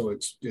of it. So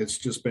it's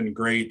just been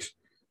great.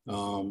 I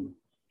don't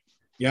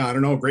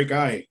know. Great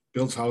guy,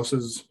 builds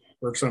houses,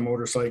 works on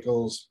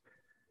motorcycles.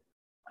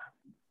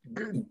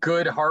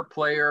 Good harp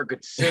player,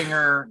 good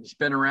singer. He's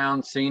been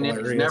around, seen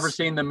it. He's never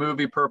seen the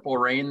movie Purple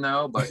Rain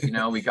though, but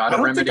we got to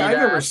remedy that. I've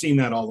never seen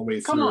that all the way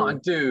through. Come on,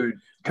 dude.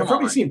 I've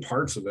probably seen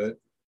parts of it.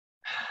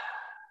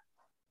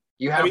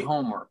 You have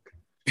homework.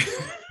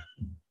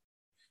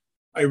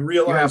 I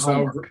realize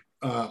how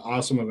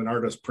awesome of an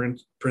artist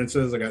Prince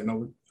is. I got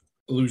no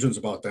illusions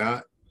about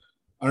that.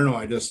 I don't know.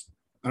 I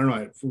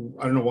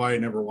don't know why I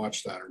never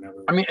watched that or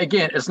never. I mean,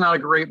 again, it's not a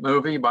great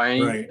movie by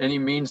any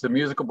means. The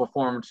musical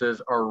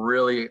performances are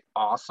really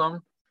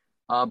awesome.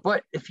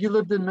 But if you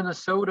lived in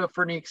Minnesota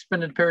for any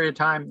extended period of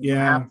time, you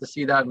have to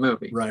see that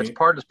movie. Right. It's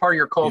part of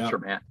your culture,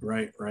 man.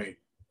 Right.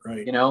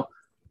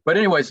 But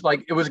anyways,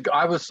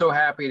 I was so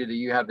happy that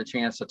you had the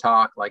chance to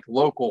talk like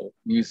local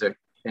music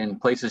in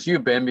places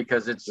you've been,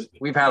 because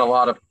we've had a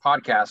lot of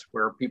podcasts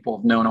where people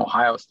have known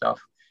Ohio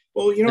stuff.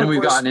 Well, and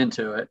we've gotten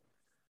into it.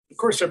 Of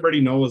course,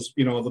 everybody knows,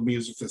 the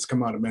music that's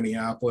come out of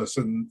Minneapolis,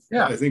 and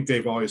I think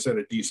they've always had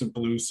a decent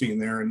blues scene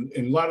there. And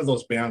a lot of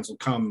those bands will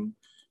come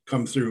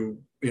through,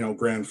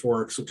 Grand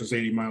Forks, which is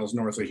 80 miles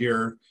north of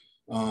here.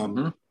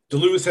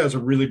 Duluth has a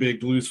really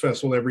big blues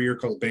festival every year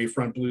called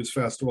Bayfront Blues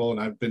Festival, and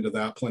I've been to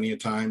that plenty of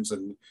times.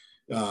 And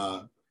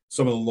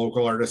some of the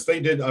local artists, they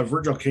did.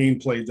 Virgil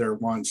Caine played there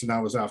once, and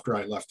that was after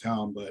I left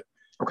town. But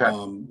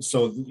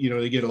so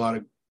they get a lot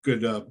of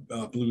good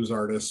blues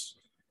artists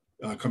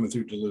coming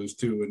through Duluth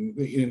too.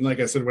 And like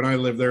I said, when I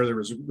lived there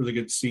was a really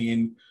good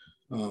scene.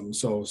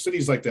 So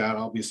cities like that,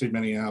 obviously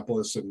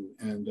Minneapolis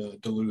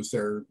and Duluth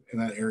there in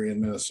that area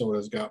in Minnesota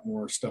has got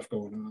more stuff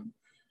going on.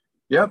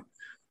 Yep.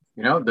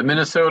 The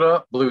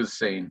Minnesota blues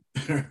scene.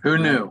 Who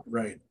knew?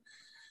 Right.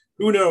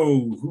 Who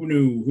knows?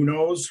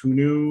 Who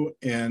knew?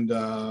 And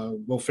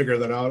we'll figure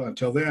that out.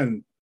 Until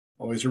then,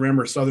 always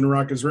remember, Southern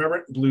rock is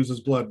reverent, blues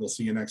is blood. We'll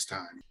see you next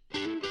time.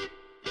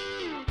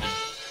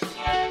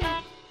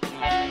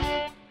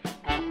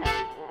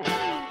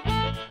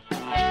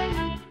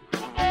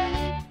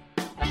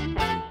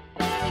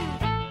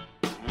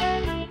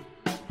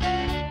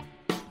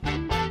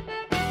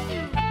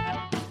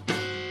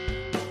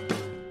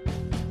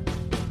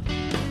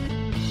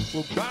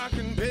 Well,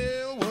 Barking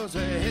Bill was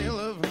a hell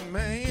of a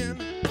man.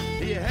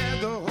 He had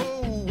the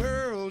whole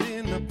world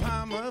in the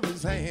palm of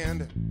his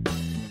hand.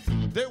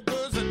 There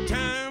was a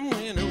time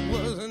when it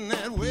wasn't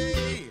that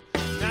way.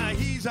 Now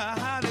he's the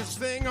hottest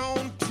thing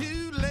on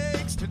two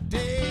legs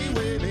today.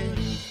 Well, he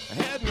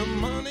had no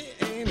money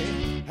and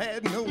he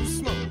had no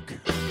smoke.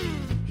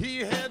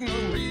 He had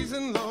no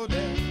reason, Lord, to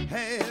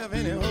have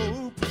any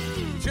hope.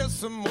 Just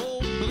some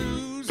old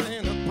blues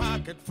and a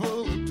pocket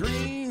full of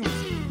dreams.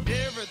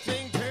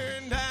 Everything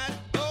turned out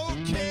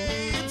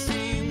okay, it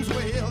seems.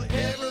 Well,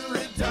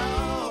 every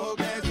dog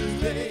has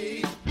his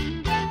day.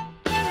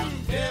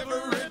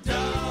 Every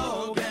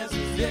dog has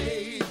his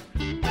day.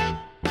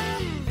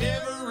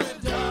 Every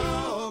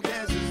dog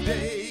has his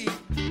day.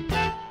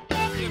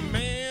 The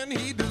man,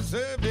 he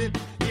deserved it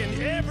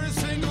in every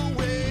single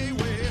way.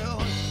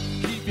 Well,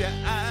 keep your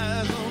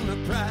eyes on the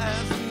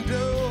prize and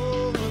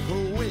don't look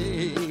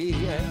away.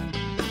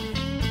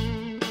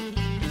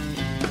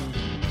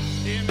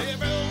 And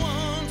every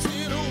once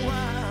in a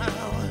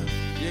while,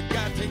 you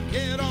got to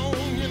get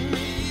on your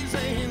knees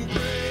and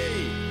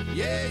pray.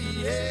 Yeah,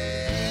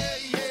 yeah,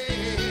 yeah.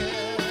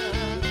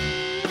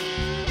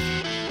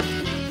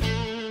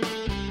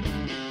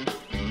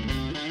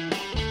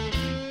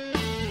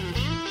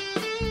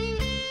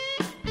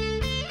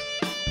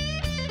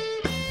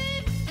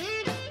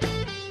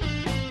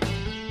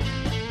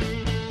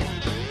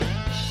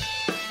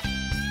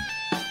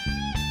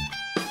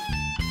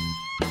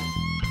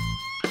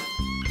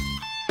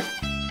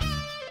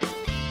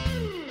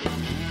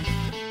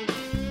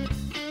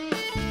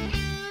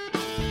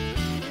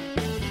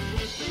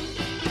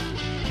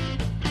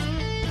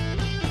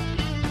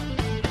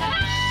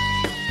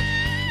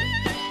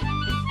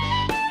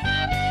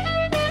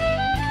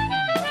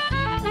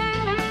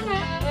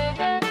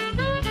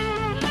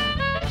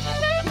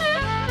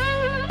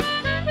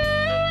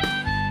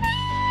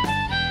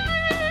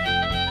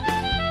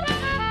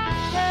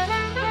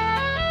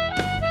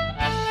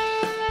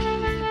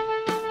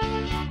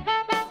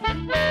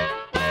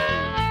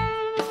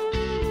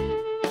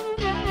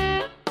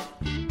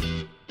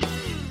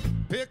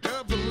 Pick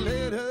up the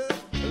letter,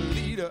 a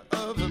leader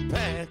of the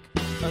pack,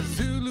 a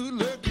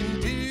Zulu-looking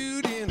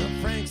dude in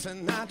a Frank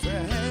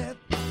Sinatra hat.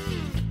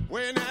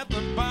 When at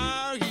the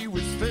bar he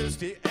was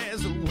thirsty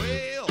as a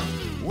whale.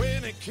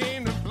 When it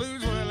came to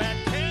blues, well, that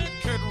cat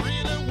could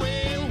really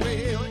wail.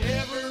 Well,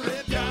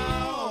 every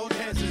dog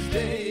has his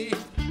day.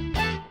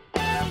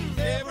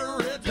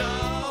 Every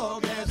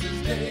dog has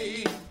his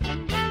day.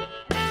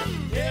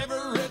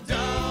 Every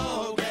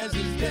dog has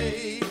his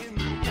day.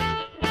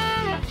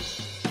 Every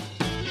dog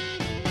has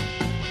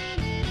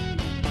his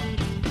day.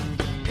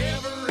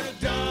 Every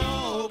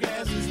dog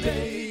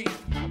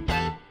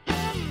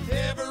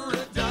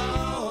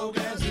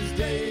has his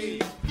day.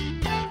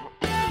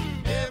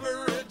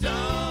 Every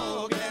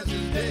dog has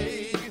his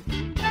day.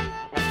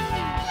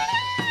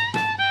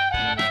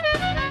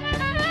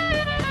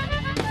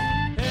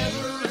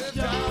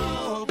 Every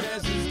dog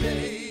has his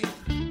day.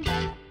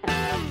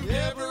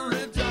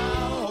 Every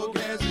dog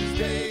has his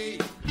day.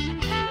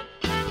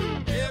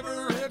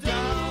 Every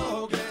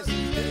dog has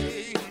his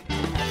day.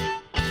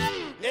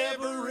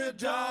 Every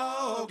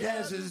dog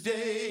has his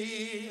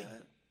day.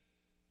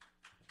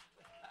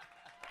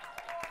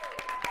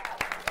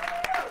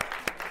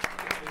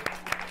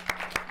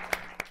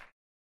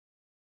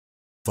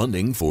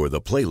 Funding for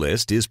the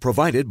playlist is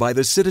provided by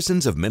the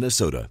citizens of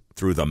Minnesota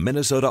through the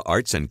Minnesota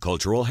Arts and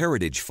Cultural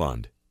Heritage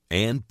Fund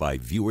and by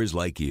viewers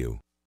like you.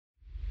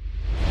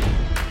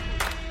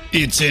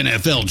 It's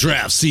NFL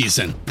draft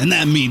season, and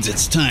that means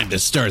it's time to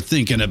start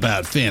thinking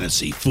about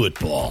fantasy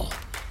football.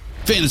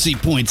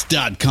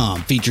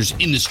 FantasyPoints.com features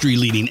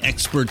industry-leading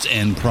experts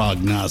and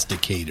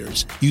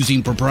prognosticators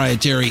using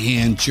proprietary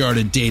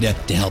hand-charted data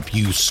to help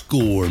you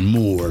score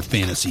more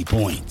fantasy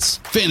points.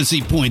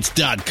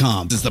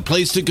 FantasyPoints.com is the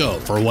place to go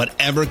for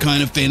whatever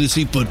kind of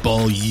fantasy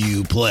football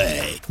you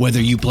play. Whether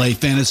you play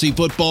fantasy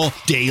football,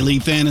 daily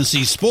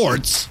fantasy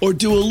sports, or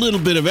do a little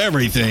bit of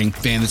everything,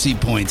 Fantasy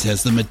Points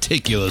has the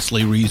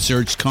meticulously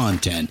researched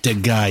content to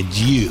guide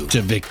you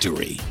to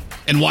victory.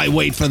 And why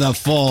wait for the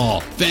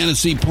fall?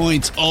 Fantasy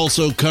Points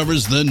also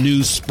covers the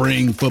new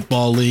spring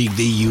football league,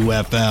 the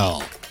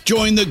UFL.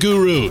 Join the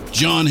guru,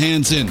 John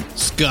Hansen,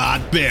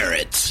 Scott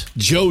Barrett,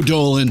 Joe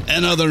Dolan,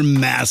 and other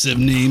massive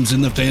names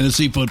in the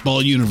fantasy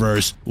football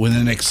universe with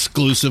an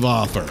exclusive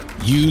offer.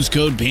 Use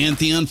code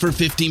Pantheon for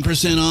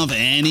 15% off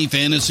any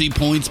Fantasy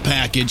Points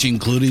package,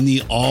 including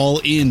the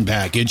all-in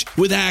package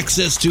with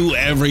access to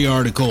every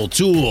article,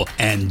 tool,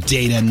 and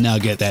data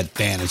nugget that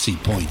Fantasy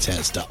Points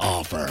has to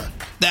offer.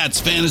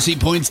 That's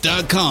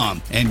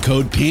fantasypoints.com and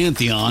code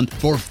Pantheon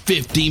for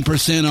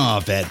 15%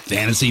 off at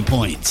Fantasy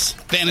Points.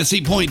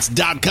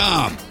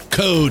 Fantasypoints.com,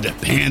 code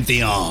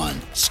Pantheon.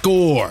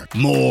 Score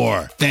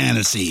more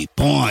fantasy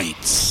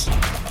points.